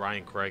 Coach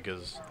Ryan Craig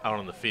is out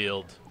on the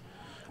field.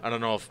 I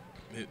don't know if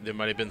there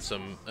might have been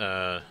some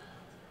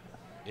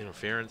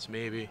interference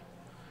maybe.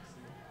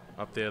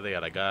 Up there they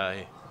had a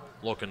guy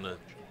looking to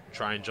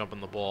try and jump in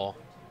the ball.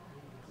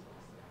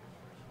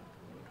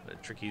 A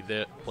tricky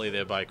play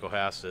there by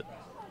Cohasset.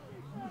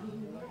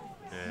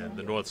 And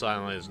the North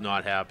Sideline is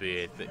not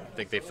happy. I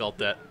think they felt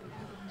that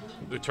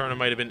the returner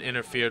might have been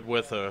interfered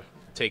with or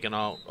taken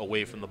out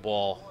away from the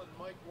ball.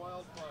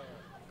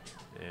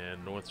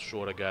 And North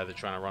shorter guy, they're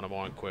trying to run him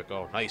on quick.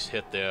 Oh, nice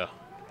hit there.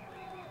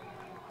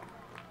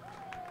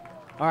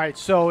 All right,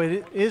 so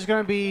it is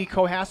going to be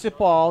Cohasset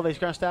ball. They're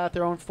going to start at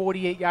their own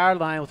 48-yard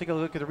line. We'll take a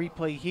look at the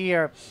replay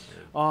here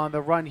on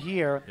the run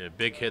here. Yeah,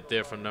 big hit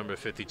there from number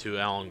 52,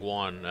 Alan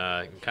Guan.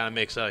 Kind of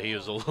makes out he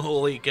was a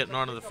little late getting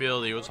onto the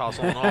field. He was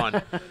hustling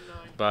on,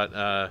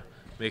 but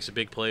makes a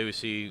big play. We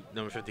see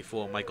number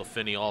 54, Michael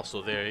Finney,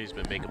 also there. He's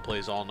been making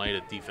plays all night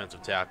at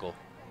defensive tackle.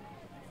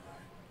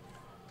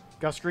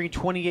 Gus Green,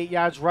 28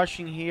 yards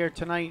rushing here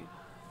tonight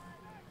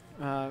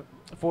for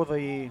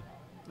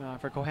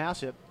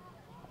Cohasset.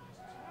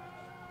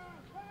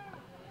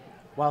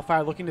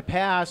 Wildfire looking to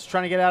pass,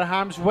 trying to get out of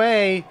harm's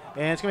way,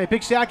 and it's going to be a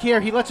big sack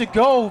here. He lets it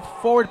go,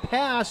 forward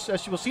pass.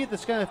 As you will see,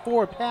 it's going to be a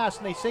forward pass,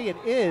 and they say it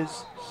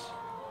is.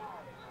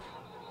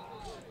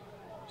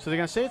 So they're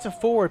going to say it's a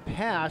forward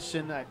pass,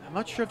 and I'm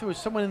not sure if there was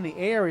someone in the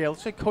area. It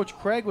looks like Coach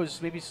Craig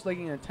was maybe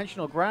slating an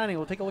intentional grounding.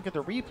 We'll take a look at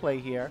the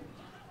replay here.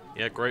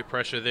 Yeah, great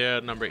pressure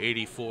there. Number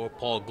 84,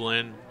 Paul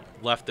Glenn,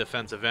 left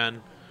defensive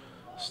end,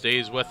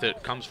 stays with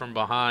it, comes from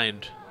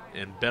behind,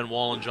 and Ben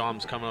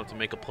Wallenjom's coming up to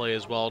make a play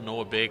as well.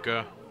 Noah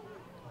Baker.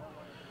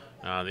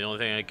 The only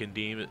thing I can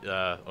deem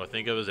or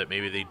think of is that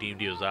maybe they deemed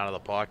he was out of the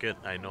pocket.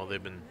 I know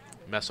they've been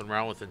messing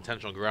around with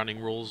intentional grounding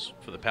rules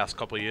for the past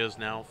couple of years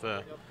now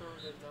for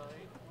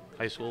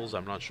high schools.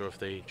 I'm not sure if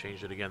they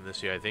changed it again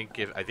this year. I think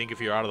if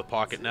you're out of the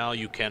pocket now,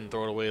 you can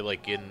throw it away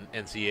like in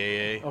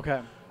NCAA. Okay.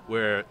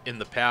 Where in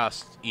the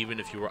past, even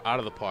if you were out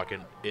of the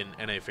pocket in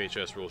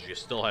NFHS rules, you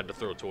still had to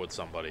throw it towards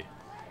somebody.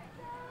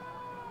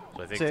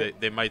 So I think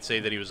they might say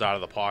that he was out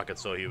of the pocket,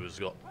 so he was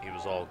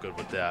all good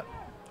with that.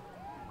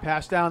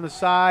 Pass down the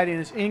side, and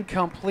it's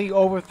incomplete.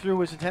 Overthrew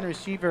his intended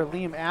receiver,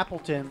 Liam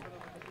Appleton.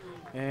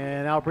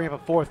 And that'll bring up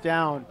a fourth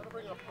down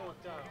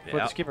for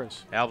the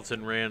Skippers.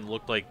 Appleton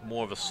looked like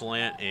more of a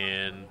slant,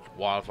 and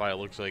Wildfire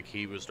looks like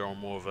he was throwing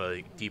more of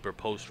a deeper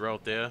post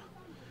route there.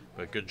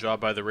 But good job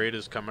by the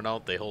Raiders coming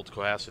out. They hold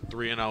Cohasset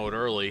 3-0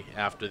 early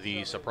after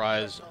the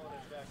surprise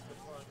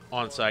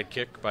onside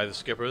kick by the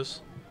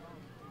Skippers.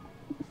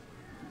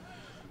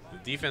 The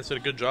defense did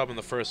a good job in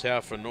the first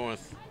half for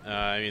North.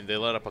 I mean, they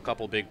let up a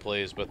couple big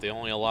plays, but they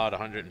only allowed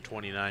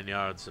 129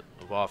 yards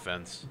of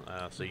offense.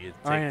 So you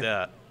take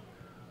that.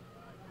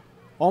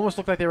 Almost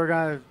looked like they were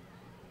going to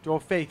do a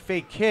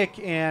fake kick,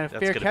 and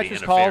That's fair catch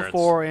was called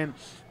for, and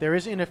there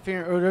is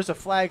interference, or there's a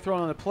flag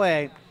thrown on the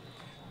play.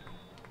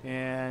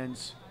 And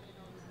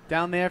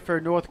down there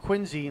for North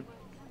Quincy,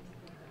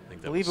 I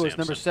believe it was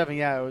number 7.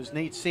 Yeah, it was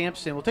Nate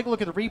Sampson. We'll take a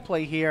look at the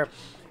replay here,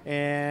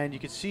 and you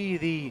can see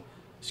the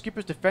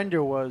Skipper's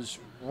defender was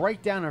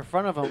right down in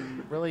front of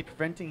him, really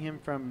preventing him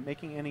from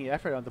making any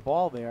effort on the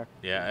ball there.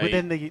 Yeah,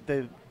 within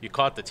you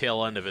caught the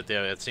tail end of it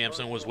there. That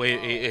Sampson was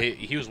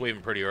he was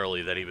waving pretty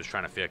early that he was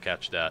trying to fair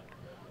catch that.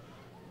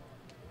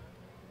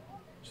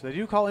 So they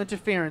do call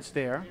interference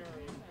there.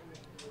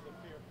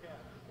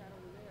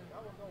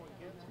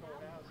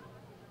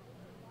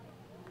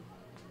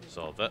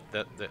 So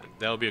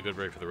that'll be a good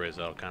break for the Rays.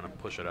 That'll kind of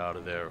push it out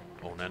of their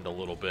own end a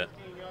little bit.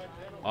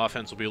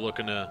 Offense will be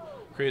looking to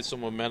create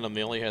some momentum.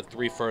 They only had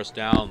 3 first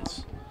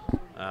downs.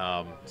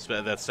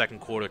 That second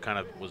quarter kind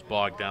of was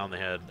bogged down. They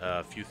had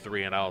a few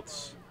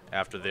 3-and-outs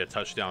after their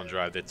touchdown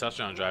drive. Their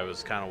touchdown drive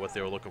was kind of what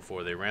they were looking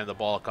for. They ran the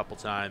ball a couple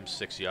times,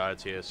 6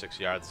 yards here, 6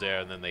 yards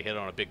there, and then they hit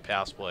on a big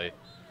pass play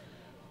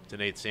to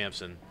Nate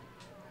Sampson.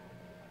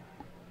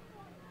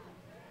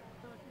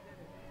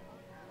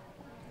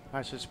 All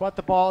right, so spot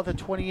the ball at the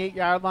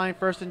 28-yard line,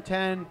 1st and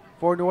 10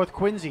 for North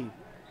Quincy.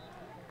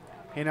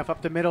 Handoff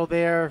up the middle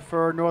there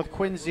for North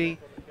Quincy,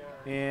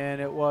 and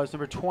it was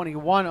number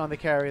 21 on the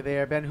carry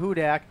there, Ben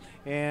Hudak,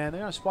 and they're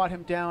going to spot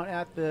him down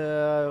at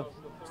the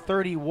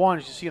 31,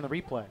 as you see on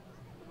the replay.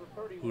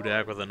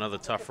 Hudak with another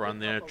tough run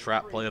there,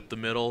 trap play up the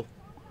middle.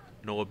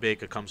 Noah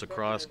Baker comes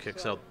across,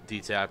 kicks out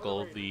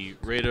D-tackle. The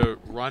Raider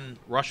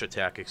rush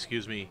attack,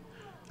 clicking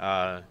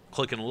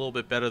a little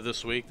bit better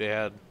this week. They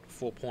had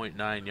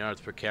 4.9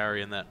 yards per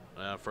carry in that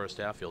first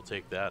half. You'll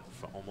take that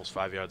for almost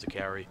 5 yards a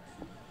carry.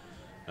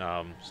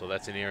 So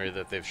that's an area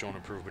that they've shown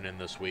improvement in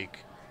this week.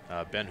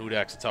 Ben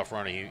Hudak's a tough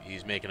runner.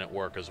 He's making it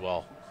work as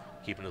well,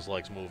 keeping his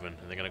legs moving.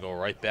 And they're going to go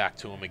right back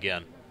to him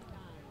again.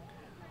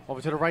 Over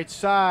to the right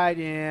side,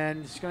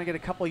 and he's going to get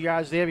a couple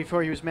yards there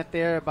before he was met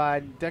there by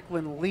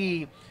Declan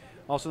Lee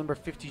Also number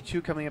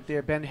 52 coming up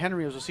there, Ben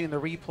Henry, as we'll see in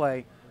the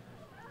replay.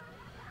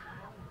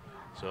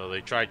 So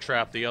they try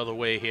trap the other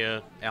way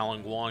here.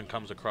 Alan Guan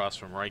comes across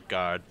from right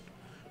guard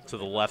to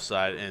the left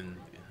side, and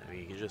I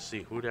mean, you just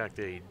see Hudak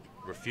there. He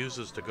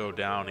refuses to go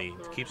down. He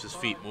keeps his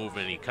feet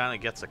moving. He kind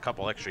of gets a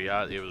couple extra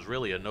yards. It was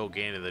really a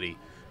no-gainer that he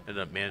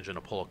ended up managing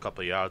to pull a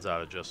couple of yards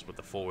out of just with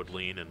the forward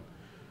lean and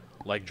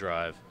leg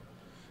drive.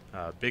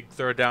 Big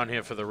third down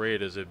here for the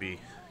Raiders. It'd be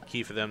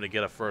key for them to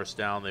get a first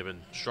down. They've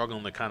been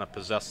struggling to kind of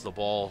possess the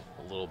ball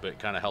a little bit,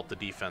 kind of help the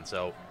defense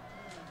out.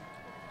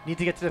 Need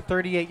to get to the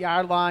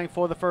 38-yard line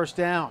for the first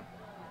down.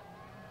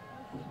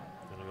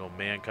 Gonna go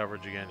man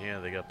coverage again here.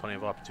 They got plenty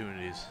of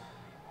opportunities.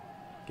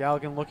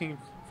 Galligan looking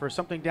for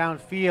something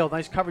downfield.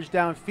 Nice coverage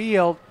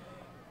downfield.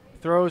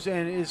 Throws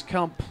and is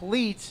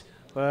complete,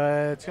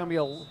 but it's going to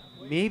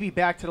be maybe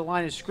back to the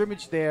line of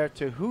scrimmage there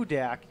to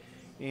Hudak.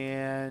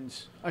 And,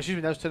 excuse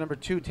me, that was to number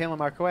 2, Taylor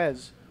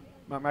Marquez,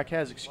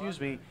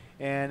 excuse me.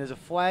 And there's a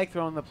flag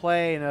thrown in the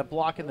play and a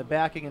block in the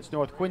back against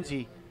North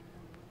Quincy.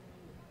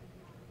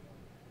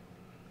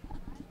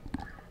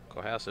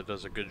 Cohasset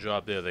does a good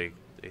job there. They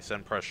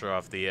send pressure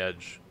off the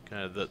edge.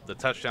 Kind of the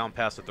touchdown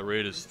pass that the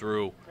Raiders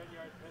threw,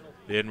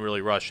 they didn't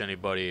really rush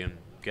anybody, and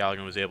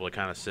Galligan was able to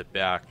kind of sit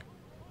back.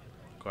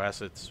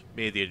 Cohasset's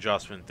made the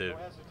adjustment. They've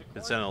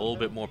been sending a little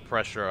bit more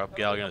pressure up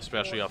Galligan,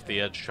 especially off the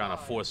edge, trying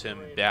to force him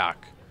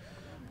back.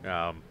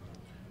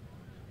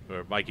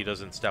 Where Mikey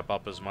doesn't step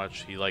up as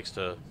much. He likes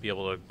to be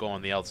able to go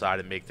on the outside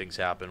and make things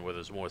happen where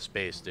there's more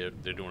space. They're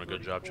doing a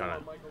good job trying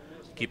to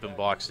keep him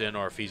boxed in,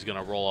 or if he's going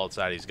to roll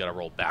outside, he's got to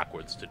roll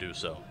backwards to do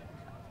so.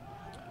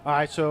 All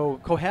right, so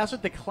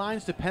Cohasset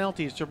declines the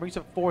penalties, so it brings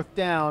up fourth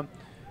down.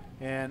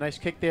 And nice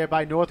kick there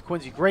by North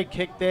Quincy. Great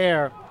kick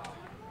there.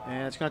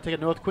 And it's going to take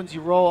a North Quincy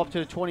roll up to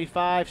the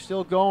 25,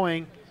 still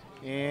going.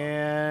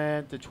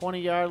 And the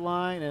 20-yard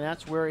line, and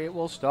that's where it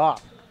will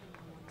stop.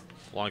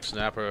 Long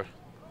snapper,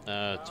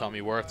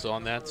 Tommy Wirtz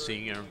on that,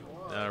 senior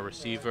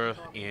receiver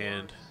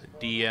and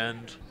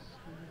D-end.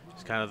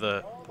 He's kind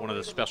of one of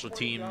the special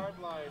team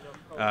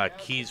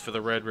keys for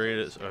the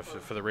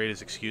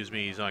Raiders. Excuse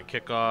me. He's on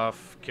kickoff,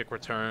 kick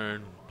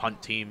return,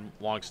 punt team,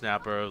 long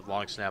snapper,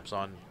 long snaps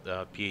on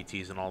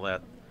PATs and all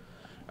that.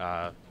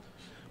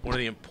 One of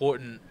the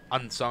important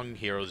unsung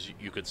heroes,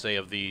 you could say,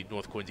 of the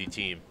North Quincy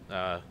team.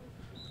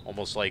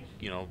 Almost like,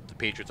 the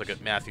Patriots look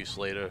at Matthew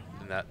Slater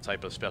in that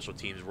type of special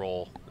teams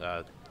role.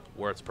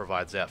 Wirtz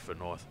provides that for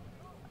North.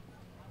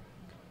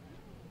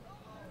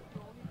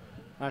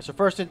 All right, so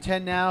 1st and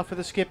 10 now for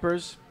the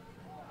Skippers.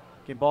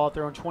 Getting ball at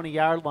their own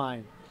 20-yard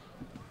line.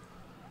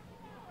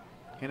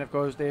 Handoff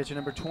goes there to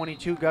number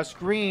 22, Gus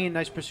Green.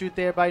 Nice pursuit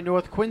there by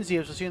North Quincy,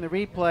 as we'll see in the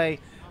replay.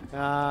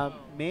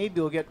 Maybe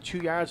they'll get 2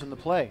 yards on the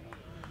play.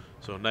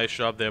 So nice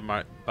job there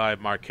by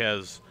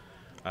Marquez.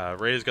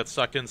 Raiders got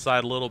stuck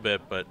inside a little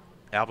bit, but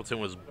Appleton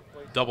was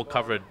double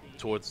covered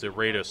towards the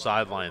Raiders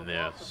sideline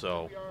there.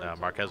 So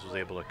Marquez was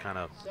able to kind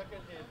of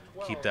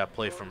keep that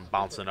play from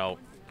bouncing out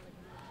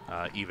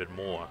even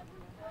more.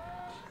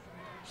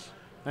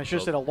 I should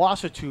have said a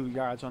loss of 2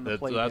 yards on the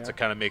play. That's what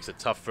kind of makes it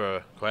tough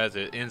for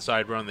Cohasset.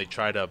 Inside run, they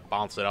try to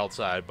bounce it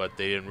outside, but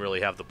they didn't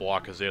really have the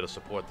blockers there to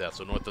support that.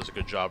 So North does a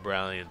good job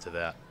rallying to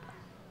that.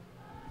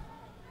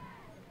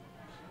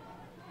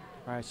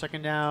 All right,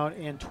 2nd down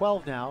and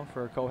 12 now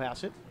for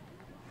Cohasset.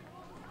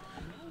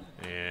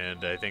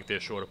 And I think they're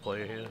short a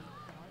player here.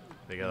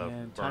 They got to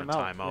burn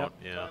timeout.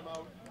 Yep.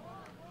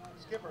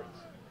 Yeah.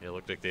 It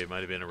looked like they might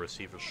have been a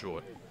receiver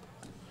short.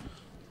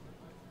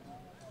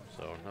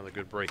 So another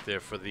good break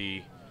there for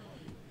the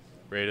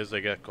Raiders.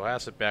 They got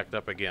Cohasset backed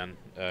up again.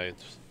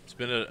 It's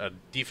been a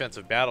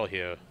defensive battle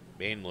here,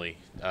 mainly.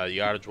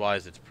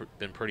 Yardage-wise, it's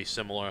been pretty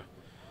similar.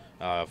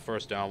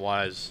 First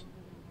down-wise,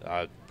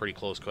 pretty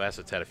close.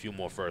 Cohasset's had a few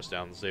more first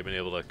downs. They've been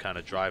able to kind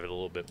of drive it a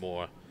little bit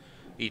more.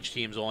 Each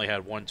team's only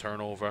had 1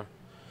 turnover,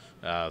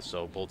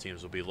 so both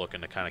teams will be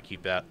looking to kind of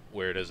keep that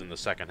where it is in the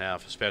second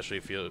half, especially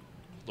if you're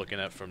looking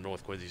at from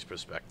North Quincy's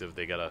perspective.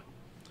 They gotta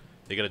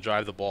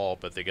drive the ball,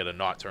 but they gotta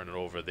not turn it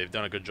over. They've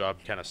done a good job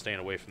kind of staying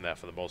away from that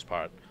for the most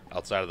part,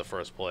 outside of the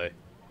first play.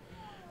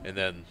 And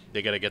then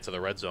they gotta get to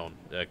the red zone.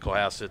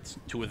 Cohasset's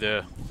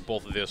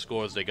both of their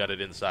scores, they got it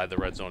inside the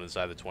red zone,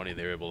 inside the 20, and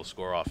they were able to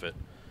score off it.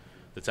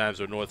 The times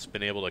where North's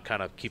been able to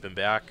kind of keep them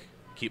back,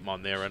 keep them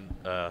on their end,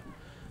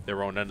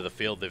 their own end of the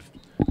field, they've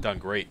done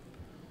great.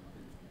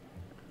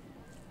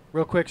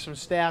 Real quick, some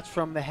stats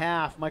from the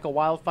half. Michael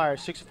Wildfire,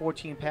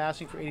 6-14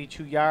 passing for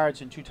 82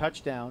 yards and 2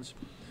 touchdowns.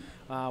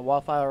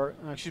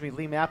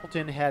 Liam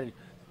Appleton had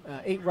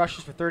 8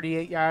 rushes for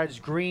 38 yards.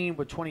 Green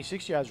with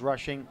 26 yards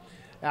rushing.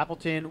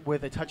 Appleton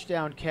with a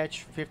touchdown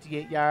catch for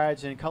 58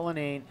 yards. And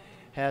Cullinane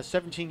has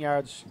 17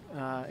 yards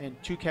and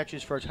 2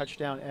 catches for a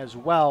touchdown as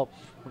well.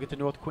 We'll get to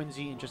North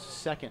Quincy in just a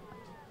second.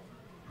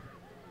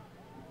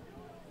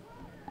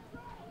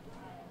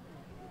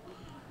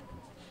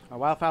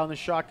 Wildfire in the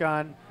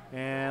shotgun.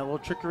 And a little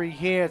trickery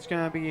here. It's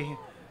going to be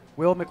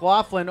Will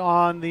McLaughlin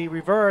on the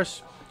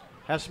reverse.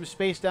 Has some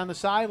space down the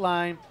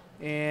sideline.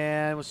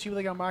 And we'll see where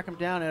they're going to mark him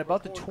down at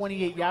about the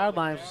 28-yard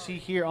line. We'll see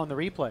here on the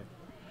replay.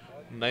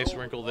 Nice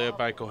wrinkle there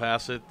by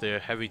Cohasset. Their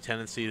heavy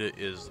tendency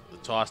is the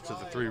toss to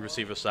the 3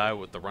 receiver side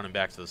with the running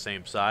back to the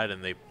same side,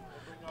 and they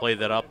play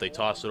that up. They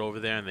toss it over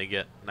there, and they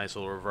get nice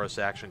little reverse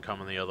action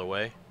coming the other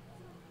way.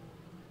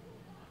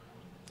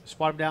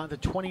 Spot him down at the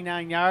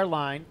 29-yard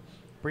line.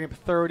 Bring up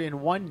 3rd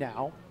and 1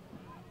 now.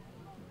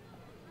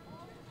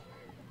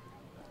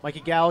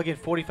 Mikey Galligan,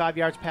 45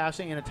 yards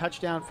passing and a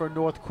touchdown for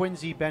North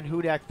Quincy. Ben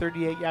Hudak,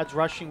 38 yards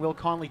rushing. Will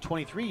Conley,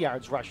 23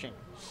 yards rushing.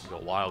 The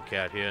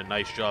Wildcat here.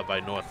 Nice job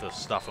by North to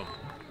stuff him.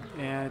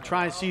 And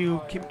trying to see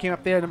who came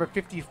up there. Number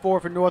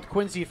 54 for North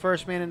Quincy,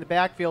 first man in the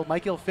backfield.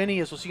 Michael Finney,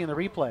 as we'll see in the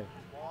replay.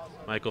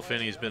 Michael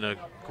Finney's been a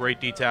great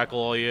D tackle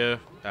all year.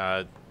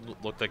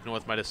 Looked like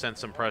North might have sent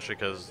some pressure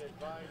because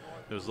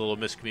there was a little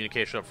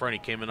miscommunication up front. He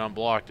came in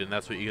unblocked, and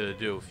that's what you got to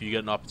do. If you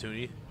get an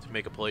opportunity to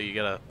make a play, you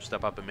got to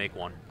step up and make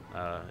one.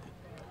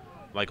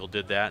 Michael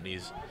did that, and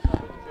he's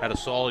had a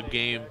solid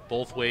game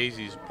both ways.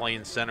 He's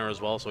playing center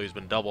as well, so he's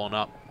been doubling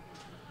up.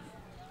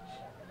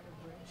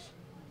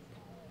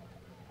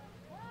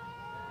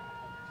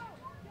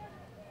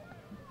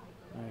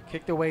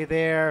 Kicked away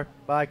there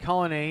by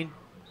Cullinane.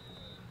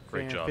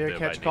 Great job fair there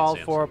catch by called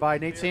Nate for Sampson. by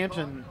Nate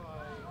Sampson.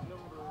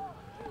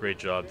 Great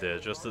job there.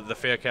 Just the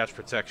fair catch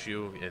protects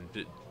you, and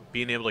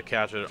being able to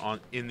catch it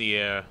in the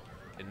air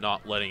and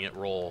not letting it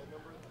roll,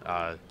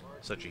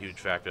 such a huge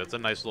factor. It's a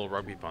nice little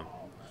rugby punt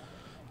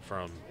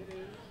from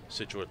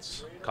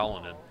Situate's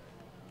Cullinan.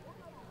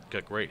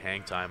 Got great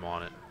hang time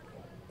on it.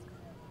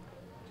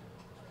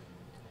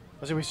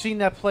 So we've seen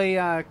that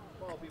play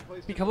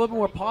become a little bit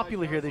more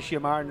popular here this year,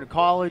 Martin, in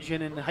college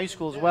and in high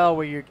school as well,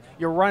 where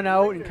you run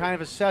out and kind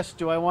of assess,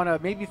 do I want to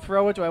maybe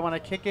throw it, do I want to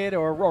kick it,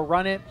 or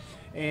run it?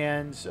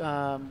 And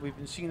we've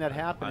been seeing that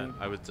happening.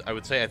 I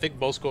would say I think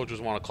most coaches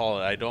want to call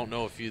it. I don't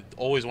know if you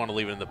always want to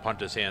leave it in the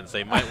punter's hands.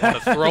 They might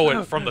want to throw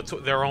it from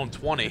their own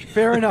 20.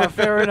 Fair enough,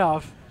 fair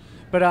enough.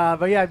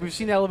 But yeah, we've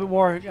seen that a little bit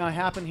more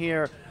happen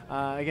here.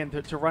 Again,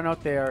 to run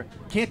out there.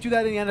 Can't do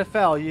that in the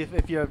NFL.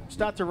 If you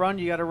start to run,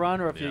 you got to run,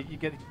 or if you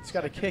just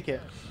got to kick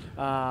it.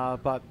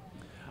 But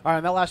all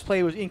right, that last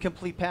play was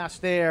incomplete pass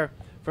there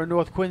for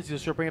North Quincy.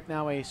 So we'll bring up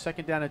now a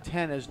 2nd down and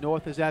 10 as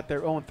North is at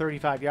their own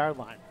 35-yard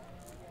line.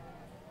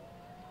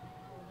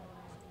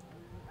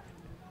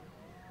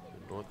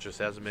 North just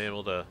hasn't been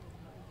able to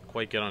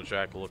quite get on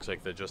track. It looks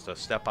like they're just a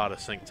step out of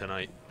sync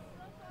tonight.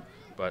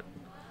 But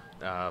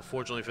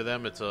fortunately for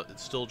them, it's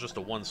still just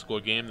a 1-score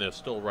game. They're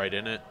still right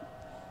in it.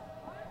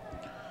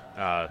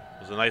 It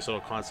was a nice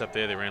little concept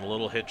there. They ran a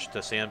little hitch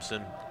to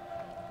Sampson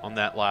on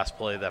that last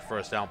play, that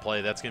 1st down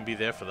play. That's going to be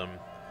there for them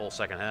whole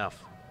second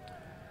half.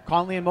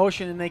 Conley in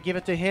motion, and they give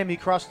it to him. He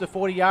crosses the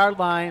 40-yard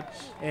line,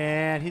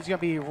 and he's going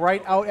to be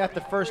right out at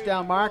the 1st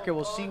down marker.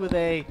 We'll see with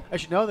I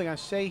should know, they're going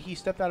to say he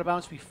stepped out of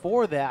bounds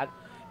before that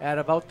at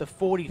about the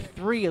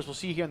 43, as we'll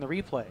see here in the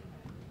replay.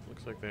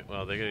 Looks like they're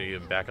going to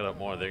even back it up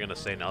more. They're going to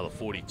say now the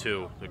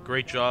 42. A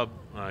great job,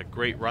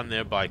 great run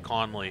there by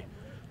Conley.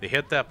 They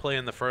hit that play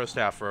in the first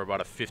half for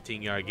about a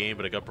 15-yard gain,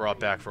 but it got brought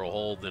back for a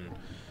hold, and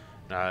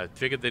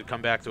figured they'd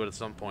come back to it at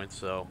some point.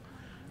 So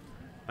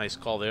nice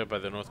call there by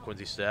the North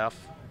Quincy staff.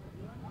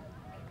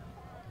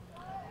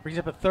 Brings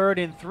up a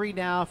 3rd and 3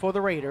 now for the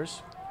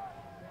Raiders.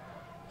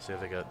 See if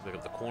they got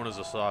the corners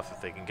are soft.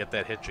 If they can get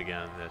that hitch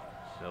again,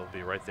 they'll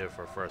be right there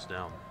for a 1st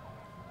down.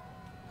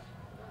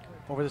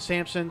 Over to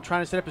Sampson,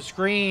 trying to set up a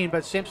screen,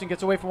 but Sampson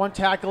gets away from one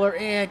tackler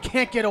and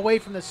can't get away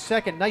from the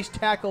second. Nice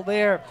tackle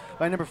there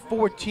by number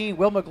 14,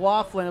 Will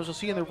McLaughlin, as we'll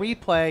see in the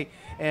replay.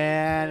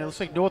 And it looks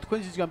like North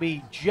Quincy's going to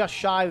be just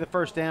shy of the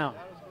 1st down.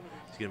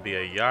 He's going to be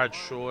a yard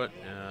short.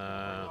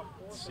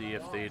 Let's see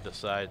if they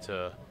decide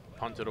to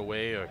punt it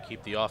away or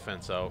keep the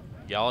offense out.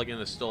 Galligan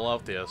is still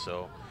out there,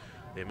 so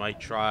they might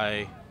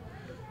try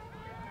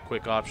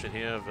quick option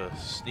here of a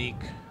sneak,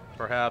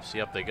 perhaps.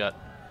 Yep, they got...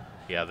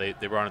 Yeah,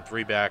 they run in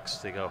 3 backs.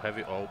 They go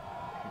heavy. Oh,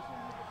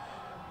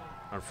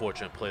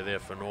 unfortunate play there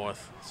for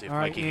North. See if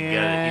Mikey can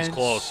get it. He's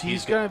close.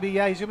 He's going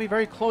to be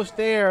very close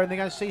there. And they're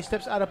going to say he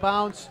steps out of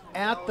bounds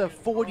at the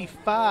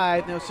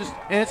 45. And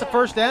it's a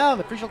 1st down.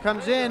 The official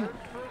comes in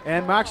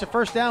and marks a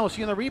 1st down. We'll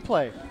see in the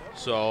replay.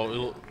 So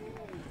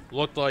it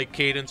looked like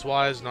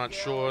cadence-wise, not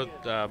sure.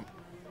 The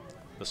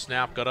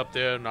snap got up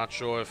there. Not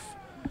sure if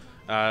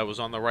it was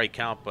on the right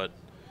count, but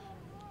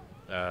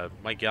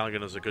Mike Galligan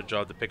does a good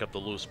job to pick up the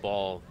loose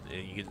ball.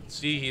 And you can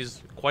see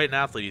he's quite an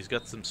athlete. He's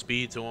got some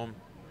speed to him.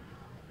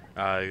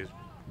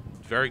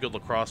 Very good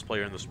lacrosse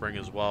player in the spring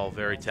as well.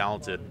 Very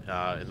talented.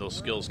 And those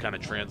skills kind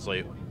of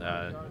translate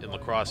in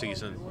lacrosse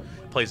season.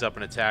 Plays up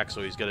in attack,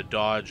 so he's got to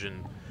dodge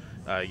and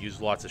use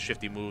lots of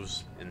shifty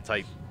moves in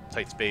tight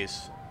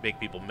space, make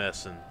people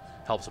miss, and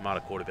helps him out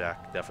at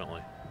quarterback,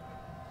 definitely.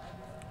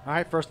 All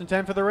right, 1st and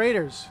 10 for the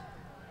Raiders.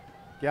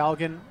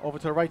 Galligan over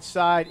to the right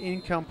side,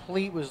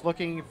 incomplete, was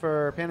looking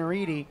for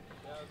Panariti,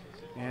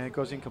 and it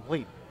goes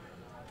incomplete.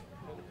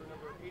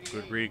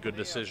 Good read, good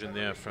decision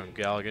there from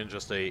Galligan.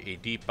 Just a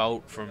deep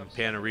out from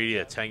Panariti,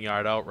 a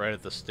 10-yard out right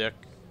at the stick.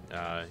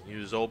 He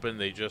was open.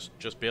 They just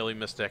barely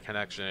missed that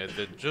connection.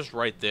 They're just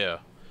right there.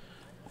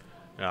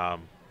 The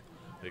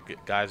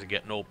guys are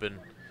getting open.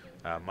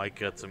 Mike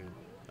got some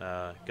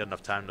got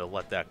enough time to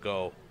let that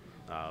go.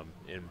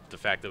 And the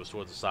fact that it was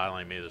towards the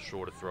sideline made it a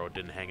shorter throw. It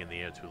didn't hang in the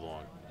air too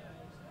long.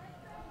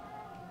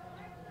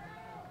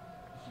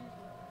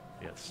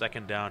 Yeah,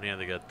 second down here.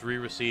 They got 3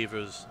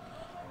 receivers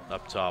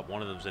up top.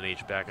 One of them's an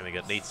H-back, and they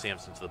got Nate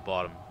Sampson to the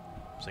bottom,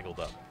 singled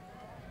up.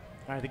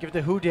 All right, they give it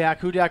to Hudak.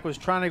 Hudak was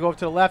trying to go up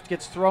to the left,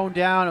 gets thrown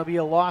down. It'll be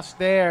a loss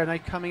there. And then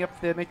coming up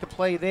to make the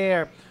play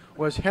there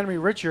was Henry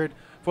Richard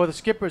for the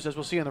Skippers, as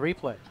we'll see on the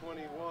replay.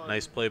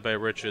 Nice play by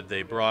Richard.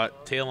 They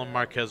brought Taylor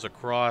Marquez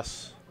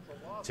across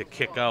to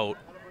kick out.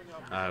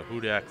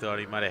 Hudak thought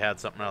he might have had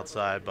something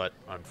outside, but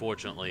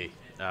unfortunately,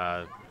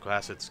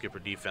 Cohasset skipper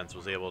defense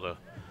was able to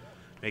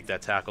make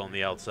that tackle on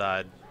the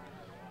outside.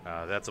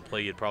 That's a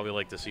play you'd probably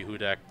like to see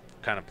Hudak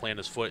kind of plant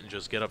his foot and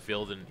just get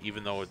upfield, and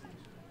even though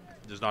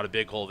there's not a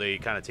big hole there, you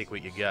kind of take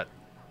what you get.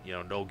 You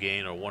know, no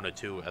gain or 1 or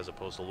 2 as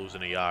opposed to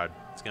losing a yard.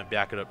 It's going to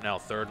back it up now,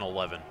 3rd and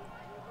 11.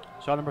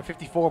 So number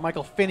 54,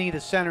 Michael Finney,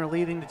 the center,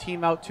 leading the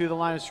team out to the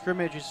line of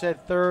scrimmage. You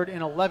said 3rd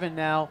and 11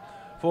 now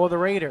for the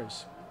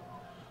Raiders.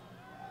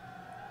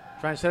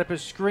 Trying to set up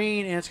his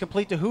screen, and it's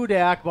complete to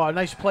Hudak. But a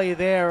nice play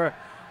there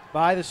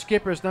by the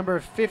Skippers. Number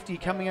 50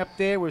 coming up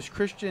there was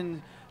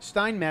Christian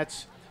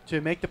Steinmetz to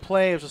make the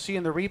play, as we'll see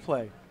in the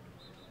replay.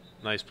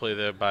 Nice play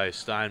there by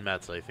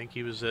Steinmetz. I think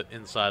he was at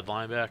inside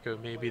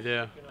linebacker maybe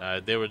there.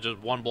 They were just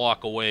 1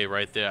 block away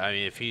right there. I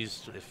mean, if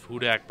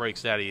Hudak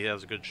breaks that, he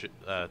has a good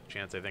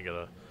chance, I think, of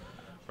the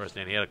first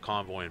down. He had a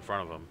convoy in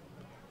front of him.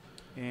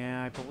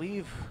 And I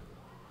believe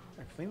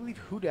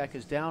Hudak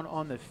is down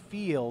on the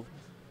field.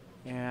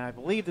 And I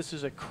believe this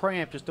is a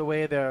cramp, just the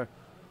way they're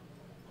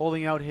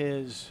holding out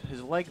his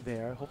leg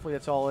there. Hopefully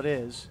that's all it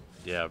is.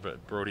 Yeah,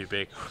 but Brody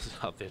Baker was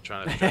out there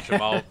trying to stretch him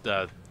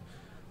out.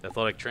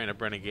 Athletic trainer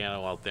Brennan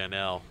Gano out there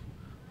now.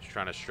 He's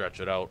trying to stretch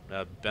it out.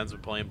 Ben's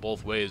been playing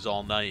both ways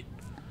all night.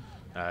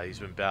 He's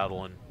been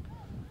battling.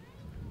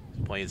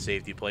 He's playing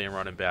safety, playing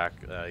running back.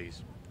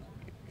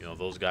 You know,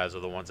 those guys are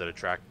the ones that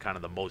attract kind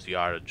of the most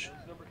yardage,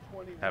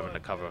 having to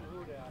cover.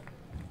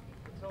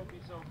 Let's hope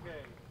he's okay.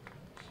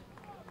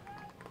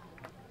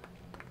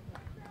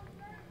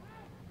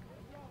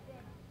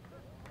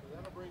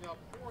 That'll bring up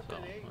 4th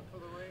and 8 for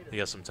the Raiders. He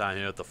got some time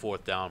here at the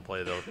 4th down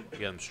play, though, to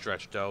get him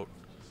stretched out.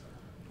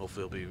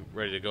 Hopefully he'll be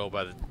ready to go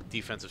by the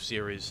defensive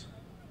series.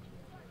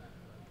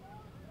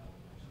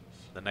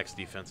 The next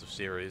defensive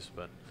series.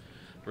 But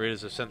the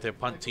Raiders have sent their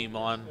punt team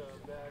on.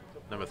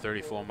 Number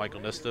 34, Michael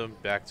Nista,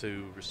 back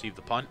to receive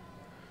the punt.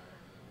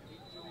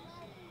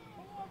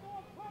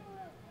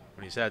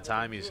 When he's had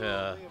time, he's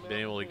been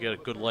able to get a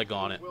good leg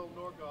on it.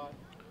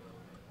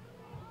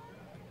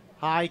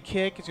 High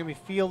kick. It's going to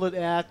be fielded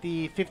at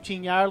the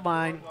 15-yard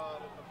line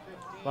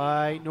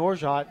by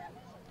Norjot.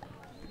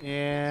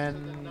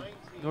 And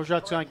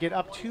Norjot's going to get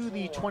up to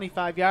the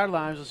 25-yard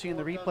line, as we'll see in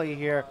the replay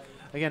here.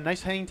 Again,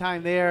 nice hang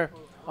time there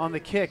on the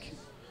kick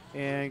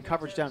and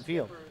coverage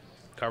downfield.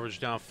 Coverage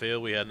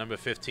downfield, we had number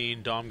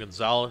 15, Dom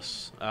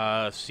Gonzalez,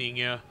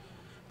 senior.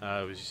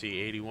 As you see,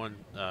 81,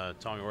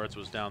 Tommy Wirtz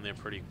was down there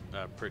pretty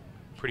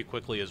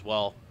quickly as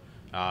well.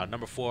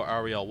 Number 4,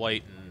 Ariel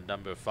White, and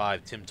number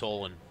 5, Tim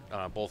Tolan,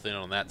 both in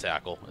on that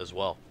tackle as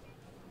well.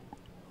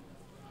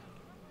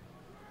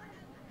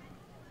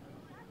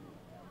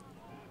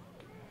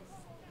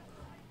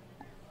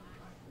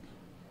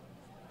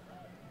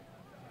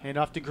 Hand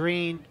off to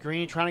Green.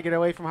 Green trying to get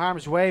away from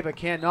harm's way, but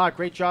cannot.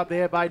 Great job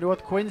there by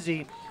North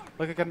Quincy.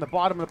 Looking on the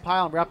bottom of the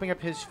pile and wrapping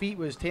up his feet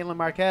was Taylor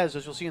Marquez,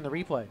 as you'll see in the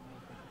replay.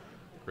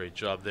 Great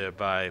job there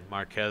by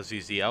Marquez.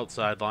 He's the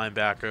outside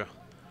linebacker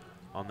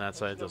on that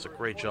side. Does a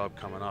great job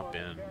coming up,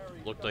 and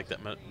looked like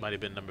that might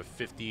have been number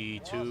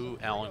 52,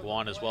 Alan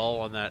Guan, as well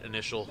on that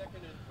initial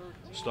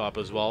stop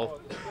as well.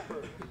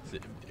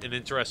 An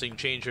interesting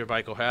change here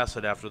by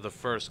Cohasset. After the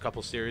first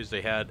couple series,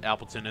 they had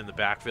Appleton in the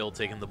backfield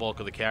taking the bulk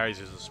of the carries.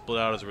 He's split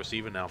out as a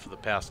receiver now for the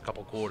past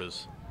couple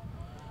quarters.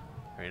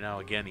 Right now,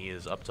 again, he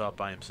is up top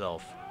by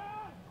himself.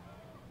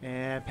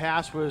 And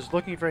pass was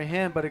looking for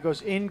him, but it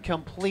goes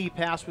incomplete.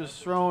 Pass was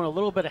thrown a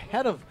little bit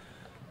ahead of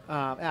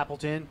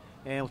Appleton.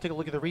 And we'll take a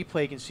look at the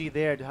replay. You can see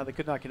there how they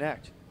could not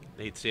connect.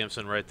 Nate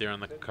Sampson right there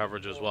on the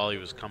coverage as well. He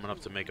was coming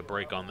up to make a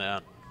break on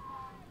that,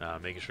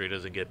 making sure he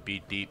doesn't get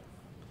beat deep.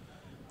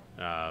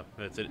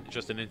 It's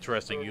just an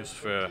interesting use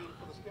for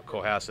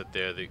Cohasset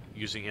there. They're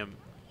using him,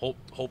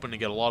 hoping to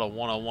get a lot of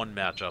one-on-one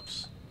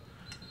matchups.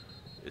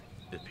 It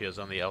appears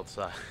on the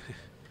outside.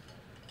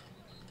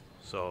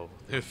 So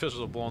the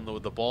officials are blowing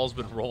the ball's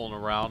been rolling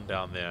around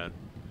down there.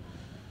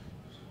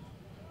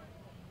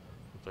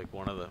 Looks like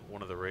one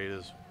of the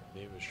Raiders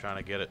maybe was trying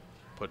to get it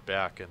put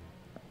back, and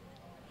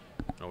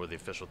I don't know where the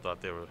official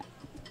thought they were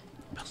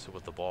messing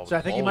with the ball. So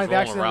I think he might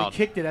have accidentally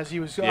kicked it as he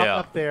was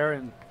up there.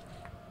 And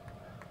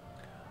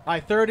all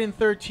right, 3rd and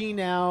 13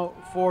 now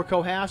for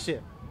Cohasset.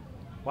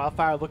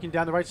 Wildfire looking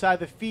down the right side of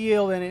the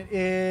field, and it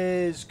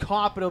is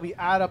caught, but it'll be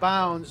out of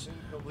bounds.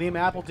 Liam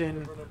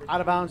Appleton out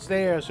of bounds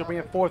there, so bring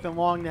it 4th and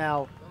long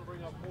now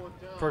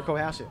for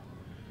Cohasset.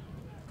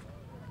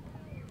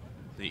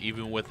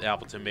 even with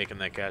Appleton making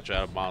that catch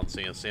out of bounds,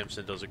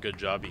 Sampson does a good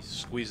job. He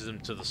squeezes him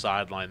to the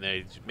sideline there.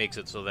 He makes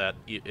it so that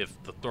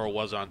if the throw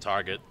was on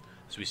target,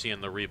 as we see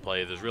in the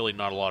replay, there's really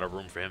not a lot of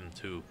room for him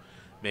to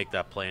make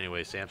that play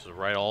anyway. Sampson's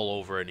right all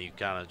over it, and he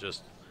kind of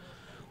just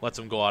lets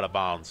him go out of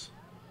bounds.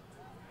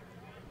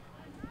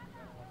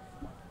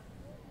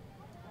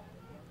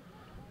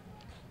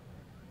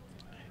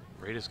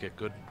 Raiders get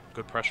good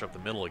pressure up the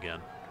middle again.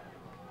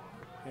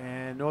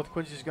 And North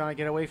Quincy's going to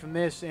get away from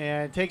this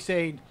and takes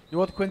a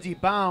North Quincy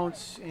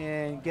bounce,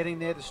 and getting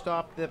there to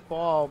stop the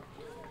ball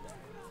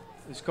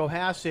is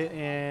Cohasset,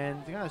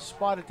 and they're going to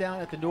spot it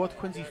down at the North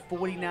Quincy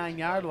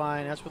 49-yard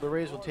line. That's where the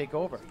Raiders will take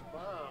over.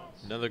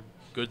 Another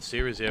good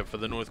series here for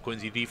the North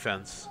Quincy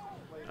defense,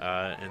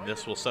 and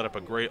this will set up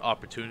a great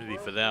opportunity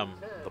for them.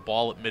 The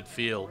ball at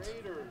midfield,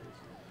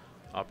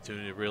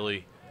 opportunity to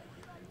really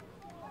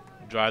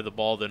drive the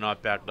ball. They're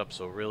not backed up,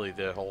 so really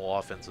their whole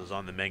offense is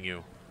on the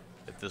menu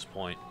at this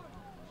point.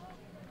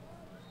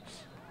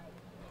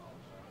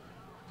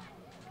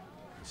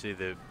 See,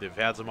 they've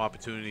had some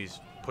opportunities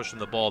pushing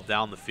the ball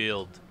down the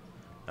field.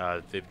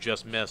 They've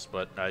just missed,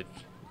 but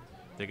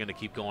they're going to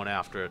keep going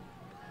after it.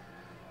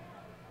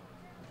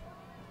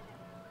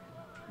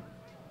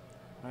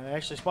 They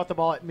actually spot the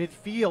ball at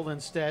midfield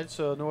instead,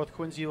 so North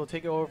Quincy will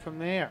take it over from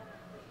there.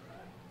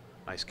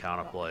 Nice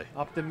counter play.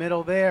 Up the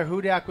middle there,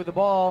 Hudak with the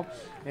ball,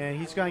 and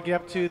he's going to get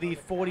up to the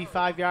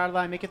 45-yard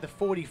line, make it the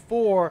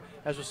 44,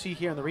 as we'll see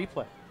here in the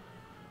replay.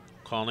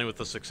 Conley with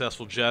the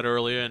successful jet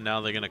earlier, and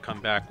now they're going to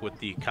come back with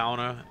the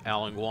counter.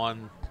 Alan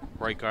Guan,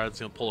 right guard's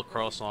going to pull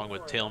across along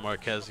with Taylor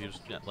Marquez. He was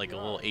like a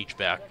little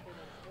H-back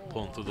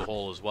pulling through the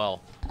hole as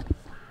well.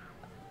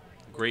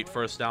 Great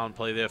first down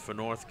play there for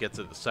North. Gets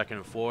it the 2nd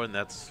and 4, and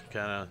that's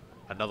kind of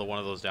another one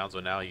of those downs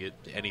where now you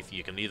get anything,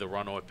 you can either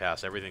run or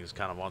pass. Everything's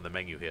kind of on the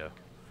menu here.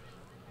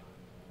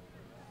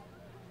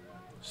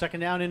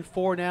 2nd down and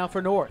 4 now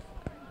for North.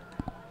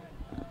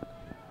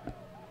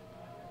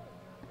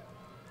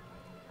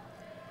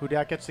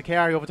 Hudak gets the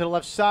carry over to the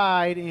left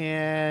side,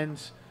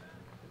 and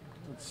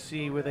let's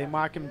see where they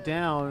mark him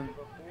down.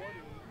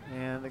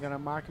 And they're going to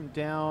mark him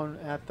down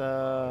at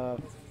the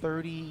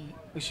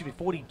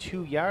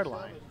 42-yard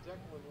line.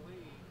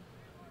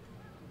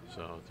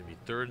 So it's going to be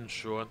 3rd and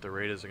short. The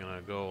Raiders are going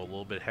to go a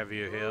little bit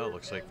heavier here. It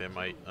looks like they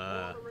might,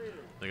 they're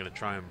going to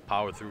try and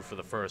power through for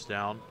the first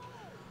down.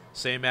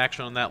 Same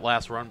action on that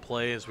last run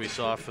play as we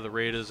saw for the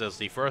Raiders as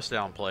the first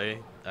down play.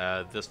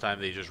 This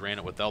time they just ran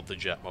it without the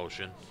jet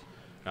motion.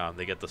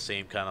 They get the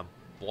same kind of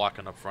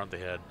blocking up front. They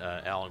had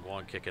Alan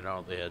Guan kicking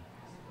out. They had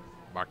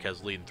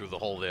Marquez leading through the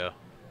hole there.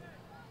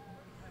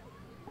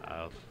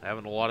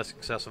 Having a lot of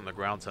success on the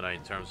ground tonight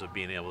in terms of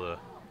being able to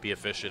be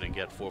efficient and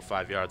get 4 or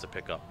 5 yards of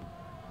pickup.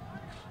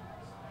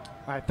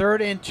 All right,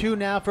 3rd and 2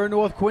 now for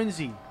North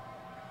Quincy.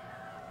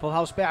 Full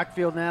house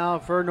backfield now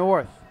for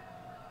North.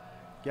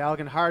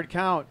 Galligan hard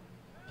count.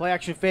 Play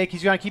action fake.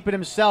 He's going to keep it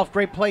himself.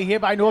 Great play here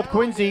by North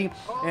Quincy.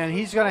 And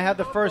he's going to have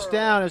the first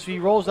down as he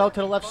rolls out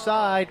to the left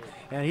side.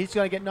 And he's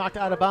going to get knocked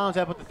out of bounds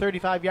at the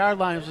 35-yard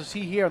line, as we'll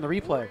see here on the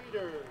replay.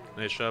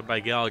 Nice shot by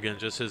Galligan.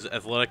 Just his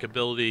athletic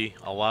ability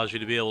allows you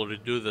to be able to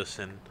do this.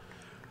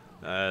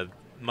 And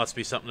must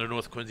be something the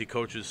North Quincy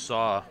coaches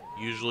saw.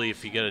 Usually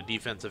if you get a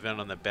defensive end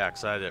on the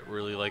backside that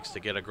really likes to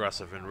get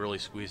aggressive and really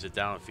squeeze it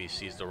down, if he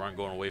sees the run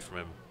going away from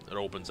him, it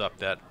opens up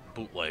that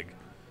bootleg.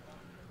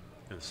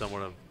 And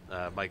someone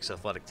of Mike's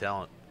athletic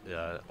talent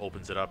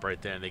opens it up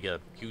right there, and they get a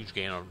huge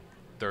gain on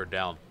 3rd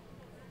down.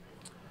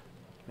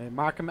 They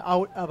mark him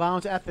out of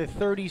bounds at the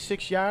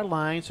 36-yard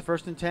line. So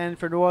 1st and 10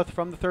 for North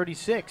from the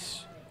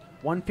 36.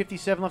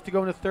 1:57 left to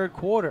go in the 3rd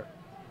quarter.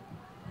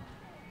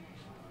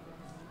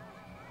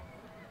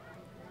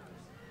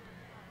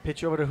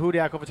 Pitch over to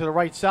Hudak over to the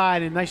right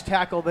side, and nice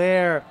tackle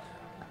there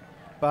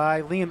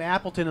by Liam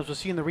Appleton. As we'll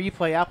see in the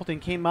replay, Appleton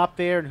came up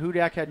there, and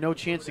Hudak had no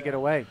chance to get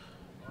away.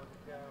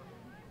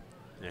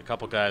 Yeah, a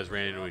couple guys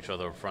ran into each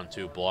other up front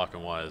too,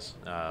 blocking wise.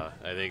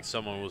 I think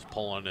someone was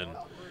pulling, and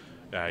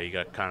he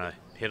got kind of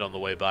hit on the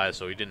way by,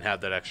 so he didn't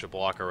have that extra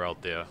blocker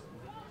out there.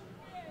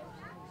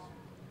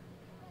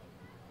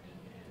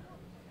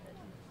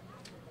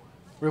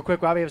 Real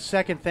quick, while we have a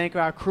second, thank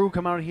our crew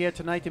coming out here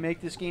tonight to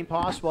make this game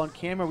possible. On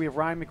camera, we have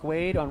Ryan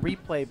McWade. On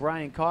replay,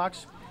 Brian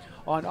Cox.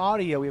 On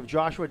audio, we have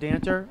Joshua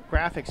Danter.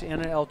 Graphics,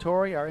 Anna El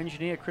Torre. Our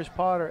engineer, Chris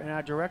Potter. And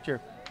our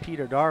director,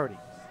 Peter Doherty.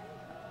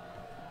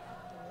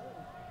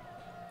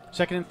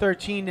 2nd and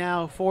 13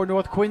 now for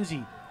North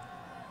Quincy.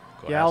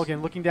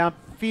 Galligan looking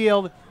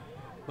downfield.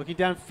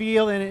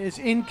 And it is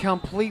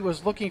incomplete.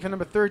 Was looking for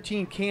number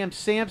 13, Cam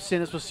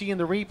Sampson. As we'll see in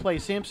the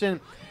replay,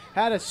 Sampson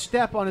had a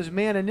step on his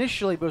man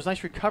initially, but it was a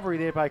nice recovery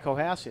there by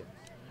Cohasset.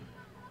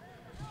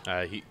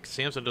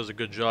 Sampson does a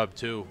good job,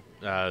 too.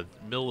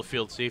 Middle of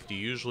field safety,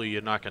 usually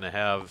you're not going to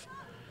have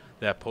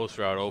that post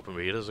route open,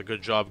 but he does a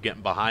good job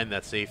getting behind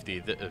that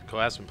safety.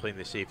 Cohasset been playing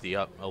the safety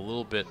up a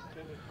little bit,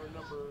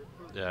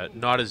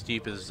 not as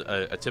deep as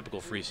a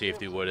typical free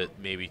safety would at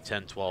maybe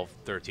 10, 12,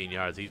 13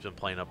 yards. He's been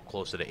playing up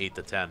closer to 8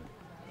 to 10.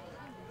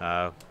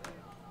 But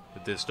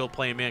they're still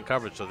playing man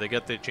coverage, so they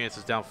get their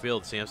chances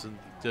downfield. Sampson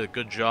did a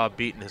good job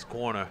beating his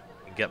corner,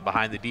 and get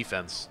behind the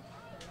defense.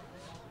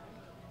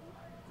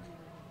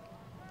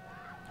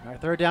 All right,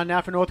 third down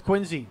now for North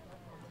Quincy.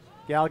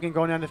 Galligan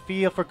going down the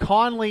field for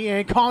Conley,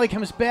 and Conley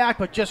comes back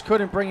but just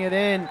couldn't bring it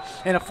in.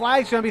 And a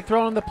flag's going to be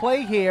thrown on the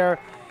play here.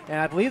 And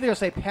I believe they're going to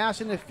say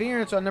pass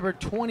interference on number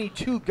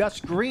 22, Gus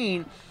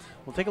Green.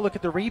 We'll take a look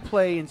at the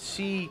replay and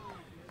see. You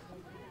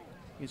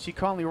can see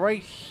Conley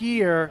right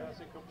here.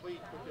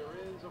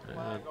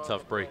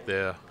 Tough break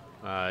there.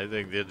 I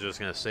think they're just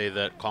going to say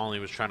that Conley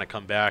was trying to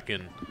come back,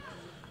 and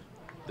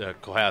the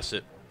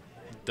Cohasset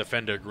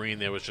defender Green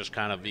there was just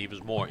kind of, he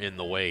was more in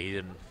the way. He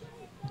didn't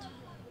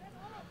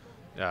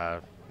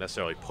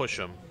necessarily push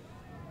him.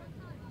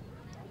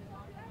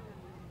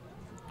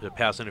 The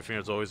pass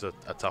interference is always a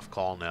tough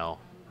call now,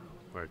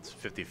 where it's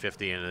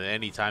 50-50, and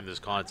any time there's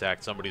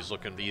contact, somebody's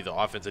looking to either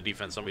offense or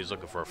defense, somebody's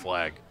looking for a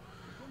flag.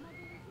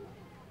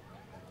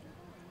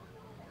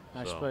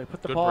 Nice So, play.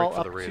 Put the good ball break for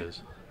up the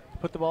Raiders.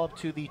 put the ball up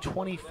to the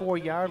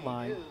 24-yard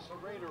line.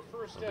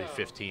 It'll be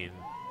 15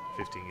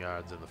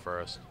 yards in the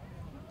first.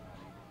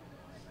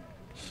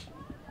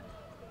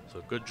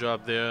 So good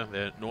job there.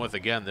 They're North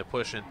again. They're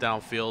pushing it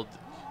downfield.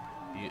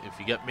 If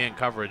you get man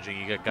coverage and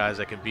you get guys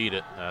that can beat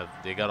it,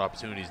 they got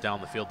opportunities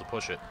down the field to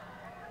push it.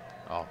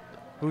 Oh,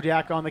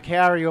 Hudak on the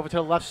carry over to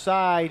the left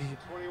side.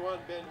 21,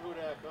 Ben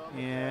Hudak on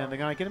the And they're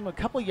going to get him a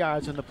couple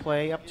yards on the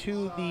play up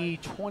to the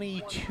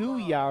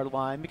 22-yard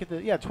line. Look at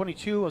the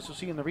 22, as we'll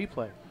see in the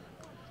replay.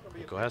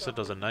 Cohasset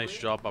does a nice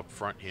job up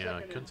front here.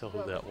 I couldn't tell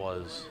who that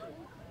was.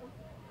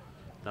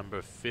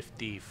 Number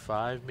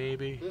 55,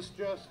 maybe? This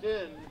just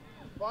in.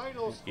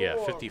 Final Yeah,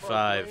 score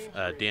 55,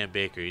 from Dan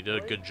Baker. He did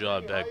a good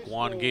job.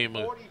 Guan gave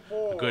him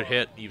a good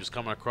hit. He was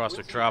coming across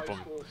to trap him.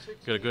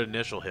 Got a good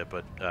initial hit,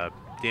 but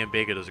Dan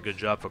Baker does a good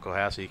job for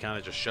Cohasset. He kind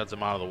of just shuts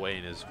him out of the way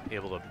and is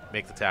able to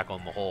make the tackle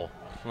in the hole.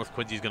 North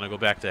Quincy's going to go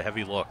back to a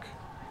heavy look.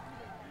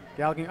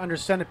 Galligan under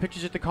center,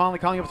 pitches it to Conley.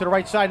 Conley up to the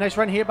right side. Nice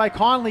run here by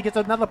Conley. Gets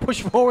another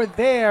push forward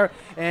there.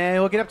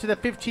 And we'll get up to the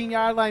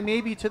 15-yard line,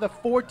 maybe to the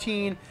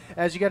 14,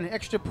 as you get an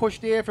extra push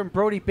there from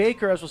Brody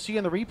Baker, as we'll see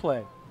in the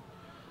replay.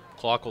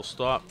 Clock will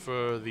stop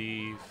for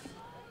the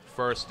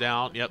first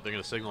down. Yep, they're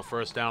going to signal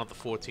first down at the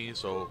 14.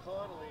 So,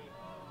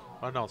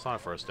 oh no, it's not a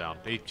first down.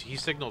 He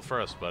signaled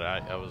first, but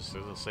I was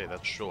going to say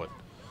that's short.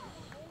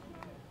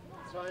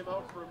 Time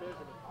out for a measurement.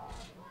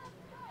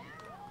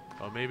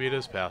 Oh, maybe it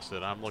is past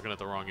it. I'm looking at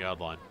the wrong yard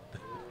line.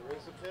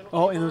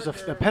 Oh, and there's a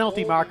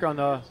penalty marker on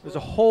the. There's a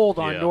hold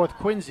on North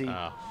Quincy.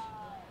 I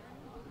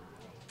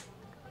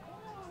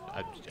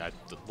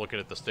looking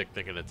at the stick,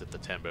 thinking it's at the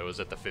 10, but it was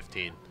at the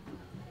 15.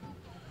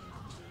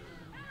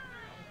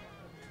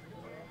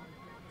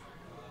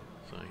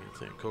 So you can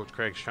think Coach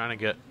Craig's trying to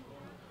get.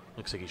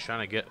 Looks like he's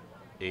trying to get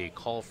a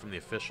call from the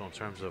official in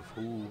terms of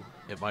who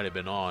it might have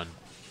been on.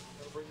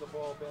 Bring the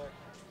ball back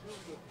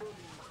to the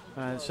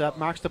 30. So that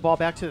marks the ball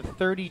back to the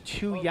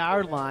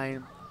 32-yard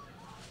line.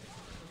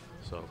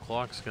 So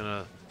clock's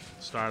gonna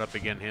start up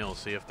again here. We'll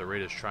see if the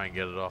Raiders try and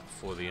get it off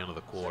before the end of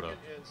the quarter.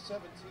 And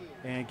 17.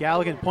 And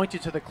Galligan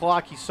pointed to the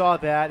clock. He saw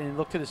that and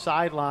looked to the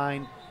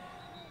sideline.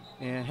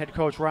 And head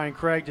coach Ryan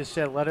Craig just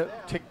said, let it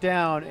tick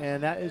down.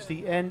 And that is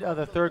the end of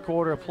the third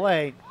quarter of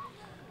play.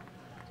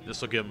 This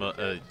will give them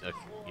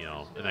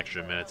an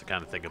extra minute to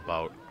kind of think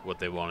about what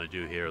they want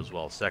to do here as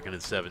well. 2nd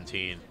and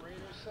 17.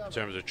 In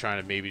terms of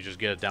trying to maybe just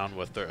get it down to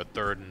a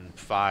 3rd and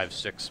 5,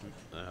 6,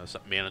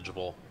 something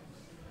manageable.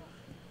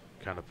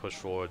 Kind of push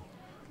forward.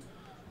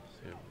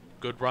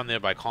 Good run there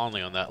by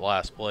Conley on that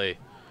last play.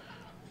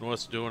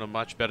 North's doing a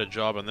much better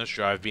job on this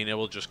drive, being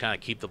able to just kind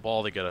of keep the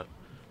ball. They get a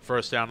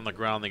first down on the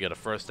ground. They get a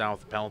first down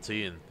with the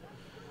penalty, and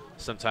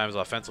sometimes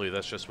offensively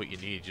that's just what you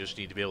need. You just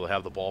need to be able to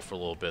have the ball for a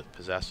little bit,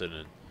 possess it,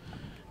 and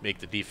make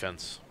the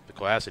defense, the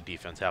Cohasset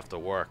defense, have to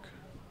work.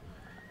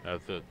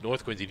 The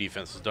North Quincy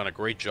defense has done a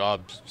great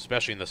job,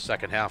 especially in the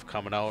second half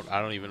coming out. I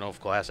don't even know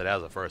if Cohasset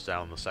has a first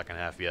down in the second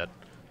half yet.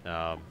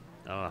 I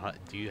don't know.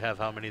 Do you have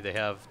how many they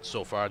have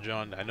so far,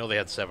 John? I know they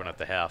had 7 at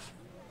the half.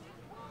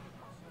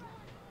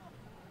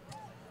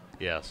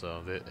 Yeah,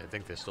 so I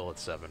think they're still at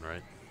 7,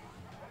 right?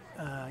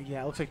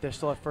 Yeah, it looks like they're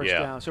still at first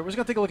down. So we're just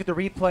going to take a look at the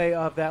replay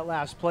of that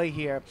last play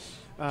here.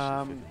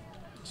 So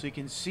you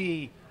can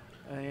see,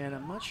 and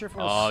I'm not sure if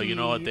we'll see. Oh, you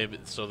know what?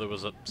 So there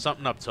was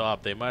something up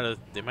top. They might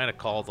have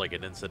called like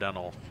an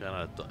incidental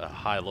kind of a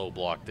high-low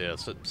block there.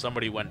 So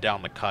somebody went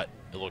down the cut,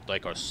 it looked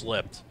like, or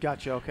slipped.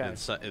 Gotcha, okay. And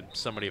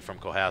somebody from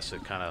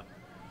Cohasset kind of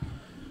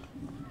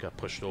got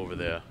pushed over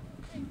there.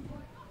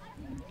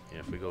 Yeah,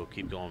 if we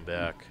keep going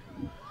back.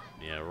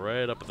 Yeah,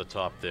 right up at the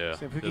top there.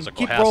 So if we There's can a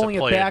keep Cohasset rolling it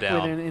player back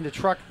down. in the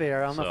truck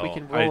there. I don't know if we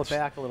can roll it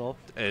back a little.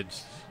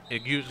 It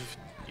Here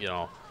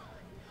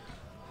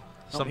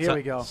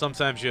we go.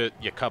 Sometimes you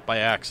cut by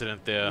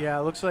accident there. Yeah,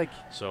 it looks like.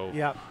 So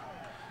yeah.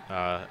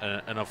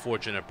 An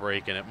unfortunate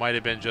break, and it might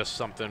have been just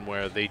something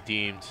where they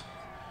deemed,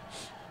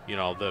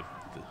 the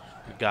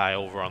guy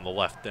over on the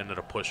left ended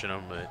up pushing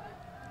him. But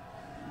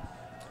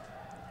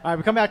All right,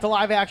 we come back to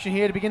live action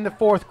here to begin the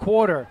fourth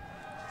quarter.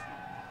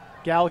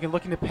 Galligan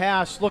looking to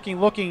pass,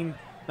 looking.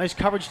 Nice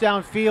coverage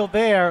downfield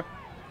there.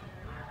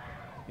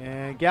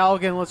 And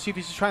Galligan, let's see if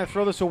he's just trying to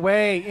throw this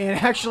away. And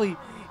actually,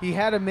 he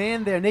had a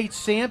man there, Nate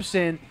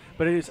Sampson,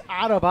 but it is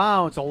out of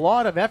bounds. A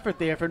lot of effort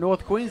there for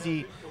North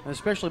Quincy, and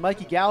especially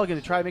Mikey Galligan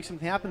to try to make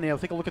something happen there. We'll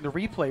take a look at the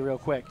replay real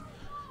quick.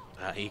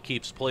 He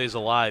keeps plays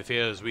alive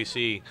here as we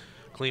see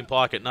clean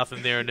pocket,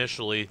 nothing there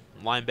initially.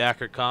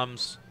 Linebacker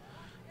comes.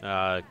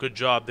 Good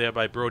job there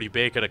by Brody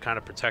Baker to kind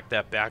of protect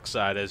that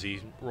backside as he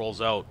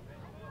rolls out.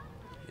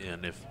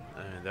 And if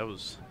that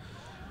was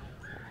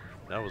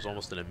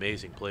almost an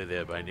amazing play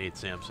there by Nate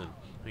Sampson.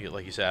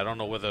 Like you said, I don't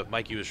know whether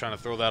Mikey was trying to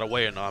throw that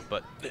away or not,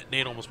 but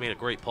Nate almost made a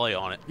great play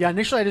on it. Yeah,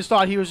 initially I just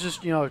thought he was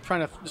just, trying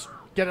to just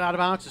get it out of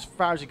bounds as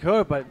far as he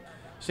could, but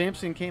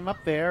Sampson came up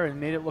there and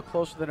made it look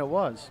closer than it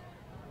was.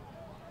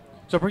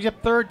 So it brings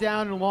up 3rd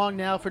down and long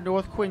now for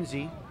North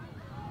Quincy.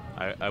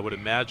 I would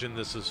imagine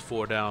this is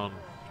 4 down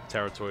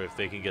territory if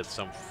they can get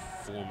some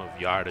form of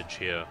yardage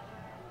here.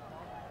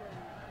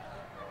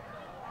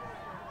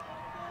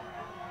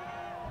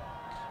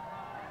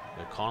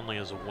 Conley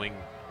is a wing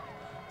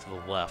to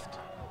the left.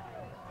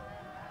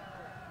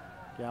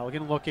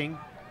 Galligan looking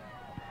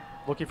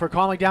for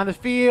Conley down the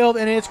field,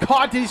 and it's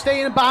caught. Did he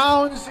stay in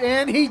bounds?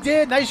 And he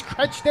did. Nice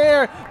catch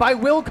there by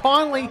Will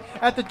Conley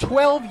at the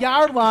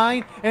 12-yard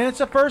line, and it's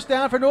a 1st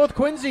down for North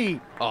Quincy.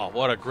 Oh,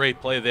 what a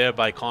great play there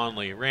by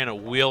Conley. Ran a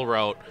wheel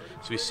route,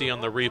 as we see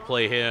on the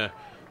replay here.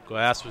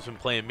 Cohasset's been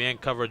playing man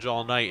coverage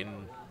all night,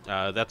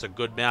 and that's a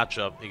good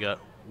matchup. You got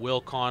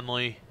Will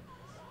Conley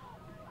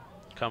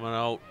coming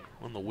out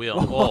on the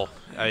wheel.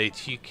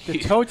 The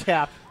toe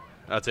tap.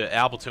 That's it.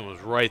 Appleton was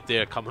right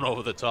there coming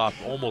over the top.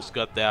 Almost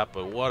got that,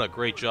 but what a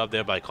great job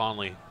there by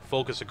Conley.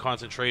 Focus and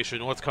concentration.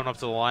 North's coming up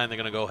to the line. They're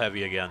going to go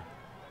heavy again.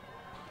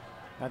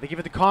 They give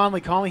it to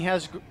Conley. Conley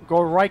has go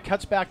right,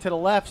 cuts back to the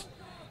left,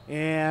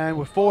 and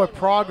with forward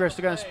progress,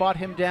 they're going to spot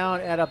him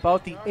down at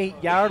about the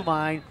 8-yard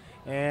line,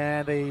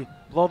 and they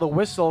blow the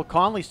whistle.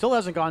 Conley still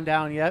hasn't gone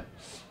down yet.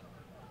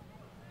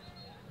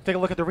 Take a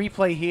look at the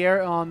replay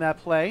here on that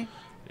play.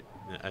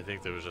 I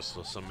think there was just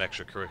some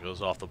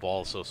extracurriculars off the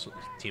ball, so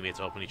teammates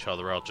helping each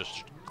other out,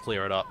 just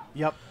clear it up.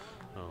 Yep.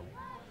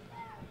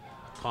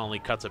 Conley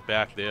cuts it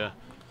back there.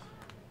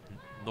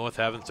 North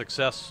having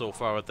success so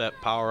far with that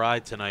power eye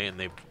tonight, and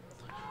they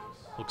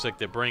looks like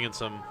they're bringing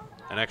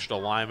an extra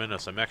lineman or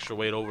some extra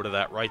weight over to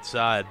that right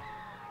side.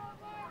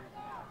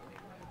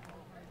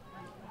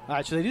 All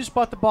right, so they do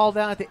spot the ball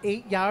down at the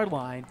 8-yard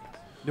line.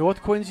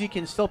 North Quincy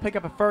can still pick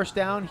up a 1st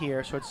down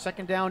here, so it's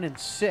 2nd down and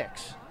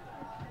 6.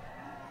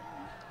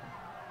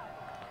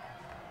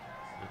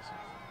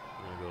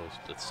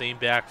 The same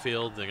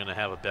backfield. They're going to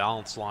have a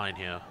balanced line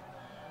here.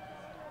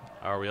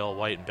 Ariel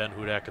White and Ben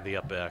Hudak are the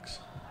up backs.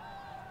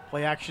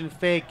 Play action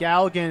fake.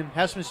 Galligan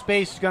has some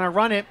space. He's going to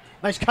run it.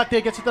 Nice cut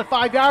there. Gets it to the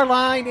 5-yard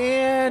line.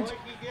 And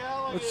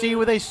let's see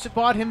where they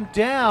spot him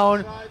down.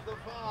 Looks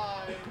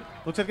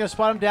like they're going to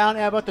spot him down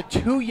at about the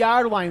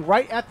 2-yard line,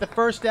 right at the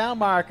 1st down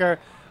marker.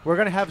 We're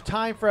going to have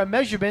time for a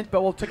measurement,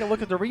 but we'll take a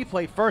look at the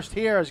replay first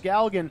here as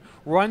Galligan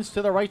runs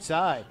to the right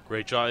side.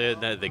 Great job.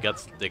 They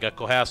got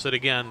Cohasset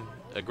again.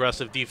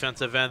 Aggressive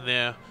defensive end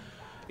there,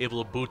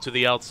 able to boot to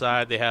the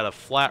outside. They had a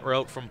flat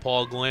route from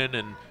Paul Glynn,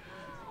 and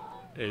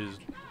is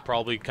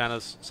probably kind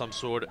of some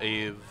sort of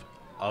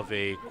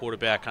a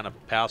quarterback kind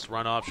of pass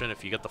run option.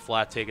 If you get the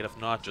flat, take it. If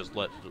not, just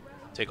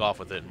take off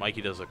with it. And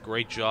Mikey does a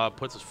great job,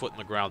 puts his foot in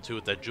the ground too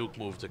with that juke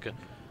move to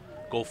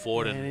go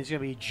forward. And he's going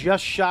to be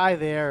just shy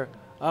there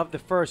of the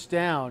 1st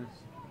down,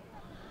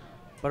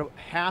 but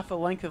half the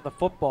length of the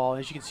football.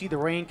 As you can see, the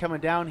rain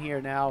coming down here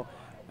now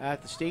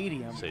at the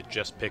stadium. So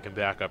just picking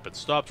back up. It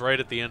stopped right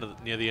at the end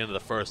near the end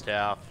of the 1st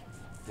half.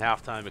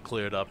 Halftime it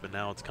cleared up, and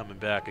now it's coming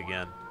back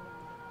again.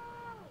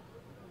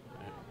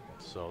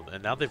 So,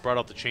 and now they've brought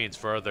out the chains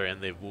further,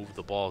 and they've moved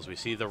the balls. We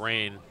see the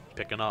rain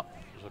picking up.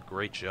 It was a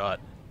great shot.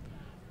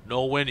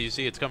 No wind. You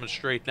see it's coming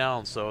straight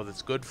down, so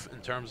that's good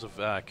in terms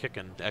of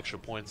kicking extra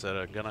points that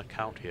are going to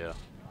count here.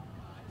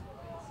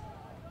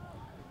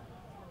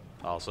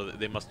 Also,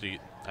 they must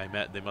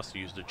have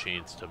used the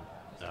chains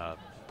to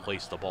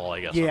place the ball,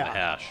 I guess, on the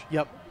hash.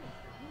 Yep.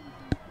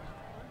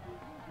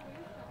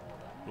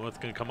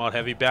 North can come out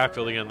heavy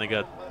backfield again. They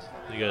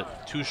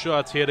got 2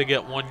 shots here to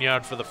get 1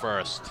 yard for the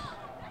 1st.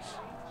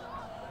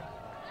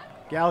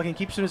 Galligan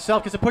keeps it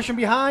himself, gets a push him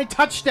behind.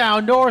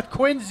 Touchdown, North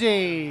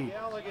Quincy.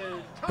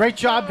 Great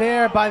job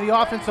there by the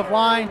offensive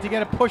line to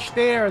get a push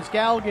there as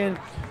Galligan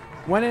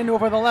went in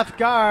over the left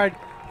guard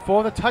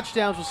for the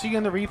touchdowns. We'll see you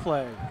in the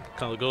replay.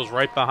 Kind of goes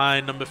right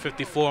behind number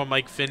 54,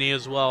 Mike Finney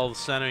as well, the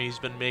center. He's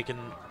been making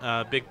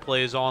big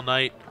plays all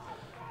night.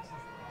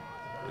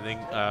 I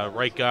think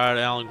right guard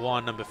Alan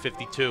Guan, number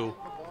 52.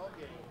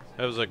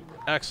 That was an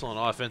excellent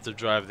offensive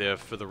drive there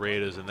for the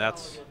Raiders, and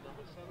that's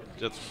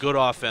good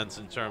offense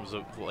in terms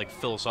of, like,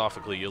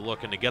 philosophically. You're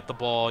looking to get the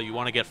ball. You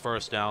want to get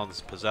 1st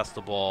downs, possess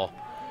the ball.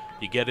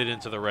 You get it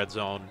into the red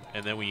zone,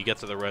 and then when you get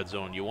to the red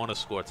zone, you want to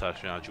score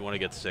touchdowns. You want to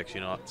get 6.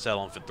 You're not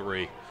settling for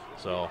 3.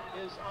 So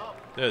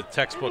the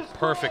textbook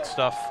perfect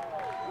stuff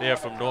there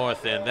from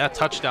North, and that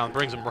touchdown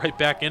brings them right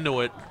back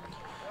into it.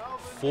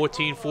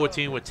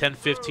 14-14 with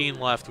 10:15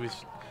 left.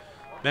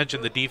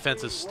 mentioned, the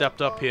defense has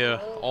stepped up here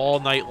all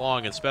night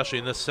long, especially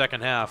in this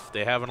second half.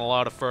 They haven't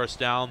allowed a first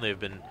down. They've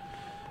been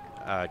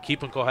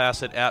keeping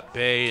Cohasset at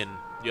bay, and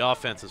the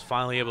offense is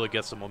finally able to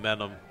get some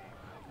momentum,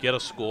 get a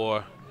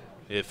score.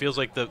 It feels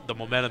like the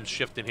momentum's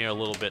shifting here a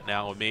little bit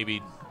now, and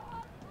maybe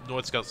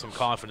North's got some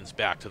confidence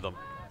back to them.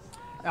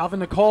 Alvin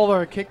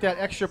Nicola kicked that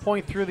extra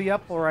point through the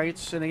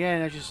uprights. And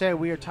again, as you said,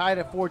 we are tied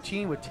at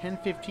 14 with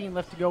 10:15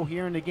 left to go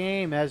here in the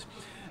game. As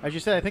you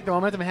said, I think the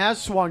momentum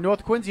has swung.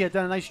 North Quincy had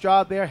done a nice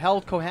job there,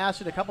 held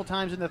Cohasset a couple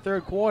times in the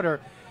third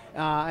quarter.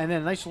 And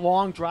then a nice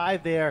long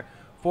drive there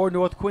for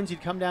North Quincy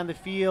to come down the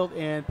field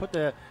and put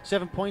the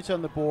 7 points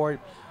on the board.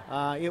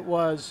 It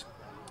was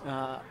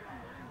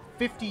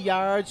 50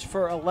 yards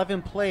for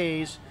 11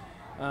 plays.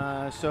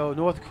 So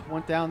North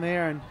went down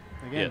there and,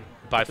 again,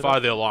 by far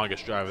their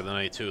longest drive of the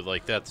night, too.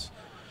 Like, that's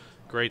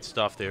great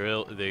stuff.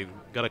 They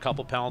got a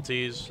couple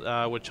penalties,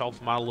 which helped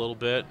them out a little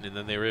bit, and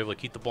then they were able to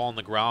keep the ball on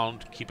the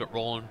ground, keep it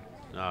rolling.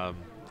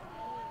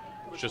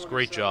 Just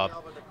great job.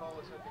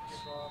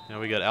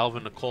 Now we got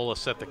Alvin Nicola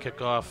set the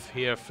kickoff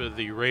here for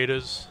the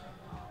Raiders.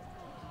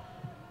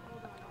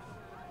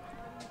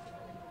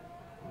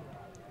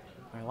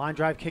 All right, line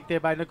drive kick there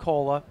by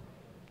Nicola.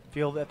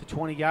 Field at the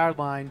 20-yard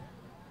line.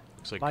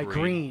 Looks like by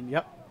Green.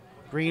 Yep.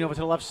 Green over to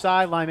the left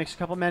sideline, makes a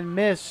couple men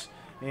miss,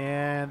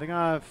 and they're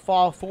going to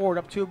fall forward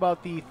up to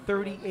about the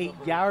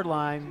 38-yard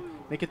line,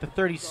 make it the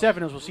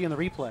 37, as we'll see in the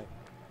replay.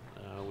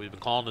 We've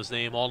been calling his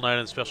name all night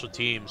on special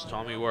teams,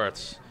 Tommy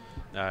Wirtz.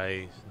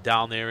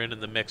 Down there in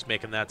the mix,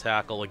 making that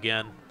tackle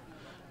again.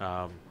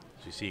 As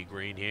you see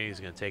Green here, he's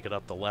going to take it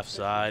up the left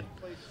side.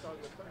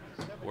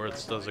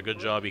 Wirtz does a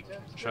good job. He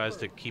tries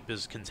to keep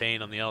his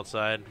contain on the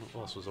outside. Who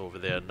else was over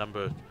there?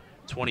 Number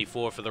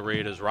 24 for the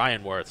Raiders,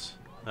 Ryan Wirtz.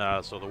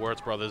 So the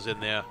Wirtz brothers in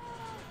there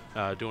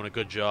doing a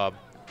good job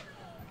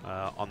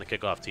on the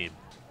kickoff team.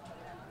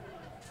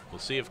 We'll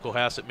see if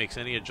Cohasset makes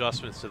any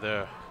adjustments to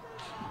their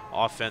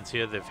offense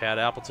here. They've had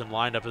Appleton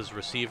lined up as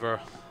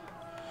receiver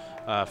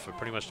for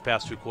pretty much the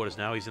past 2 quarters.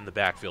 Now he's in the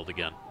backfield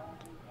again.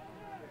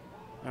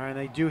 All right,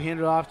 they do hand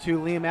it off to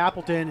Liam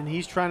Appleton, and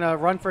he's trying to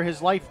run for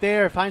his life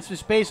there, finds some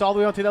space all the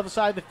way onto the other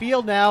side of the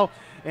field now,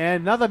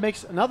 and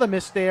makes another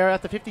miss there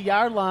at the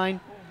 50-yard line.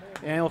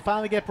 And will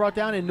finally get brought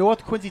down in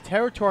North Quincy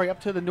territory up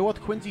to the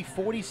North Quincy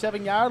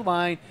 47-yard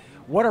line.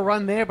 What a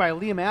run there by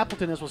Liam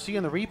Appleton, as we'll see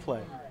in the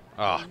replay.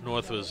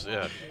 North was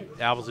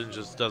Appleton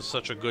just does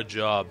such a good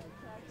job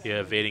here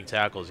evading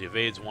tackles. He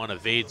evades one,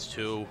 evades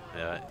two.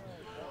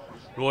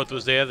 North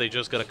was there. They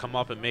just got to come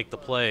up and make the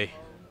play.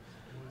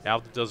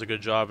 Appleton does a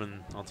good job,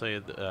 and I'll tell you,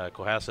 the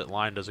Cohasset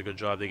line does a good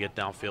job. They get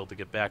downfield to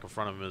get back in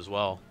front of him as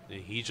well.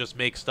 He just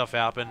makes stuff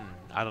happen.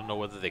 I don't know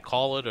whether they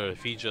call it or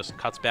if he just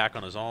cuts back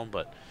on his own,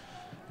 but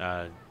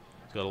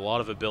he's got a lot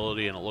of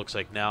ability, and it looks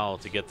like now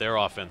to get their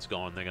offense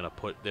going, they're going to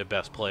put their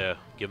best player,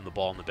 give him the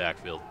ball in the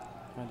backfield.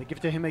 And they give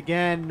it to him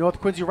again. North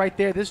Quincy right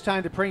there this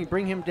time to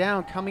bring him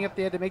down. Coming up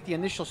there to make the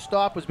initial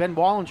stop was Ben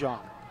Wallenjohn.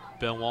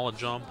 Ben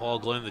Wallenjohn, Paul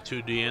Glenn, the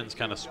 2 DNs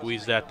kind of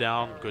squeezed that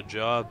down. Good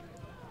job.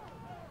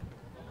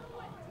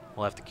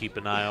 We'll have to keep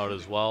an eye out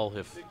as well,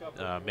 if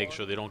make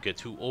sure they don't get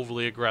too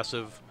overly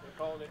aggressive.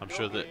 I'm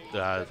sure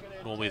that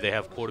normally they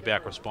have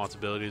quarterback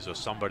responsibilities, or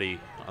somebody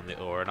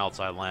or an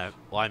outside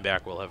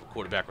linebacker will have a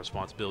quarterback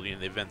responsibility in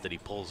the event that he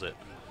pulls it.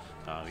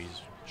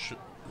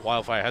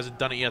 Wildfire hasn't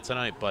done it yet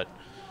tonight, but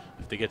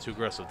if they get too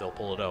aggressive, they'll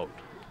pull it out.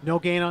 No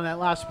gain on that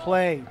last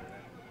play.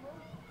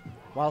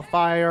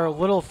 Wildfire,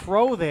 little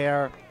throw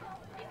there,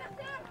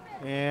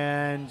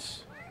 and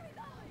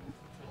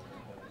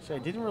so I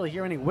didn't really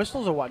hear any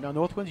whistles or what. Now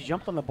North Quincy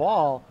jumped on the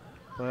ball,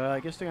 but I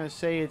guess they're going to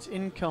say it's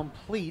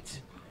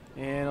incomplete.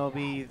 And it'll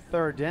be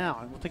third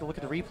down. We'll take a look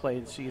at the replay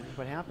and see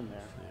what happened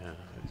there. Yeah,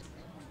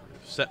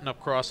 setting up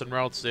crossing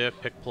routes there,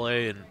 pick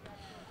play, and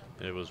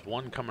there was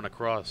one coming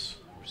across.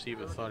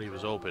 Receiver thought he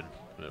was open.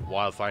 But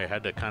Wildfire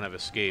had to kind of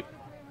escape.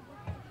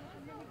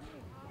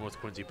 North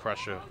Quincy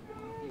pressure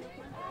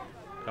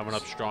coming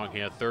up strong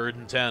here. 3rd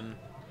and 10.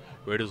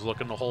 Raiders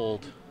looking to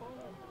hold.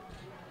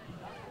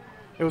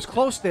 It was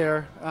close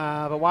there,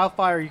 but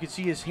Wildfire, you could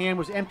see his hand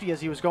was empty as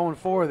he was going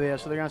forward there,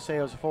 so they're going to say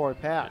it was a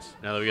forward pass.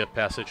 Now that we got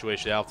pass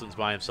situation, Alton's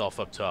by himself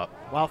up top.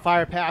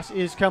 Wildfire pass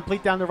is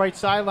complete down the right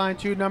sideline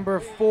to number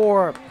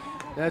 4.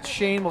 That's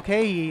Shane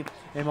Mulcahy,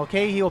 and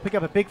Mulcahy will pick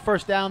up a big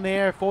first down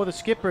there for the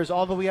Skippers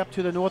all the way up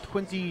to the North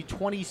Quincy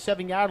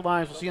 27-yard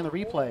line, as we'll see on the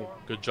replay.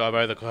 Good job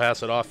by the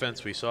Cohasset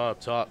offense. We saw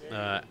up top,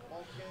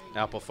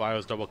 Fire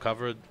was double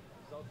covered.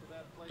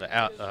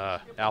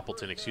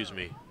 Appleton,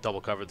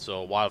 double covered.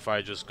 So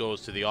Wildfire just goes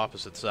to the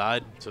opposite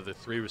side, to the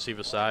 3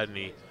 receiver side, and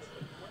he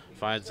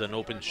finds an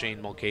open Shane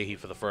Mulcahy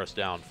for the first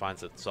down. Finds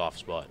that soft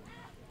spot.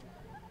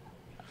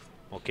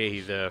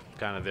 Mulcahy,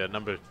 kind of their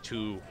number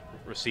 2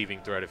 receiving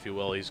threat, if you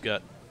will. He's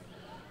got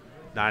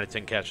 9 or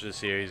 10 catches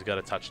this year. He's got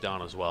a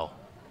touchdown as well.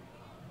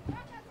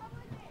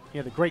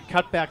 Yeah, the great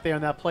cutback there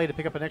on that play to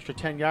pick up an extra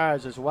 10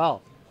 yards as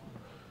well.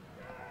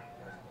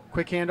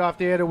 Quick handoff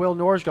there to Will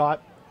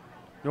Norsgott.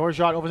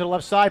 Norjot over to the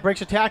left side,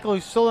 breaks a tackle.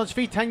 He's still on his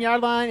feet,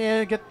 10-yard line,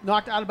 and get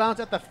knocked out of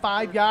bounds at the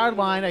 5-yard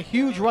line. A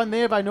huge run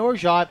there by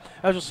Norjot.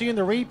 As we'll see in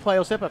the replay,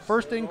 he'll set up a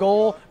first and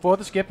goal for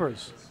the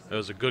Skippers. It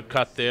was a good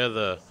cut there.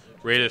 The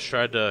Raiders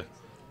tried to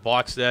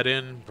box that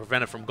in,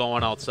 prevent it from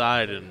going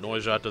outside, and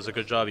Norjot does a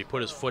good job. He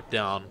put his foot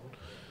down,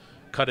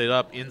 cut it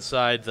up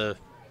inside the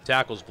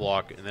tackles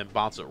block, and then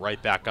bounce it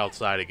right back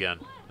outside again.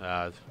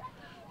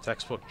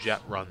 Textbook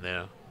jet run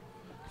there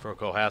for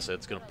Cohasset.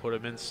 It's going to put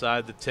him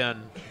inside the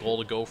 10.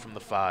 Goal to go from the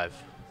 5.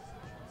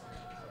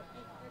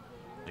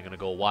 They're going to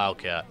go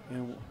Wildcat.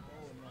 And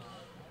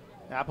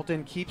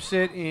Appleton keeps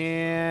it,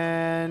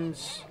 and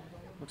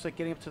looks like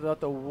getting up to the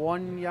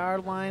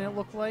 1-yard line, it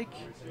looked like.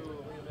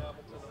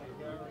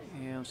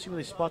 And we'll see where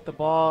they spot the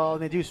ball.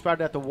 And they do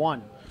spot it at the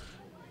 1.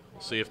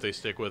 We'll see if they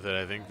stick with it.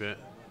 I think that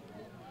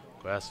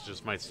Cohasset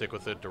just might stick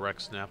with it.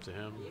 Direct snap to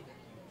him.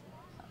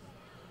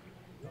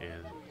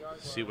 And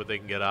see what they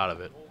can get out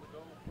of it.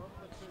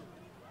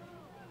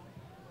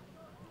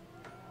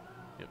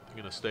 Yep, they're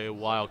going to stay a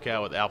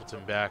Wildcat with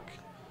Appleton back.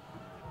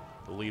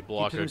 The lead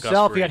blocker,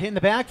 himself. Gus He got Green. hit in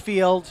the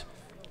backfield.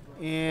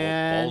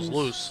 And Ball's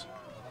loose.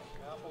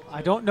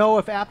 I don't know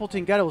if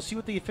Appleton got it. We'll see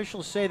what the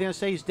officials say. They're going to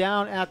say he's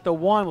down at the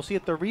 1. We'll see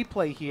at the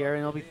replay here,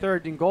 and it'll be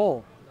 3rd and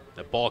goal.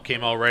 That ball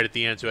came out right at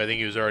the end, too. I think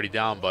he was already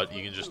down, but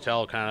you can just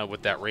tell kind of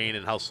with that rain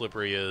and how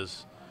slippery he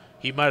is.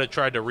 He might have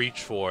tried to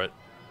reach for it,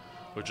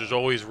 which is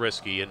always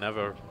risky. You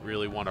never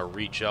really want to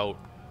reach out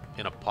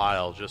in a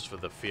pile just for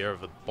the fear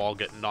of the ball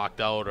getting knocked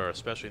out, or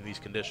especially in these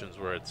conditions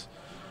where it's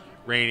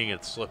raining,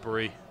 it's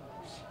slippery.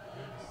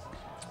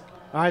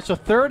 All right, so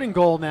 3rd and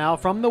goal now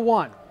from the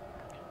 1.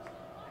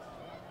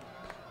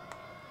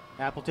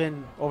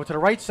 Appleton over to the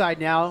right side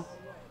now,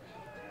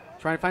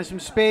 trying to find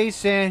some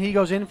space, and he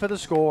goes in for the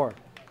score.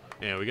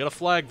 Yeah, we got a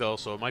flag, though,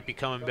 so it might be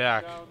coming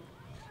back.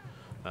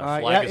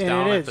 Flag Flag is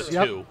down at the 2.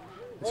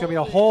 It's going to be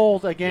a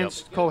hold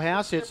against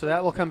Cohasset, so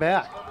that will come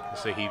back.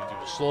 So he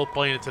was slow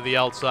playing it to the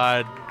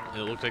outside.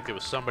 It looked like there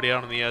was somebody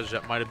out on the edge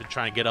that might have been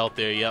trying to get out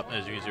there. Yep,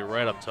 as you can see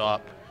right up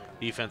top,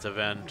 defensive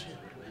end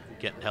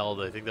getting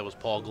held. I think that was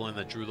Paul Glynn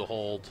that drew the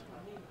hold,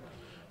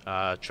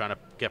 trying to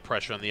get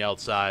pressure on the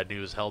outside, and he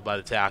was held by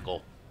the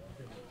tackle.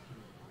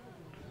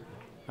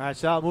 All right,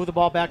 so I'll move the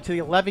ball back to the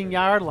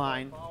 11-yard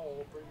line.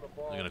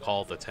 They're going to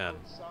call it the 10.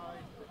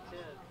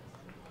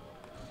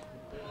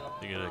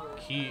 They're going to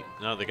keep.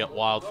 No, they got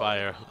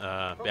Wildfire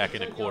back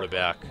in at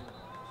quarterback.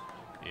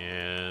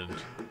 And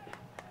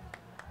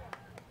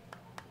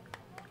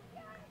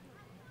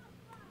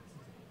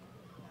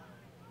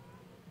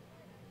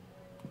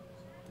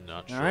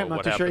not sure All right, I'm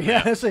what not too sure. happened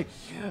Yeah, there. it's like,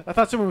 I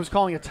thought someone was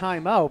calling a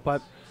timeout,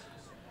 but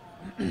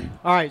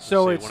all right,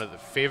 so Let's it's see, one of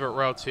the favorite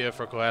routes here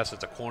for Cohasset.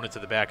 It's a corner to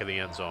the back of the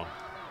end zone.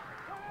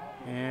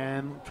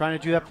 and trying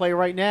to do that play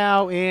right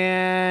now,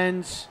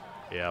 and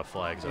Yeah,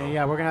 flags out.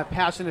 yeah, we're gonna have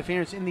pass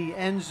interference in the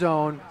end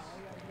zone.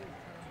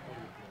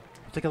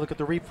 Take a look at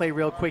the replay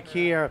real quick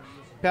here.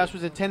 Pass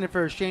was intended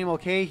for Shane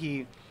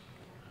Mulcahy.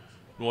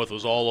 North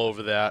was all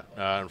over that.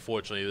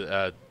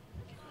 Unfortunately,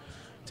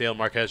 Taylor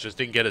Marquez just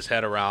didn't get his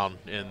head around,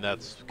 and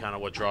that's kind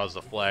of what draws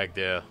the flag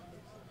there.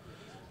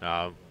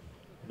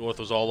 North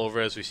was all over,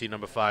 as we see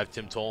number 5,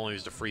 Tim Tolan,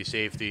 who's the free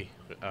safety.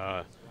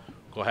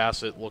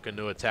 Cohasset looking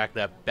to attack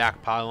that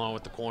back pylon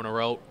with the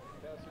corner out.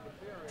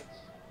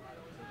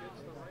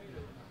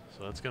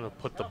 So that's going to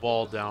put the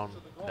ball down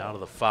to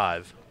the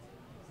 5.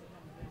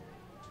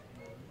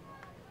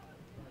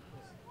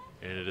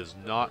 And it is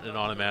not an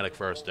automatic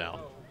first down.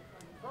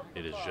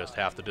 It is just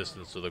half the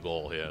distance to the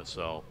goal here.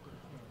 So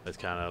that's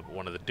kind of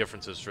one of the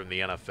differences from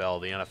the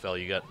NFL. The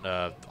NFL, you got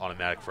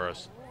automatic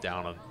first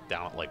down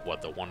at like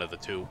what, the 1 or the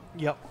 2.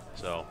 Yep.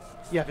 So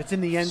yeah, if it's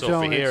in the end so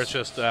zone. for here, it's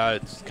just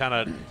it's kind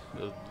of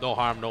no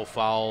harm, no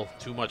foul.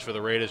 Too much for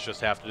the Raiders.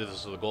 Just have to do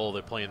this to the goal.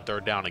 They're playing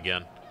 3rd down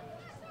again.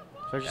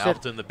 So I just said,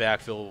 Appleton in the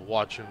backfield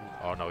watching.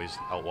 Oh no, he's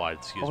out wide.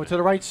 Excuse over me. to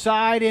the right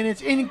side, and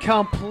it's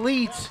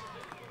incomplete.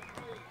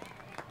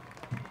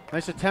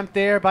 Nice attempt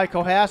there by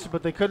Cohasset,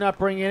 but they could not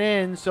bring it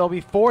in. So it'll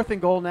be 4th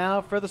and goal now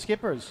for the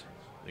Skippers.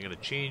 They're going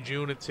to change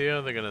units here.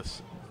 They're going to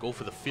go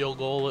for the field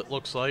goal, it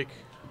looks like.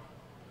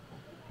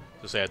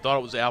 To say, I thought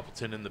it was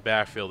Appleton in the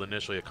backfield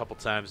initially. A couple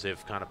times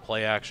they've kind of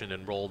play action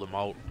and rolled him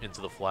out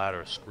into the flat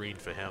or screened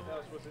for him.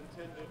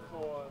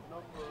 All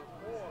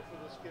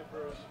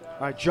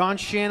right, John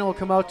Shannon will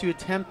come out to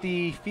attempt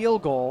the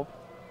field goal.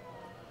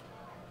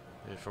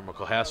 And from a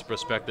Cohasset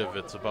perspective,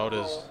 it's about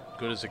as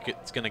good as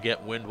it's going to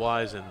get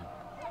wind-wise and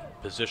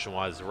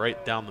position-wise,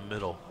 right down the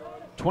middle.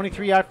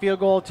 23-yard field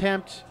goal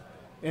attempt,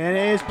 and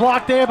it is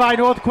blocked there by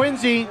North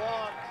Quincy.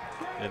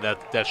 And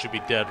that should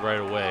be dead right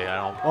away. I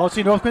don't. Oh,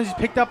 see, North Quincy's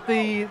picked up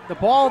the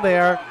ball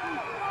there.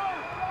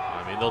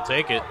 I mean, they'll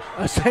take it.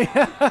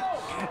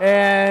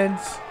 And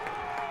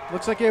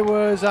looks like it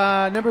was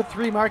number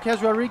 3,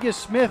 Marquez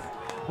Rodriguez-Smith.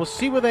 We'll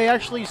see where they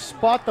actually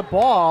spot the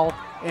ball,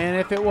 and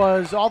if it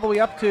was all the way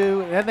up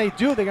to, and they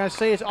do, they're going to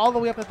say it's all the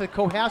way up at the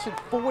Cohasset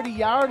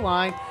 40-yard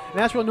line, and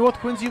that's where North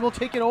Quincy will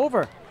take it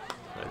over.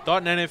 I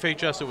thought in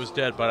NFHS it was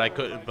dead, but I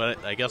couldn't.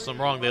 But I guess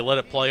I'm wrong. They let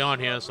it play on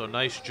here, so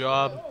nice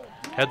job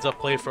heads-up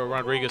play for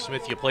Rodriguez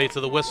Smith. You play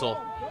to the whistle.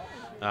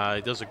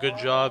 He does a good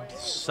job.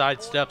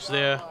 Side steps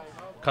there,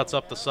 cuts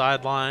up the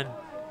sideline.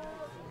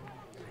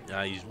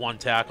 He's one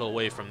tackle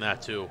away from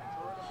that, too.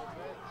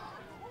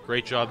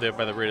 Great job there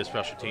by the Raiders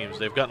special teams.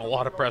 They've gotten a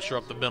lot of pressure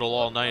up the middle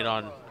all night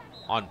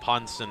on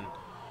punts and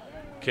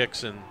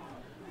kicks, and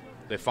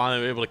they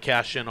finally were able to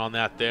cash in on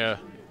that there.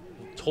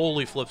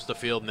 Totally flips the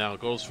field now.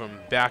 It goes from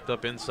backed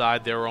up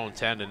inside their own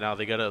 10, and now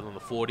they got it on the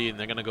 40, and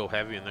they're going to go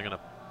heavy, and they're going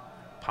to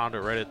pound it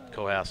right at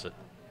Cohasset.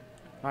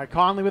 All right,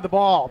 Conley with the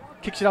ball.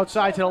 Kicks it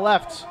outside to the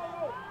left.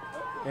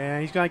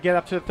 And he's going to get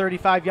up to the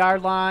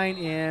 35-yard line,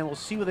 and we'll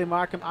see where they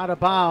mark him out of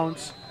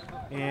bounds.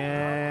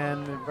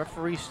 And the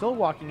referee still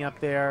walking up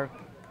there,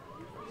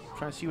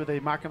 trying to see where they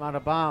mark him out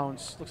of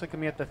bounds. Looks like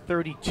they're at the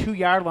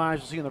 32-yard line,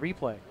 as we'll see in the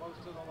replay.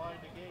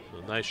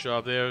 So nice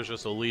job there. It was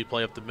just a lead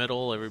play up the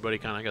middle. Everybody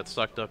kind of got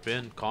sucked up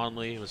in.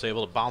 Conley was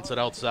able to bounce it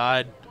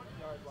outside.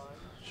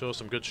 Show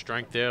some good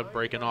strength there,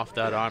 breaking off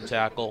that arm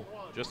tackle.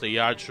 Just a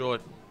yard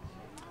short.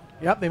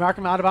 Yep, they mark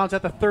him out of bounds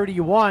at the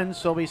 31,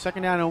 so it'll be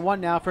 2nd down and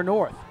 1 now for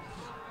North.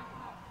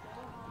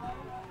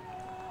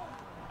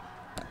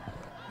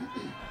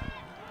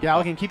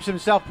 Galligan keeps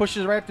himself,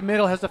 pushes right up the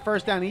middle, has the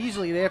first down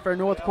easily there for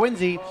North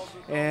Quincy,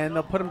 and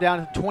they'll put him down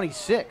to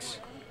 26.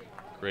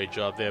 Great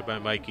job there by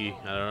Mikey.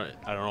 I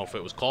don't know if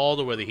it was called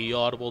or whether he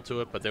audible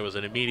to it, but there was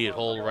an immediate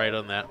hold right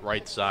on that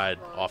right side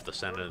off the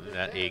center,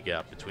 that A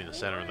gap between the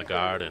center and the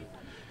guard, and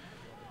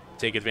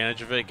take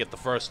advantage of it, get the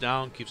first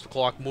down, keeps the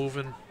clock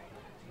moving.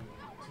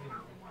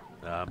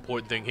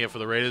 Important thing here for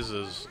the Raiders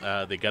is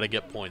they got to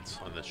get points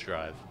on this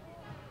drive.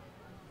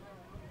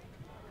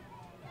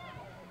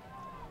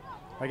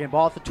 Again,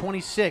 ball at the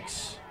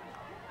 26.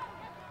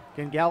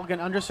 Again, Galligan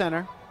under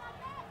center.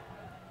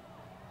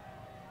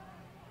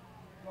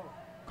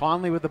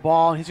 Conley with the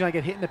ball, and he's going to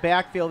get hit in the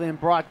backfield and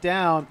brought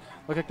down.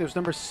 Look like there's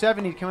number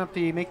 70 coming up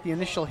to make the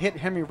initial hit,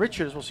 Henry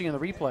Richards. We'll see in the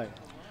replay.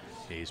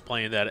 He's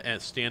playing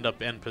that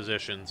stand-up end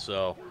position,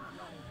 so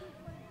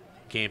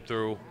came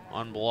through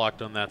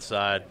unblocked on that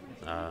side.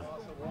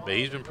 But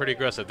he's been pretty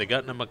aggressive. They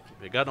got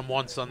him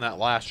once on that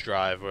last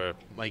drive where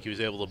Mikey was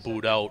able to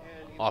boot out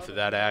off of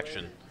that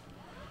action.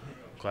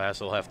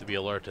 Class will have to be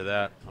alert to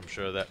that. I'm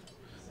sure that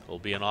will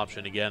be an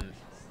option again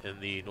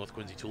in the North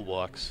Quincy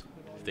toolbox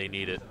if they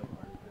need it.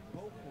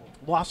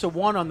 Loss of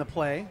 1 on the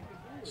play.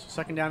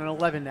 So 2nd down and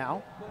 11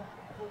 now.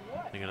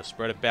 They're going to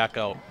spread it back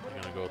out.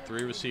 They're going to go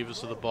 3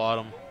 receivers to the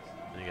bottom.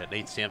 And you got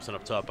Nate Sampson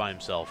up top by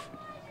himself.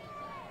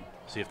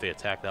 See if they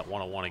attack that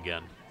one-on-one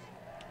again.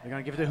 They're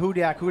going to give it to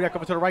Hudak. Hudak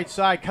over to the right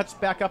side. Cuts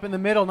back up in the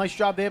middle. Nice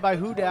job there by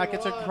Hudak.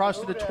 Gets across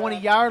to the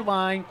 20-yard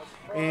line.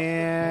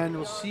 And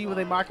we'll see where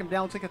they mark him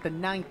down. Looks like at the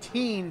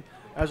 19.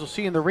 As we'll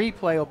see in the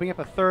replay, it'll bring up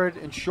a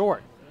 3rd and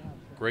short.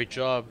 Great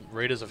job.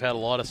 Raiders have had a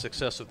lot of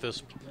success with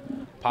this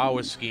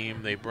power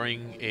scheme. They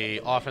bring a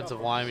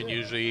offensive lineman,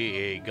 usually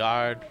a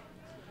guard,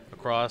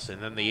 across,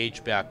 and then the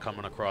H-back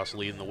coming across,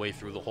 leading the way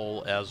through the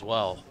hole as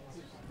well.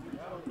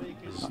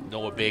 There's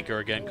Noah Baker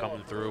again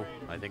coming through.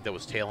 I think that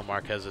was Taylor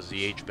Marquez as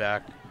the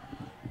H-back.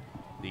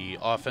 The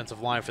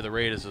offensive line for the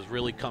Raiders has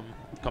really come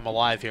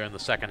alive here in the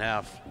second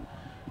half.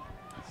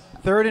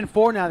 3rd and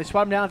 4 now. They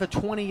spot him down at the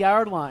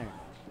 20-yard line.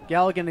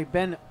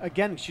 Galligan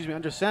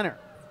under center.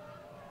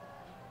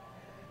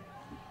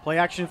 Play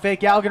action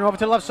fake. Galligan over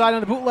to the left side on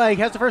the bootleg.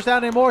 Has the first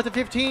down and more at the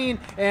 15.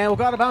 And we'll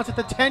go out of bounds at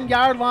the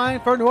 10-yard line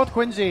for North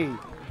Quincy.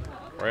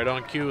 Right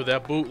on cue.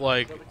 That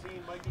bootleg.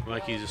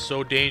 Mikey's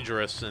so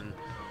dangerous, and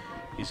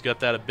he's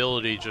got that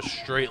ability, just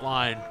straight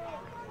line.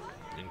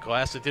 And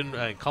Cohasset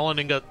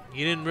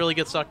didn't really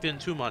get sucked in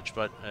too much,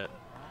 but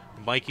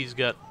Mikey's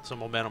got some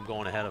momentum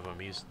going ahead of him.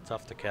 He's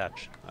tough to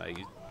catch.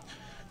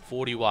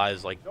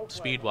 40-wise, like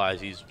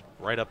speed-wise, he's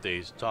right up there.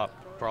 He's top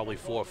probably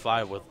 4 or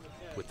 5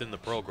 within the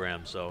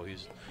program. So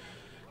he's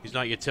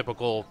not your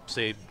typical,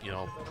 say,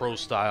 pro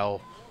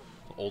style,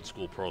 old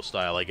school pro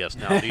style, I guess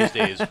now these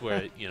days,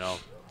 where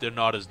they're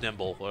not as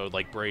nimble, or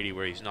like Brady,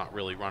 where he's not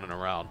really running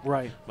around.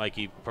 Right.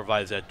 Mikey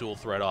provides that dual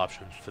threat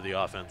option for the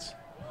offense.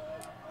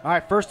 All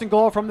right, 1st and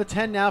goal from the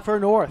 10 now for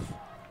North.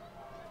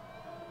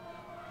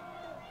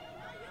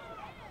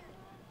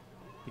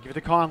 They give it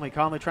to Conley.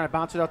 Conley trying to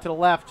bounce it out to the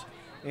left.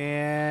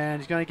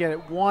 And he's going to get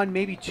it 1,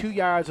 maybe 2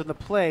 yards on the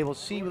play. We'll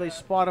see where they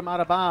spot him out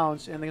of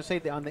bounds. And they're going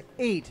to say on the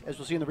 8, as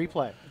we'll see in the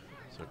replay.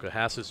 So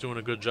Cohasset's doing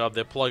a good job.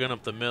 They're plugging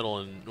up the middle,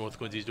 and North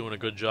Quincy's doing a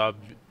good job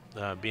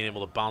being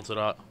able to bounce it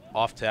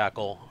off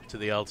tackle to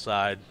the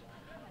outside,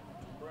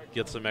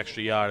 get some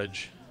extra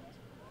yardage.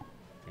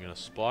 They're going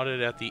to spot it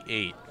at the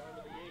 8.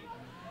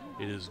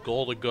 It is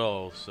goal to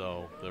go,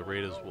 so the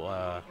Raiders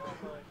will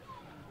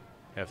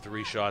have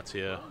 3 shots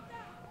here.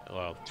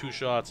 Well, 2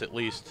 shots at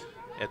least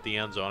at the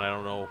end zone. I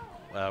don't know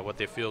what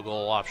their field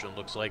goal option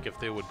looks like if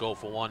they would go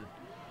for 1.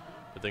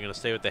 But they're going to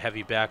stay with the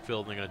heavy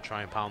backfield, and they're going to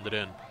try and pound it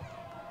in.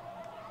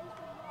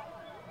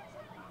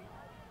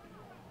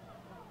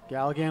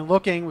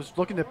 Galligan was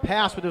looking to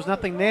pass, but there was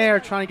nothing there,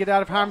 trying to get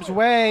out of harm's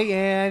way,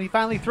 and he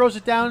finally throws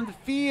it down the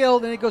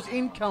field, and it goes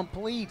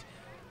incomplete.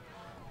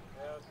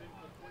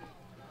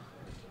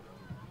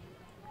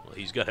 Well,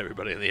 he's got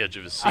everybody on the edge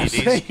of his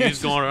seat.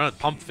 He's going around,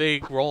 pump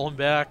fake, rolling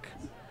back.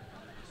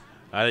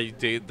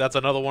 That's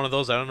another one of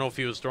those. I don't know if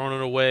he was throwing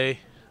it away.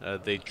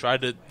 They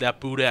tried that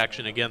boot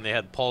action again. They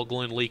had Paul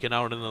Glynn leaking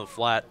out into the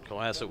flat.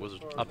 Cohasset was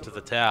up to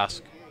the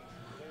task.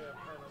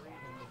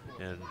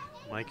 And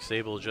Mike's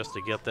able just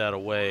to get that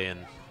away.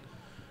 And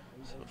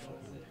so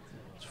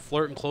it's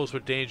flirting close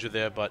with danger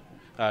there, but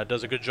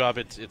does a good job.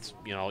 It's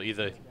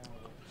either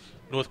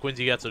North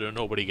Quincy gets it or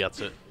nobody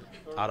gets it.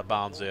 Out of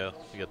bounds there.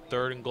 We got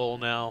 3rd and goal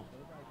now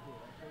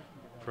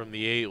from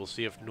the 8. We'll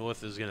see if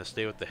North is going to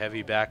stay with the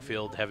heavy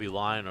backfield, heavy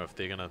line, or if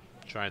they're going to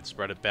try and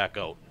spread it back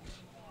out.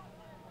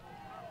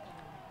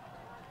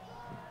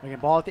 Again,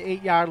 ball at the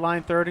 8-yard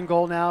line, 3rd and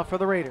goal now for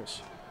the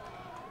Raiders.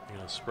 They're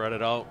going to spread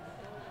it out.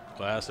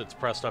 Cohasset's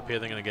pressed up here.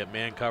 They're going to get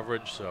man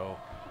coverage, so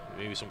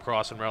maybe some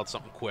crossing routes,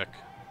 something quick.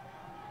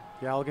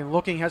 Galligan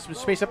looking, has some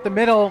space up the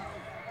middle.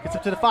 Gets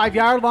up to the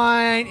 5-yard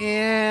line,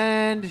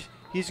 and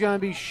he's going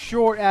to be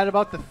short at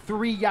about the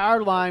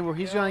 3-yard line where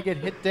he's going to get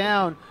hit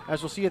down,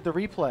 as we'll see at the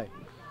replay.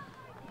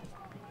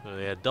 So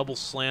they had double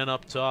slant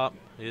up top.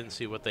 They didn't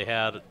see what they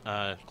had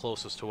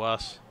closest to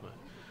us.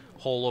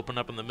 Hole opened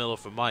up in the middle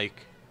for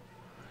Mike.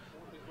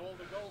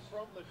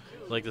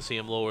 Like to see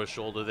him lower his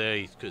shoulder there.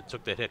 He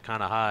took that hit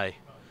kind of high.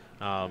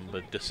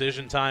 But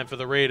decision time for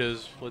the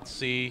Raiders. Let's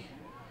see.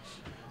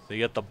 They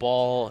get the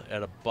ball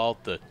at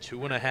about the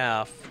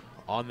 2.5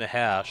 on the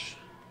hash.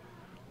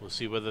 We'll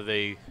see whether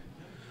they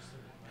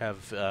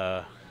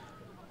have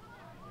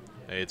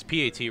it's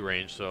PAT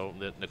range, so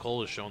that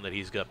Nicole has shown that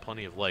he's got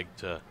plenty of leg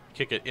to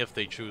kick it if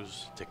they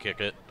choose to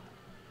kick it.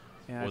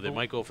 Yeah, or they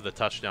might go for the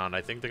touchdown.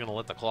 I think they're going to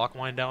let the clock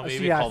wind down,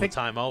 maybe, call the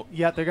timeout.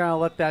 Yeah, they're going to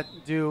let that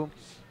do.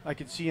 I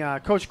could see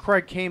Coach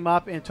Craig came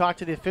up and talked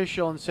to the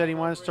official and said he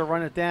wants to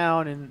run it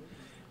down, and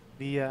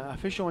the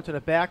official went to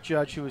the back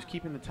judge who was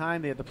keeping the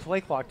time there, the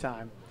play clock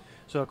time.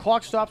 So the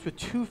clock stops with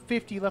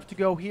 2:50 left to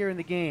go here in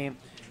the game,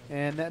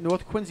 and that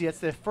North Quincy, that's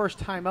their first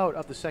timeout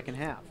of the second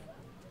half.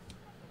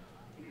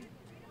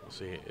 Let's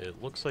see,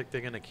 it looks like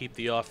they're going to keep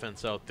the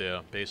offense out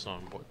there based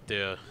on what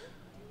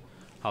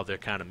how they're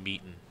kind of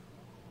meeting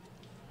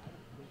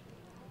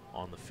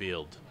on the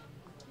field.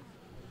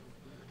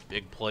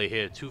 Big play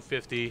here,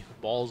 250,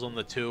 balls on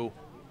the 2.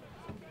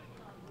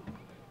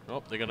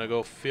 Nope, they're going to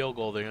go field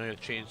goal. They're going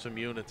to change some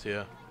units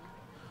here.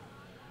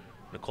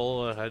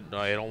 Nicola,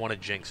 I don't want to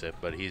jinx it,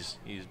 but he's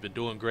been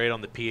doing great on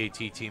the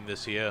PAT team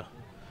this year.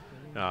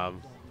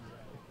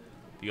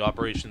 The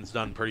operation's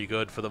done pretty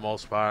good for the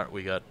most part.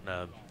 We got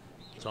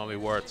Tommy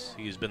Wirtz.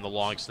 He's been the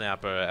long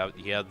snapper.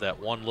 He had that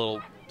one little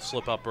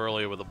slip up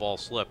earlier where the ball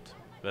slipped.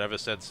 But ever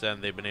since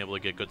then, they've been able to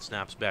get good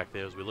snaps back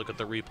there. As we look at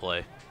the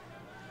replay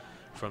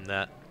from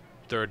that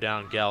 3rd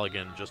down,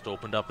 Galligan just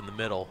opened up in the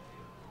middle.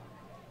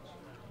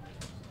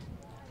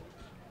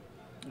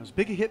 It was a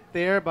big hit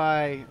there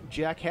by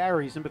Jack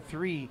Harries, number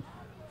 3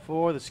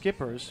 for the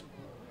Skippers.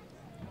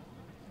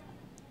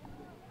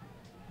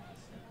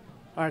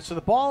 All right, so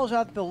the ball is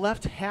at the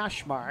left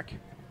hash mark.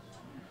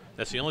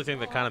 That's the only thing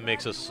that kind of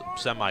makes us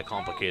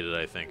semi-complicated,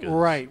 I think. Is,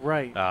 right.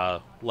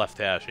 Left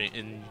hash,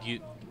 and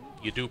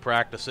you do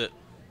practice it.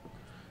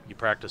 You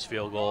practice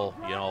field goal,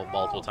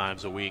 multiple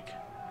times a week.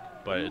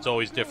 But it's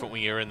always different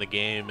when you're in the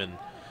game, and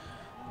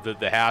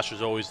the hash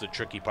is always the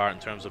tricky part in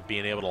terms of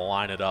being able to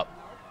line it up.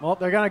 Well,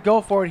 they're going to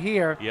go for it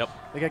here. Yep.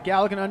 They got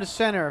Galligan under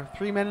center,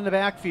 3 men in the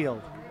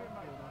backfield.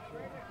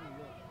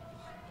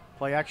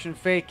 Play action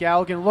fake,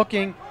 Galligan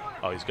looking.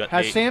 Oh, he's got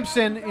has 8.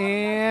 Sampson,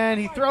 and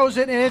he throws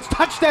it, and it's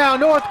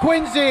touchdown, North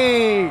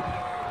Quincy!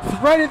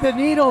 Threaded the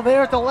needle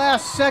there at the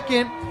last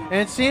second,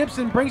 and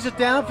Sampson brings it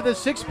down for the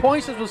 6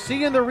 points, as we'll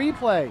see in the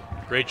replay.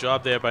 Great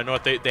job there by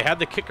North. They had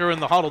the kicker in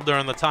the huddle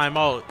during the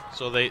timeout,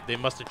 so they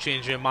must have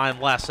changed their mind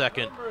last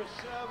second.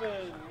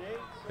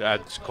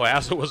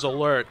 Cohasset was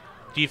alert.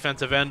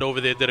 Defensive end over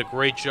there did a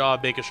great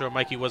job making sure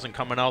Mikey wasn't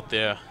coming out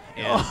there.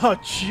 And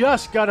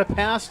just got it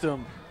past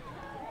him.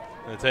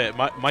 That's it.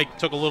 Mike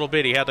took a little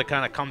bit. He had to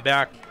kind of come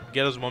back,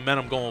 get his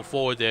momentum going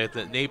forward there.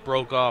 Nate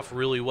broke off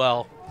really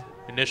well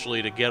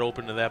initially to get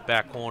open to that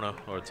back corner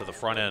or to the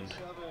front end.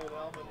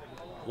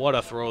 What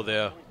a throw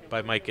there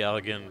by Mike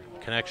Galligan.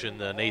 Connection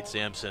to Nate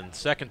Sampson.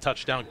 2nd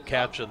touchdown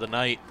catch of the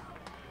night.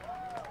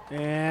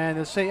 And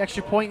they'll say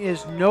extra point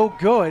is no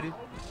good.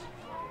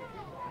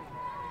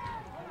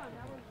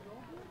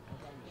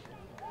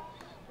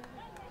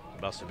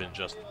 Must have been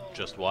just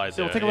wide so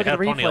there. We'll take a look at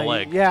the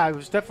replay. Yeah, Yeah, it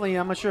was definitely,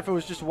 I'm not sure if it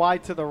was just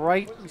wide to the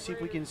right. Let's see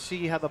if we can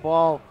see how the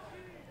ball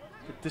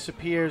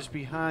disappears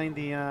behind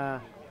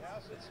the,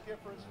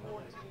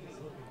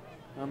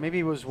 maybe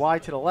it was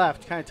wide to the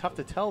left. Kind of tough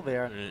to tell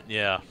there.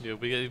 Yeah,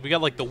 we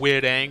got like the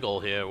weird angle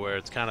here where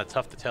it's kind of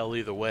tough to tell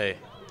either way.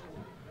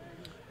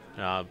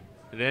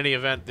 In any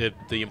event,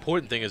 the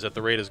important thing is that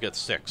the Raiders get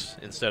 6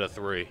 instead of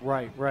 3.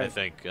 Right. I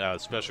think,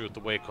 especially with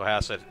the way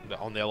Cohasset,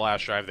 on their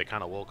last drive, they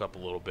kind of woke up a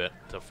little bit.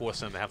 To force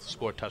them to have to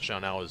score a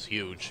touchdown now is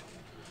huge.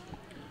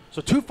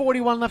 So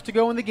 2:41 left to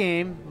go in the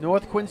game.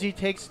 North Quincy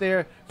takes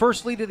their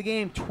first lead of the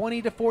game,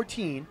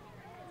 20-14.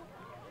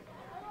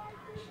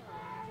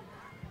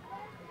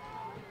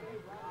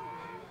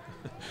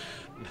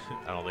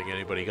 I don't think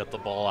anybody got the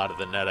ball out of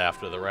the net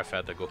after the ref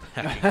had to go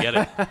back and get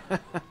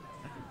it.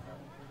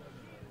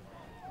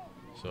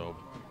 So,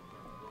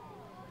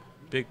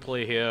 big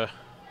play here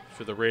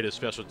for the Raiders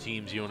special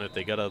teams unit.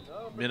 They got to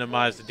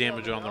minimize the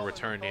damage on the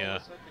return here.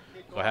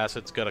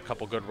 Cohasset's got a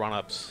couple good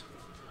run-ups.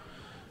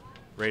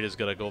 Raiders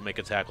got to go make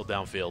a tackle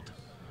downfield.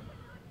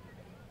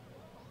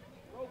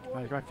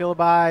 Right, going to fill it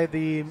by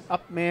the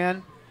up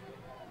man.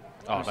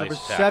 Oh, Number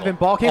nice 7. tackle.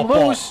 Ball came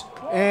Ball. loose.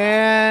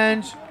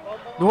 And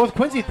North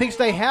Quincy thinks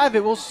they have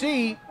it. We'll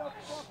see.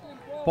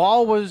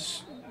 Ball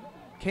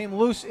came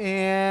loose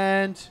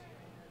and...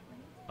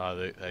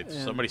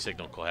 Somebody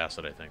signaled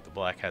Cohasset, I think. The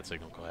black hat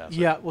signaled Cohasset.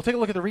 Yeah, we'll take a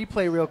look at the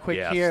replay real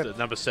quick here. The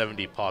number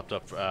 70 popped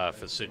up for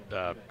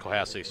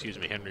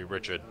Cohasset, Henry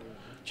Richard.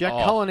 Jack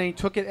Cullinane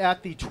took it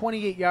at the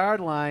 28-yard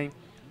line.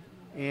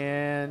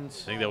 And I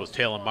think that was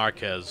Taylor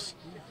Marquez.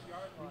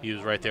 He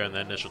was right there in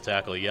the initial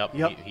tackle. Yep.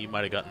 He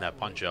might have gotten that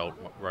punch out.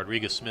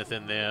 Rodriguez Smith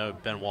in there,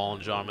 Ben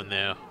Wallenjom in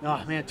there.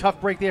 Oh, man,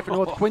 tough break there for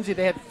North Quincy.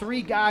 They had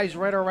 3 guys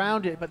right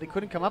around it, but they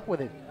couldn't come up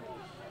with it.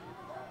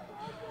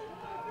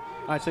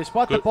 All right, so they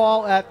spot the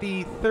ball at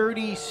the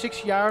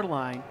 36-yard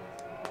line.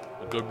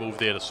 A good move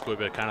there to squib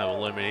it, kind of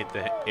eliminate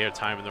the air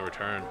time in the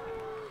return.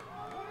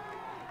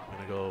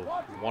 Going to go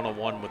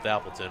one-on-one with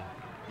Appleton.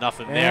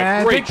 Nothing there.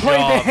 And Great big play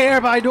job. there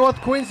by North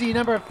Quincy,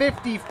 number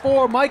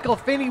 54, Michael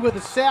Finney with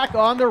a sack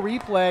on the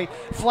replay.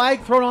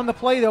 Flag thrown on the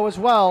play, though, as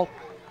well.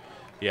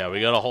 Yeah,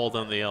 we got a hold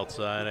on the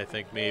outside, I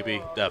think,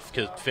 maybe.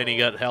 Because Finney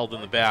got held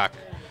in the back.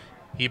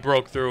 He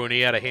broke through, and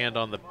he had a hand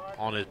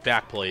on his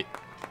back plate.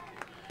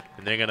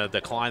 And they're going to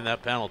decline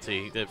that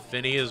penalty.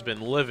 Finney has been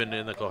living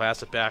in the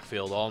Cohasset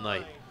backfield all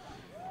night.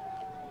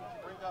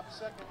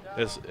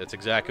 It's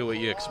exactly what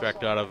you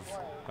expect out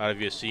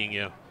of your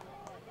senior.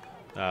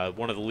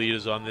 One of the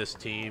leaders on this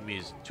team.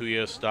 He's a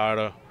 2-year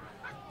starter.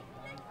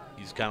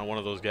 He's kind of one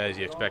of those guys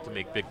you expect to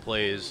make big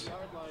plays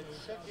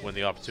when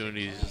the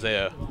opportunity is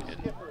there.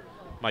 And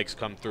Mike's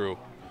come through.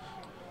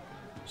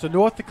 So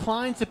North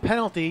declines the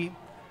penalty.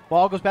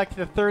 Ball goes back to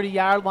the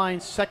 30-yard line,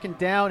 2nd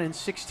down and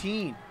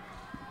 16.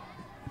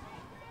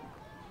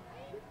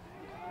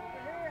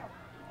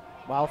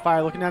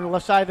 Wildfire looking down the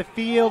left side of the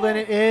field, and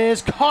it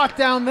is caught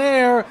down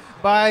there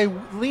by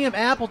Liam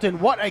Appleton.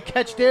 What a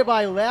catch there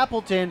by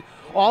Appleton,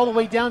 all the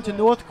way down to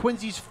North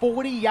Quincy's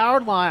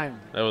 40-yard line.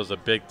 That was a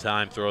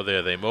big-time throw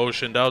there. They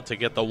motioned out to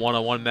get the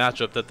one-on-one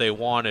matchup that they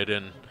wanted,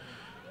 and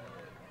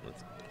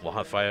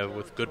Wildfire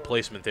with good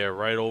placement there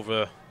right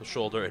over the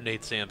shoulder at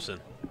Nate Sampson.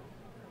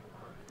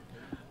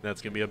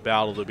 That's going to be a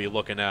battle to be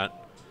looking at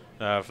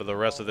for the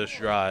rest of this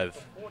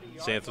drive.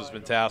 Sampson's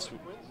been tasked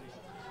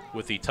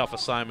with the tough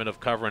assignment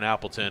of covering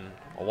Appleton.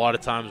 A lot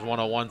of times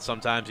one-on-one,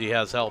 sometimes he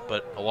has help,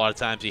 but a lot of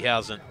times he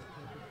hasn't.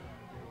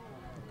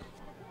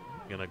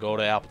 Going to go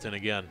to Appleton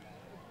again.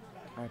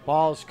 All right,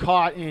 ball is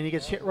caught, and he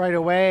gets hit right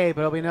away,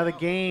 but it'll be another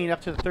gain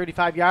up to the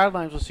 35-yard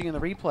line, as we'll see in the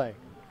replay.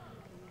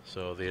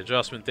 So the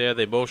adjustment there,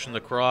 they motioned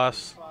the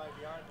cross.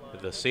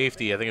 The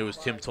safety, I think it was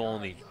Tim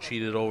Tolan, he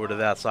cheated over to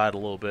that side a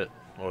little bit,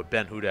 or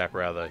Ben Hudak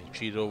rather. He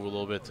cheated over a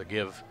little bit to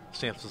give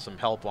Sampson some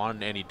help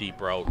on any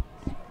deep route.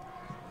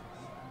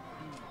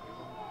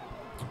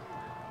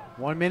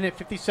 1 minute,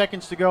 50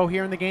 seconds to go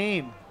here in the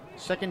game.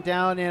 2nd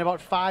down and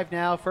about 5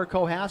 now for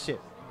Cohasset.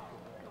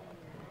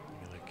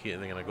 They're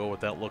going to go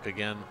with that look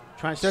again.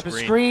 Trying to set up a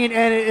screen,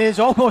 and it is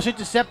almost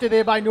intercepted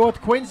there by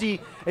North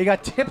Quincy. It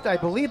got tipped, I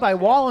believe, by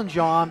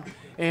Wallenjom.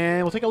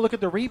 And we'll take a look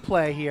at the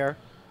replay here.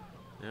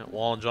 Yeah,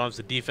 Wallenjom's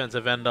the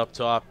defensive end up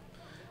top.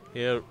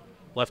 Here,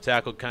 left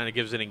tackle kind of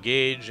gives it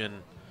engage, and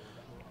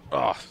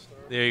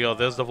there you go.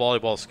 There's the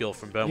volleyball skill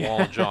from Ben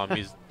Wallenjom.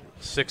 He's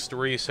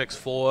 6'3",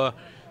 6'4",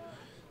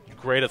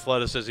 great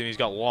athleticism. He's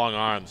got long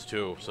arms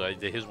too, so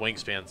his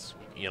wingspan's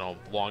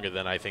longer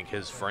than I think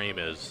his frame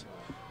is.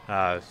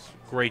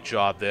 Great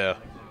job there.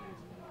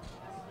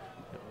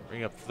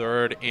 Bring up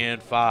 3rd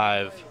and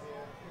 5.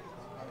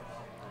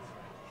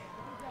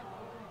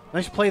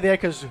 Nice play there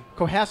because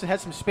Cohasset had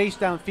some space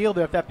downfield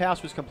there if that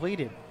pass was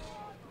completed.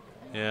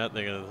 Yeah,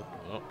 they're going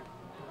to...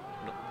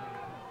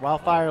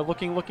 Wildfire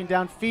looking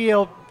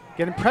downfield,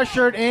 getting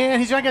pressured,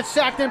 and he's going to get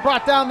sacked and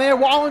brought down there.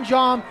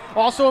 Wallenjom.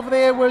 Also over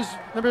there was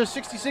number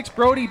 66,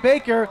 Brody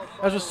Baker,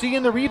 as we'll see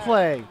in the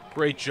replay.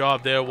 Great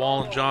job there,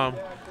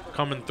 Wallenjom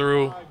coming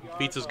through.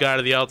 Beats his guy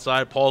to the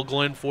outside. Paul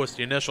Glynn forced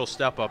the initial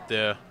step up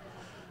there.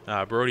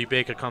 Brody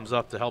Baker comes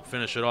up to help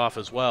finish it off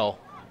as well.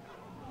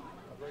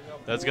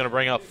 That's going to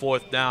bring up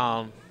 4th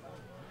down.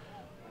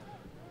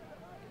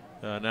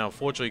 Now,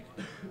 unfortunately...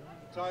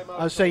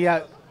 I'll say,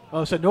 yeah.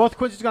 Oh, so North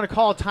Quincy's going to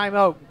call a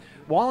timeout.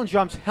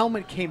 Wallenjom's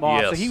helmet came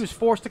off, so he was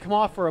forced to come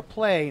off for a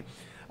play.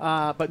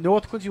 But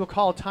North Quincy will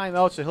call a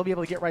timeout, so he'll be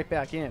able to get right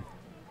back in.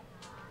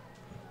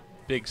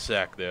 Big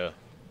sack there.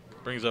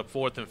 Brings up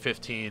 4th and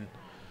 15.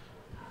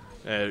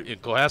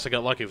 Cohasset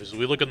got lucky because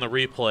we look in the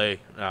replay.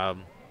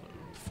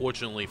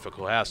 Fortunately for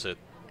Cohasset,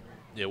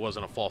 it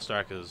wasn't a false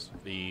start because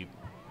the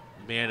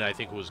man I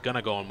think was going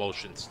to go in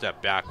motion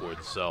stepped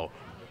backwards, so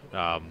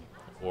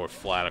or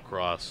flat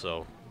across.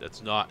 So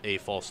that's not a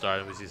false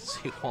start. As you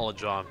see,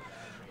 Wallenjom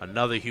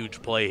another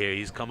huge play here.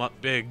 He's come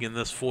up big in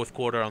this fourth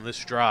quarter on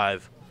this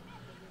drive,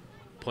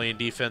 playing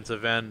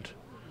defensive end.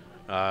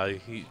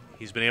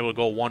 He's been able to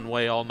go one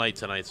way all night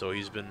tonight, so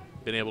he's been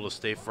able to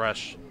stay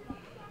fresh.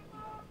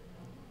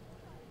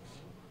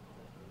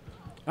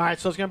 All right,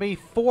 so it's going to be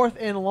 4th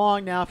and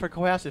long now for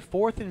Cohasset.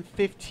 4th and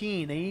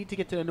 15. They need to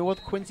get to the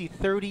North Quincy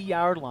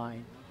 30-yard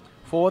line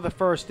for the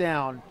first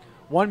down.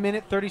 1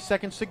 minute, 30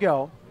 seconds to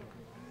go.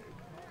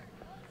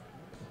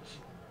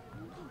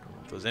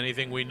 If there's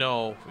anything we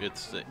know,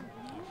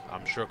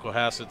 I'm sure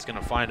Cohasset's going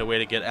to find a way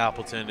to get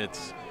Appleton. You're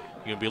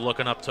going to be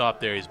looking up top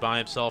there. He's by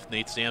himself.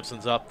 Nate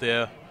Sampson's up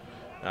there.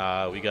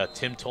 We got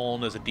Tim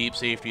Tolan as a deep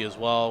safety as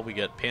well. We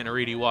got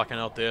Panariti walking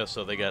out there.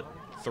 So they got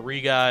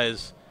 3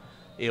 guys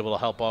able to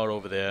help out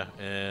over there,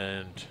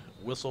 and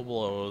whistle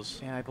blows.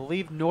 And I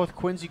believe North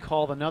Quincy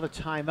called another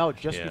timeout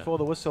just before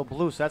the whistle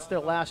blew, so that's their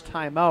last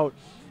timeout.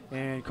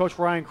 And Coach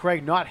Ryan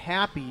Craig not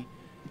happy.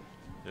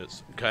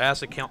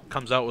 Cohasset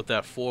comes out with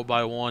that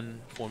 4-by-1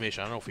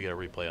 formation. I don't know if we get a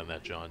replay on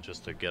that, John,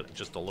 just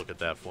to look at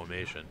that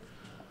formation.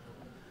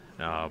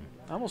 And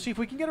we'll see if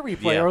we can get a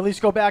replay, or at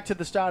least go back to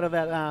the start of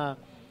that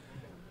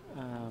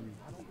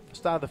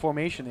start of the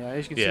formation there.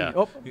 As you can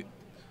see.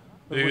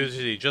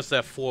 Usually just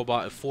that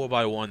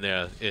 4-by-1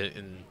 there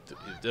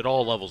at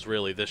all levels,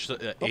 really. There's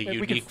a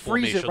unique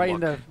formation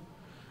look.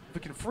 We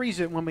can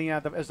freeze it when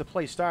as the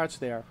play starts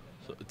there.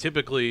 So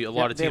typically, a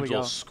lot of teams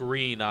will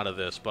screen out of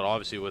this, but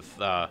obviously with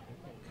the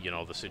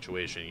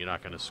situation, you're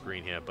not going to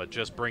screen here. But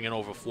just bringing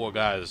over 4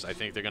 guys, I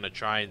think they're going to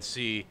try and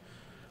see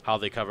how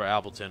they cover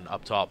Appleton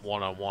up top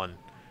one-on-one.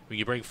 When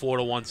you bring 4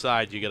 to one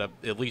side, you got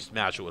to at least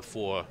match it with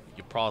 4.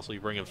 You probably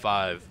bring in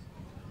 5.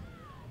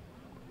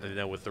 And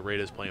then with the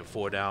Raiders playing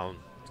 4 down,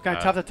 it's kind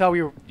of tough to tell.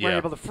 We weren't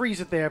able to freeze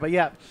it there, but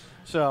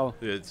so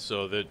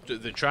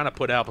they're trying to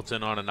put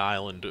Appleton on an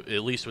island,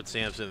 at least with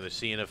Sampson. They're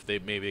seeing if they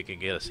can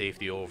get a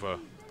safety over,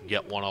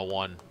 get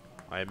one-on-one.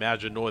 I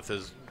imagine North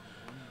has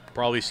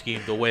probably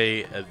schemed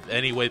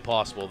any way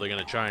possible. They're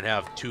going to try and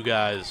have 2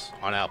 guys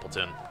on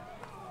Appleton.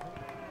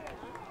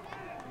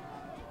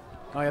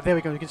 Oh, yeah, there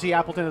we go. You can see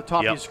Appleton at the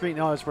top of the screen.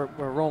 No, we're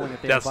rolling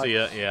it there.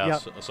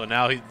 That's So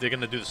now they're going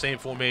to do the same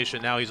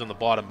formation. Now he's on the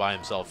bottom by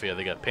himself here.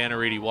 They got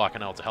Panariti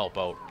walking out to help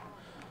out.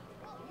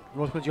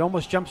 North Quincy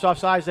almost jumps off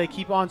sides. They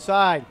keep on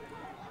side.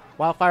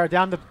 Wildfire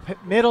down the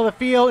middle of the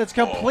field. It's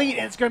complete.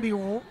 And it's going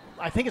to be,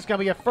 I think it's going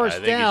to be a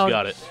first down. He's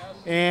got it.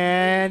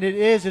 And it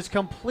is. It's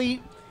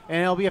complete.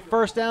 And it'll be a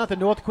first down at the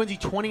North Quincy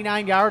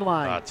 29-yard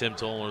line. Tim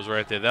Tolan was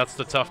right there. That's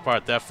the tough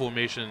part. That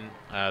formation,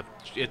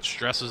 it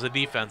stresses the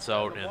defense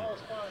out. And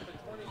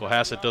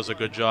Cohasset does a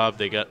good job.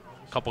 They got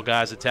a couple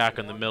guys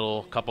attacking the middle,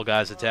 a couple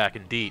guys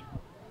attacking deep.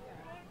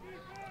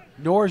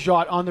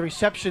 Norjot on the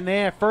reception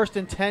there. 1st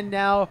and 10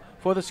 now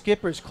for the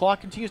Skippers.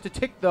 Clock continues to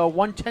tick, though.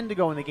 1:10 to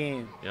go in the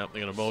game. Yep,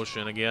 they're going to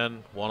motion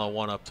again.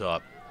 One-on-one up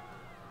top.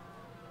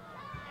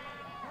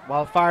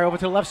 Wildfire over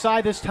to the left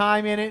side this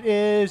time, and it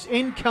is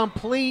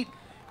incomplete.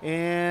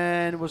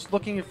 And was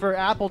looking for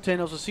Appleton,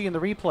 as we'll see in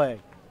the replay.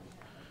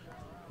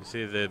 You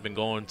see they've been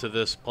going to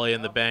this play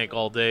in the bank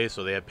all day,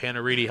 so they have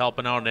Panariti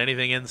helping out on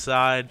anything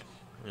inside.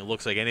 It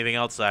looks like anything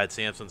outside,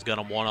 Sampson's got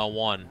him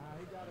one-on-one.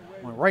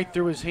 Went right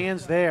through his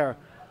hands there.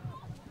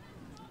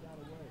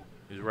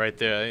 He's right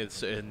there.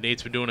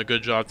 Nate's been doing a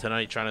good job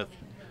tonight trying to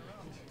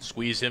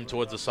squeeze him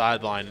towards the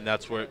sideline, and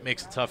that's where it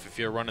makes it tough if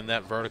you're running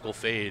that vertical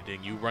fade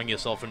and you run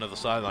yourself into the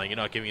sideline. You're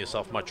not giving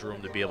yourself much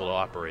room to be able to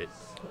operate.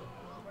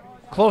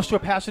 Close to a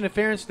pass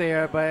interference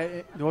there,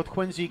 but North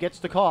Quincy gets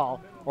the call,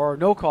 or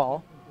no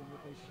call.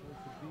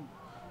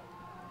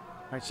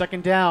 All right,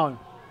 2nd down.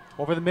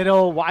 Over the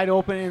middle, wide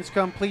open, and it's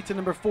complete to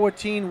number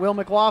 14, Will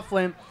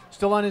McLaughlin,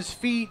 still on his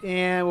feet,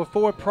 and with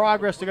forward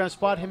progress, they're going to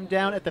spot him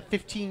down at the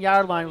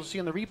 15-yard line. We'll see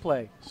on the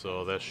replay.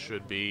 So that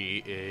should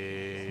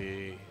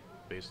be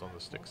based on the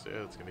sticks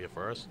there, it's going to be a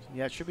first.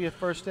 Yeah, it should be a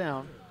first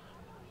down.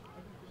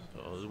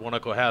 So one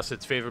of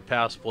Cohasset's favorite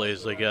pass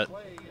plays. They get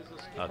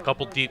a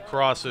couple deep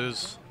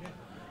crosses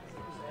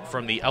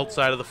from the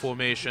outside of the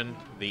formation.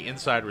 The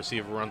inside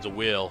receiver runs a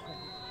wheel.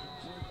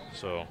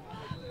 So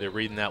they're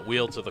reading that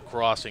wheel to the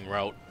crossing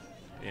route.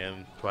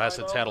 And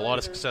Cohasset's had a lot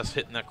of success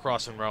hitting that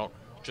crossing route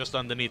just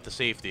underneath the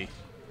safety.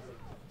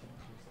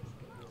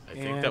 I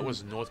think that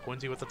was North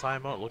Quincy with the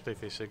timeout. It looked like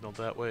they signaled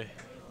that way.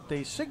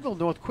 They signaled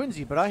North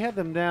Quincy, but I had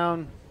them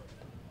down.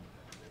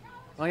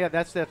 Oh, yeah,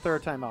 that's their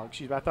 3rd timeout.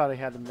 Excuse me, I thought I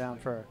had them down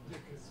for.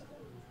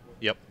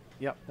 Yep.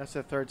 Yep, that's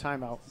their 3rd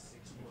timeout.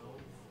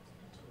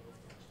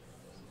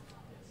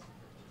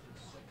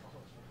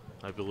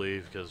 I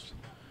believe, because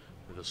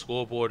the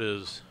scoreboard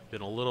has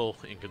been a little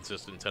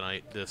inconsistent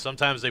tonight.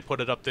 Sometimes they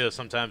put it up there,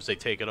 sometimes they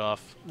take it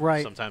off.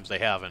 Right. Sometimes they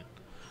haven't.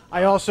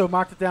 I also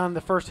marked it down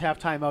the first half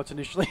timeouts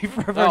initially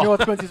for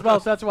North Quincy as well,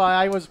 so that's why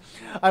I was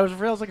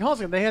like,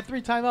 hold on, they had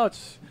 3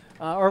 timeouts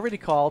already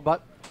called,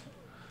 but.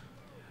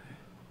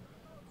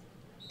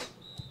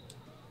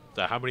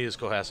 So how many has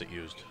Cohasset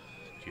used?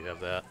 Do you have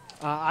that?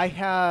 I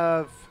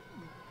have,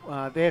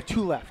 they have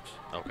 2 left.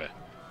 Okay.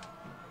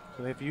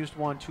 So they've used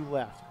 1, 2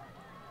 left.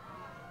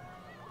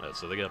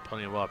 So they got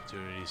plenty of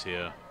opportunities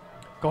here.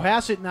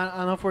 Cohasset, I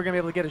don't know if we're going to be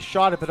able to get a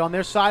shot at it, but on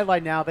their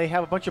sideline now, they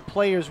have a bunch of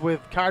players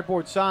with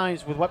cardboard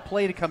signs with what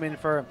play to come in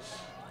for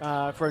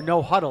a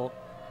no huddle.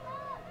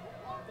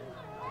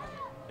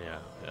 Yeah,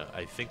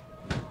 I think.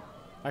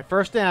 By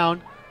first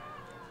down,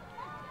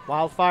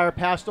 Wildfire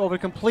passed over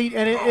complete,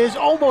 and it is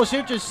almost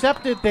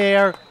intercepted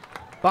there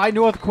by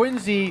North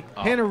Quincy.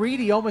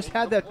 Panariti almost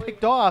had that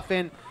picked off,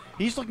 and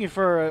he's looking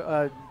for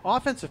an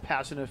offensive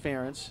pass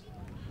interference.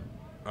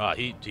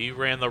 He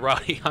ran the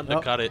route. He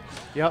undercut it.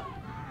 Yep.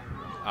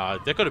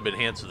 That could have been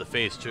hands to the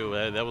face, too.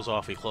 That was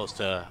awfully close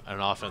to an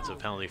offensive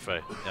penalty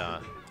for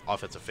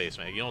offensive face,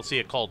 man. You don't see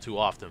it called too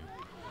often.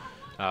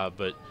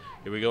 But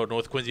here we go.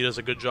 North Quincy does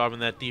a good job in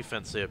that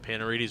defense there.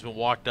 Panariti's been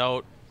walked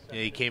out. And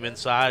he came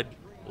inside.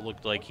 It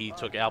looked like he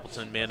took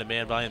Appleton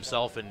man-to-man by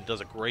himself and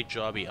does a great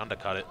job. He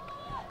undercut it.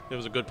 It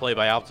was a good play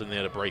by Appleton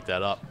there to break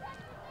that up.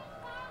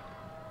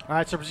 All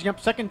right, so we're up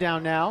second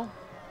down now.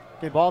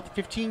 Okay, ball at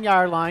the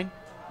 15-yard line.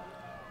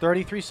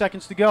 33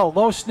 seconds to go.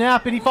 Low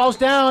snap, and he falls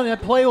down.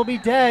 That play will be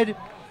dead.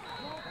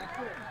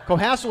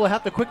 Cohasset will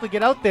have to quickly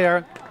get out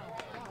there.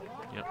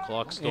 Yep,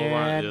 clock still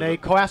running.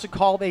 And Cohasset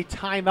called a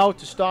timeout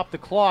to stop the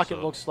clock, it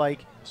looks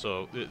like.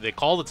 So they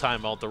called the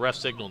timeout. The ref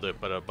signaled it,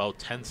 but about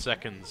 10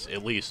 seconds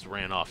at least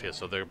ran off here.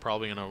 So they're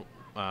probably going to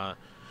the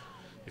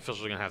officials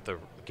are going to have to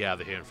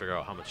gather here and figure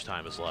out how much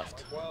time is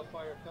left.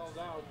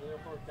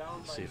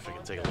 Let's see if we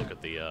can take a look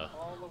at the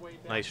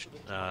nice.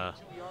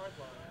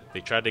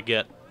 They tried to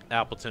get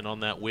Appleton on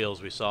that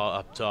wheels we saw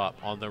up top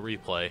on the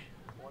replay.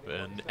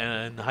 And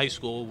in high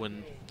school,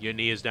 when your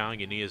knee is down,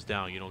 your knee is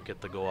down. You don't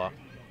get to go up.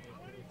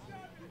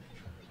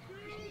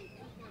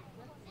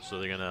 So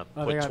they're going to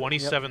put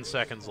 27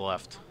 seconds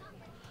left.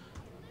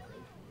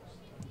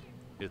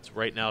 It's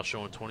right now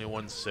showing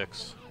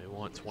 21-6. They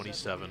want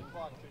 27.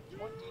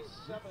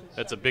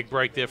 That's a big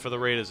break there for the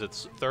Raiders.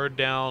 It's third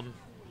down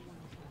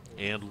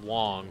and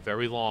long,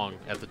 very long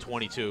at the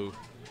 22.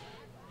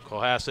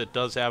 Cohasset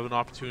does have an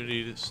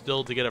opportunity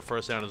still to get a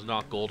first down. It's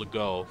not goal to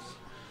go.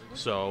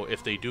 So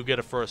if they do get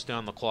a first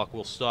down, the clock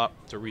will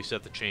stop to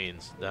reset the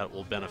chains. That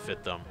will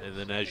benefit them. And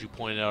then as you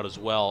pointed out as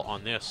well,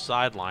 on their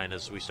sideline,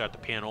 as we start to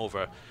pan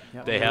over,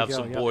 they have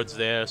some boards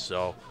there.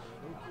 So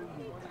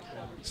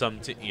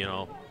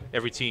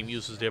every team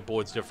uses their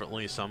boards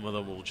differently. Some of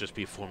them will just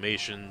be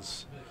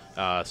formations.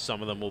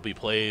 Some of them will be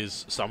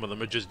plays. Some of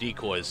them are just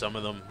decoys. Some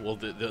of them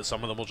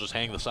will just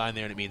hang the sign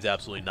there, and it means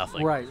absolutely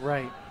nothing.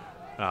 Right.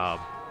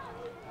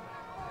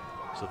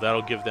 So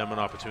that'll give them an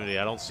opportunity.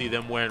 I don't see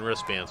them wearing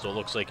wristbands, so it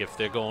looks like if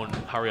they're going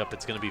hurry up,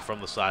 it's going to be from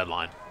the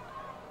sideline.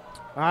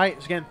 All right,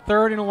 so again,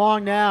 third and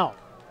long now.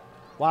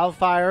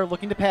 Wildfire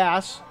looking to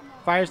pass.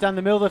 Fires down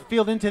the middle of the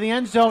field into the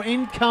end zone.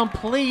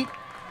 Incomplete.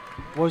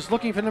 Was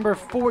looking for number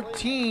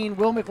 14,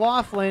 Will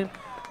McLaughlin.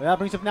 That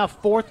brings up now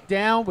fourth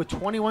down with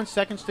 21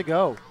 seconds to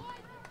go.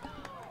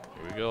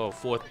 Here we go,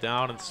 fourth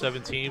down and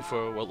 17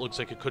 for what looks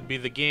like it could be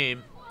the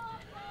game.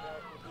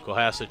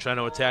 Cohasset trying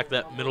to attack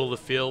that middle of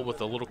the field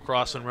with a little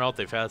crossing route.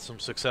 They've had some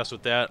success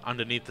with that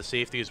underneath the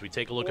safety. As we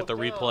take a look at the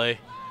replay,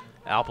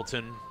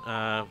 Appleton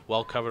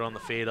well covered on the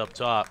fade up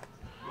top.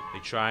 They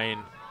try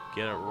and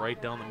get it right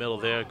down the middle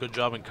there. Good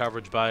job in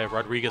coverage by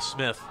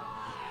Rodriguez-Smith.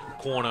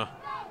 Corner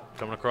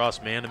coming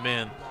across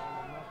man-to-man.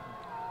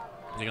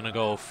 They're going to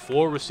go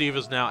four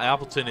receivers now.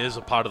 Appleton is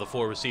a part of the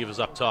four receivers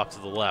up top to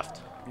the left.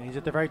 And he's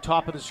at the very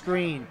top of the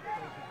screen.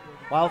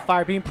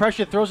 Wildfire being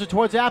pressured, throws it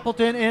towards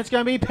Appleton, and it's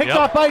going to be picked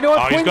off by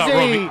North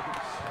Quincy.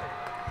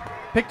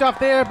 Picked off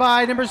there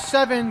by number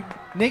 7,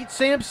 Nate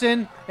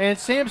Sampson, and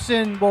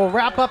Sampson will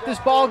wrap up this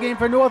ball game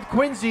for North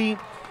Quincy.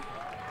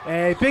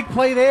 A big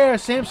play there.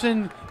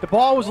 Sampson, the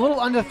ball was a little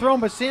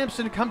underthrown, but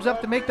Sampson comes up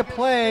to make the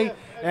play,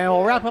 and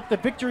we'll wrap up the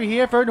victory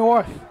here for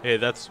North. Hey,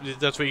 that's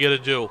what you got to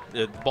do.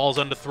 The ball's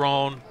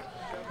underthrown.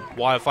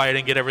 Wildfire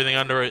didn't get everything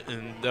under it,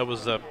 and that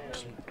was a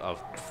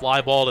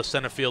fly ball to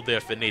center field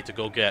there for Nate to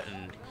go get,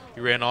 and he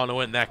ran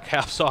onto it, and that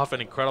caps off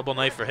an incredible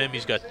night for him.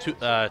 He's got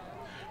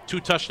two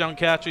touchdown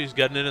catches. He's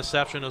got an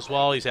interception as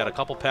well. He's had a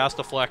couple pass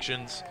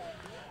deflections.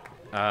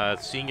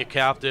 Senior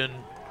captain,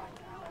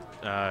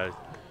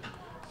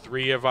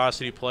 3-year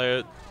varsity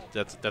player.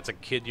 That's a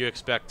kid you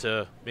expect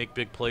to make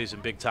big plays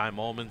in big-time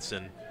moments,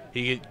 and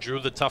he drew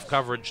the tough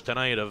coverage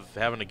tonight of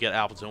having to get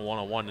Appleton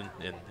one-on-one,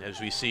 and as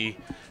we see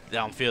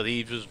downfield,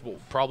 he was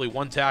probably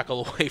one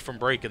tackle away from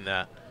breaking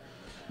that.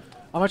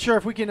 I'm not sure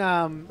if we can.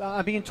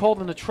 I'm being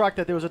told in the truck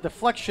that there was a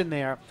deflection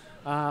there,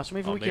 so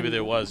maybe we can. Maybe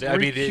there was. I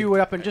mean, cue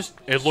it up and just.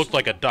 It looked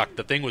like a duck.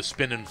 The thing was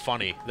spinning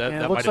funny.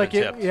 That looks might have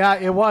been tipped. Yeah,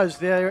 it was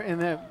there,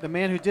 and the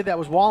man who did that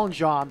was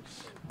Wallenjaw.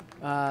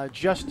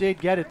 Just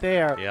did get it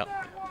there. Yep.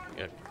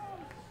 Yeah.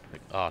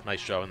 Oh,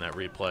 nice job in that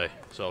replay.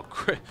 So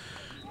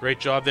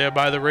great job there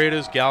by the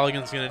Raiders.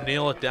 Galligan's going to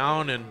nail it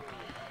down, and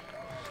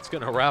it's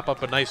going to wrap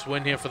up a nice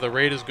win here for the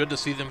Raiders. Good to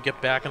see them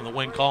get back in the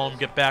win column,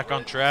 get back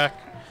on track.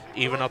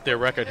 Even up their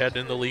record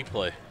heading into league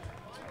play.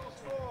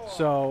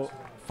 So,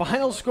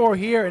 final score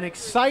here, an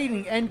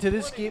exciting end to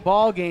this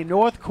ball game.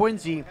 North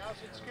Quincy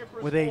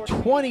with a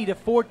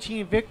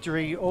 20-14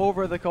 victory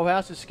over the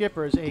Cohasset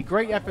Skippers. A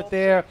great effort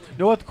there.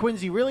 North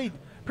Quincy really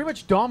pretty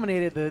much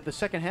dominated the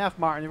second half,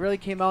 Martin. They really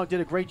came out and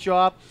did a great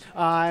job.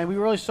 And we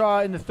really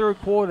saw in the third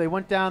quarter, they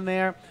went down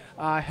there,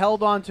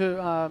 held on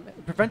to,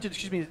 prevented,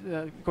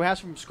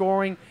 Cohasset from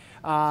scoring,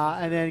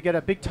 and then got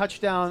a big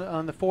touchdown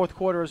on the fourth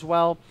quarter as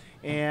well.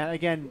 And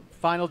again,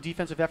 final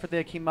defensive effort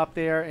there came up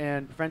there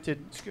and prevented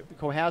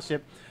Cohasset.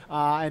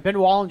 And Ben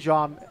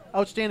Wallenjaw,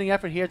 outstanding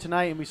effort here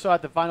tonight, and we saw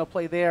at the final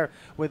play there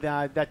with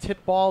that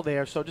tip ball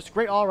there. So just a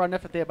great all-around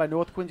effort there by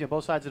North Quincy on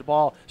both sides of the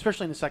ball,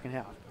 especially in the second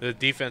half. The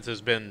defense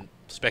has been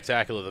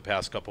spectacular the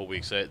past couple of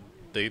weeks.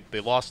 They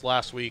lost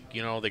last week.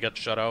 They got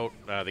shut out.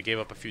 They gave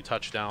up a few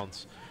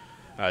touchdowns.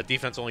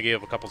 Defense only gave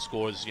up a couple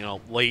scores,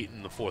 late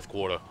in the fourth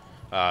quarter.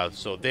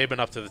 So they've been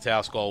up to the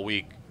task all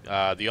week.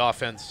 The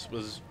offense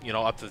was,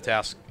 up to the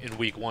task in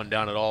week one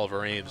down at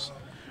Oliver Ames.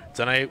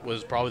 Tonight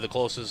was probably the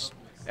closest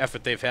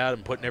effort they've had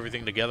in putting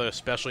everything together,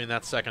 especially in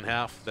that second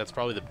half. That's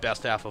probably the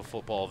best half of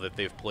football that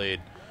they've played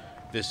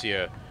this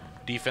year.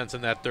 Defense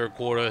in that third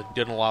quarter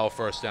didn't allow a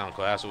first down.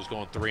 Cohasset was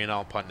going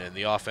 3-and-out, punting it. And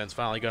the offense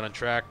finally got on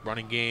track,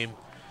 running game,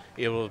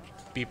 able to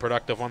be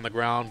productive on the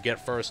ground,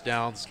 get first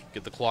downs,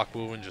 get the clock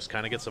moving, just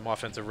kind of get some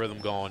offensive rhythm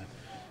going.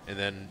 And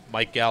then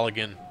Mike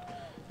Galligan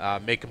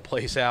making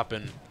plays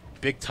happen.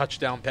 Big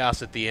touchdown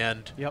pass at the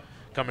end. Yep.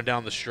 Coming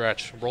down the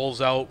stretch.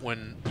 Rolls out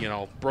when,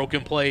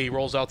 broken play. He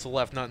rolls out to the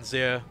left, nothing's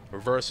there.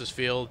 Reverses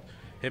field.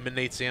 Him and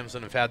Nate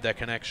Sampson have had that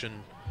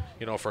connection,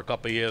 for a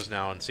couple of years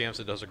now. And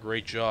Sampson does a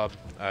great job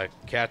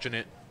catching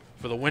it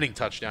for the winning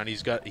touchdown.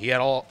 He had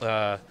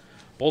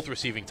both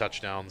receiving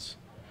touchdowns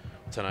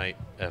tonight,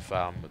 if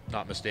I'm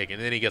not mistaken.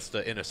 And then he gets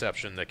the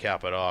interception to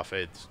cap it off.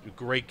 It's a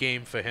great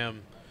game for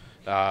him.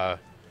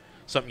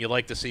 Something you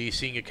like to see.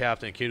 Seeing a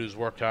captain, a kid who's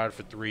worked hard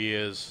for 3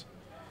 years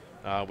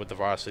with the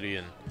varsity,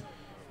 and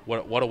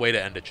what a way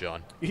to end it,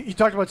 John. You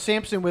talked about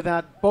Sampson with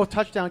both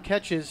touchdown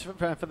catches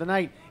for the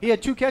night. He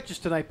had 2 catches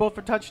tonight, both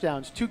for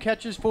touchdowns. 2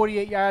 catches,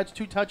 48 yards,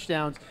 2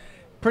 touchdowns.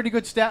 Pretty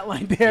good stat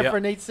line there for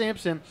Nate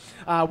Sampson.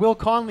 Will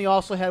Conley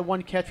also had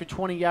 1 catch for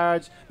 20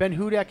 yards. Ben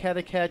Hudak had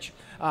a catch,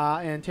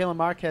 and Taylor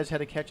Marquez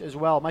had a catch as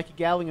well. Mikey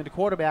Galligan, the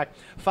quarterback,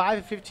 5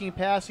 of 15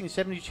 passing,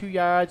 72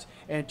 yards,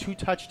 and 2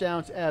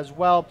 touchdowns as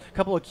well. A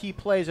couple of key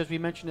plays, as we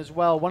mentioned as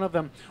well. One of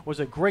them was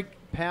a great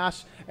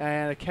pass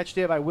and a catch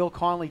there by Will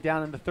Conley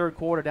down in the third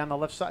quarter, down the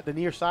left side, the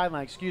near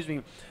sideline,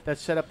 that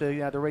set up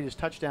the Raiders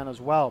touchdown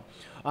as well.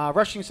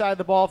 Rushing side of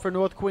the ball for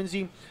North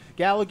Quincy,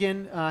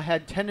 Galligan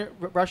had 10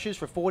 rushes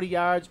for 40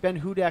 yards. Ben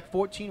Hudak,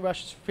 14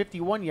 rushes for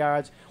 51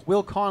 yards.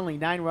 Will Conley,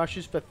 9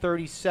 rushes for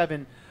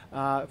 37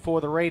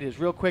 for the Raiders.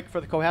 Real quick for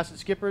the Cohasset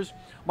Skippers,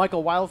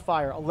 Michael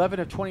Wildfire,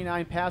 11 of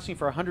 29 passing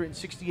for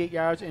 168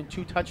 yards and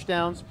 2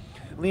 touchdowns.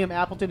 Liam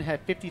Appleton had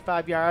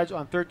 55 yards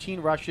on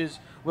 13 rushes.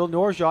 Will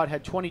Norjot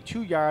had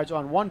 22 yards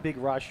on 1 big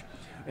rush.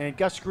 And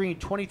Gus Green,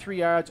 23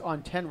 yards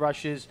on 10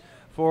 rushes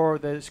for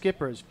the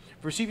Skippers.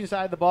 For receiving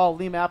side of the ball,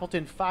 Liam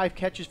Appleton, 5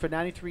 catches for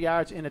 93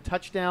 yards and a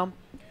touchdown.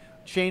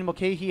 Shane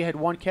Mulcahy had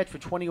 1 catch for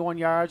 21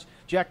 yards.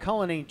 Jack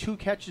Cullinane, 2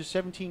 catches,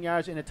 17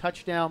 yards and a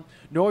touchdown.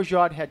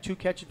 Norjot had 2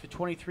 catches for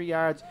 23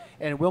 yards.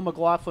 And Will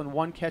McLaughlin,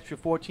 1 catch for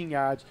 14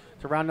 yards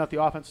to round out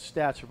the offensive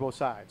stats for both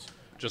sides.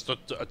 Just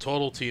a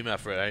total team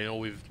effort. I know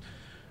we've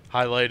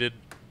highlighted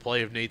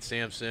play of Nate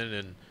Sampson,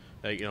 and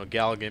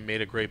Galligan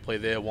made a great play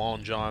there.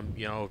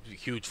 Wallenjaw,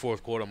 huge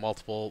fourth quarter,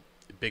 multiple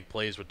big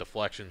plays with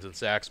deflections and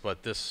sacks,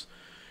 but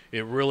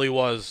it really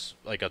was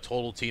like a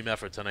total team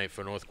effort tonight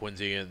for North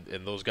Quincy, and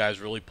those guys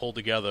really pulled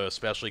together,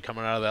 especially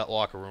coming out of that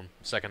locker room.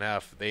 Second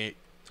half,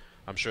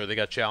 I'm sure they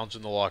got challenged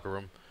in the locker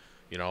room,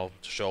 to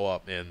show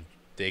up, and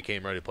they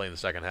came ready to play in the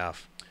second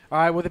half. All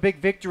right, with a big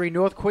victory,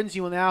 North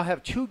Quincy will now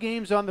have 2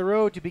 games on the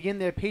road to begin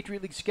their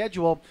Patriot League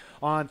schedule.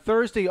 On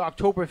Thursday,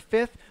 October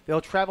 5th,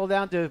 they'll travel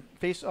down to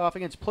face off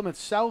against Plymouth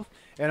South.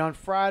 And on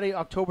Friday,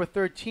 October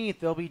 13th,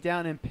 they'll be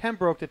down in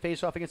Pembroke to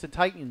face off against the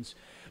Titans.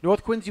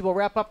 North Quincy will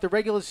wrap up the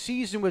regular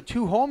season with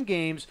 2 home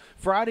games,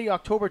 Friday,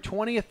 October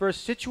 20th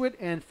versus Scituate,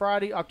 and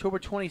Friday, October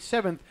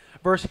 27th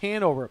versus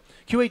Hanover.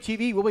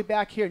 QATV will be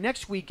back here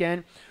next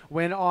weekend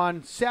when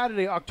on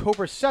Saturday,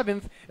 October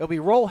 7th, it'll be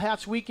Roll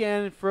Hats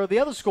weekend for the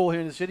other school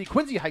here in the city,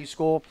 Quincy High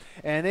School,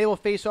 and they will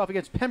face off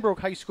against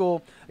Pembroke High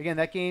School. Again,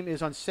 that game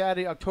is on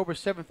Saturday, October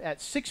 7th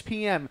at 6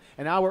 p.m.,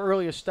 an hour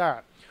earlier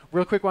start.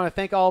 Real quick, want to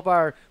thank all of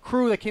our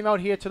crew that came out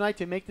here tonight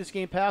to make this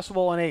game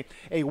possible on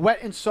a wet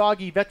and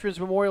soggy Veterans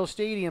Memorial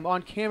Stadium.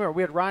 On camera,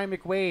 we had Ryan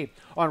McWade.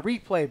 On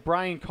replay,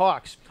 Brian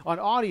Cox. On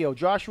audio,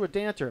 Joshua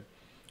Danter.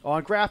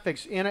 On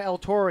graphics, Anna El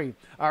Torre.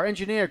 Our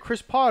engineer,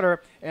 Chris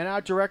Potter. And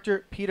our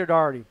director, Peter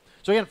Doherty.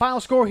 So again, final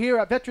score here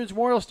at Veterans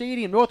Memorial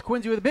Stadium. North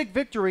Quincy with a big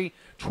victory,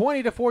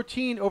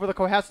 20-14 over the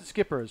Cohasset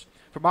Skippers.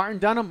 For Martin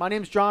Dunham, my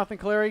name is Jonathan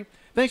Clary.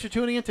 Thanks for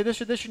tuning in to this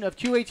edition of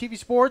QATV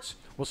Sports.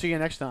 We'll see you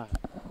next time.